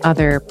any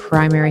other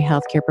primary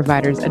healthcare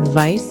provider's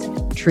advice,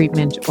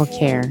 treatment, or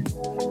care.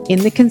 In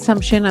the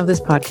consumption of this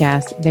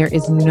podcast, there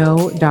is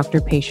no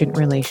doctor-patient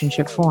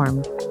relationship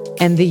formed,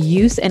 and the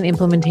use and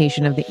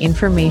implementation of the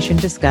information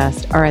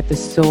discussed are at the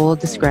sole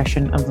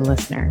discretion of the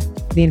listener.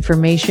 The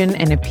information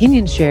and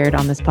opinions shared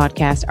on this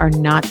podcast are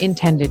not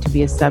intended to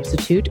be a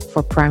substitute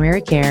for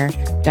primary care,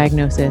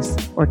 diagnosis,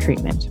 or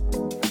treatment.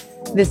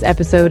 This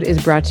episode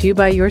is brought to you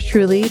by yours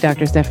truly,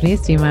 Dr. Stephanie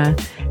Estima,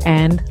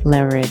 and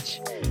Leverage.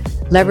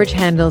 Leverage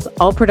handles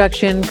all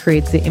production,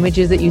 creates the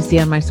images that you see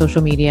on my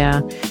social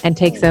media, and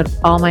takes out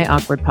all my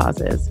awkward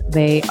pauses.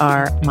 They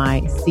are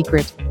my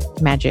secret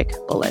magic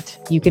bullet.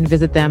 You can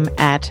visit them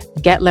at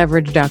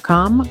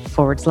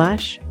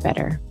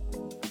getleverage.com/better.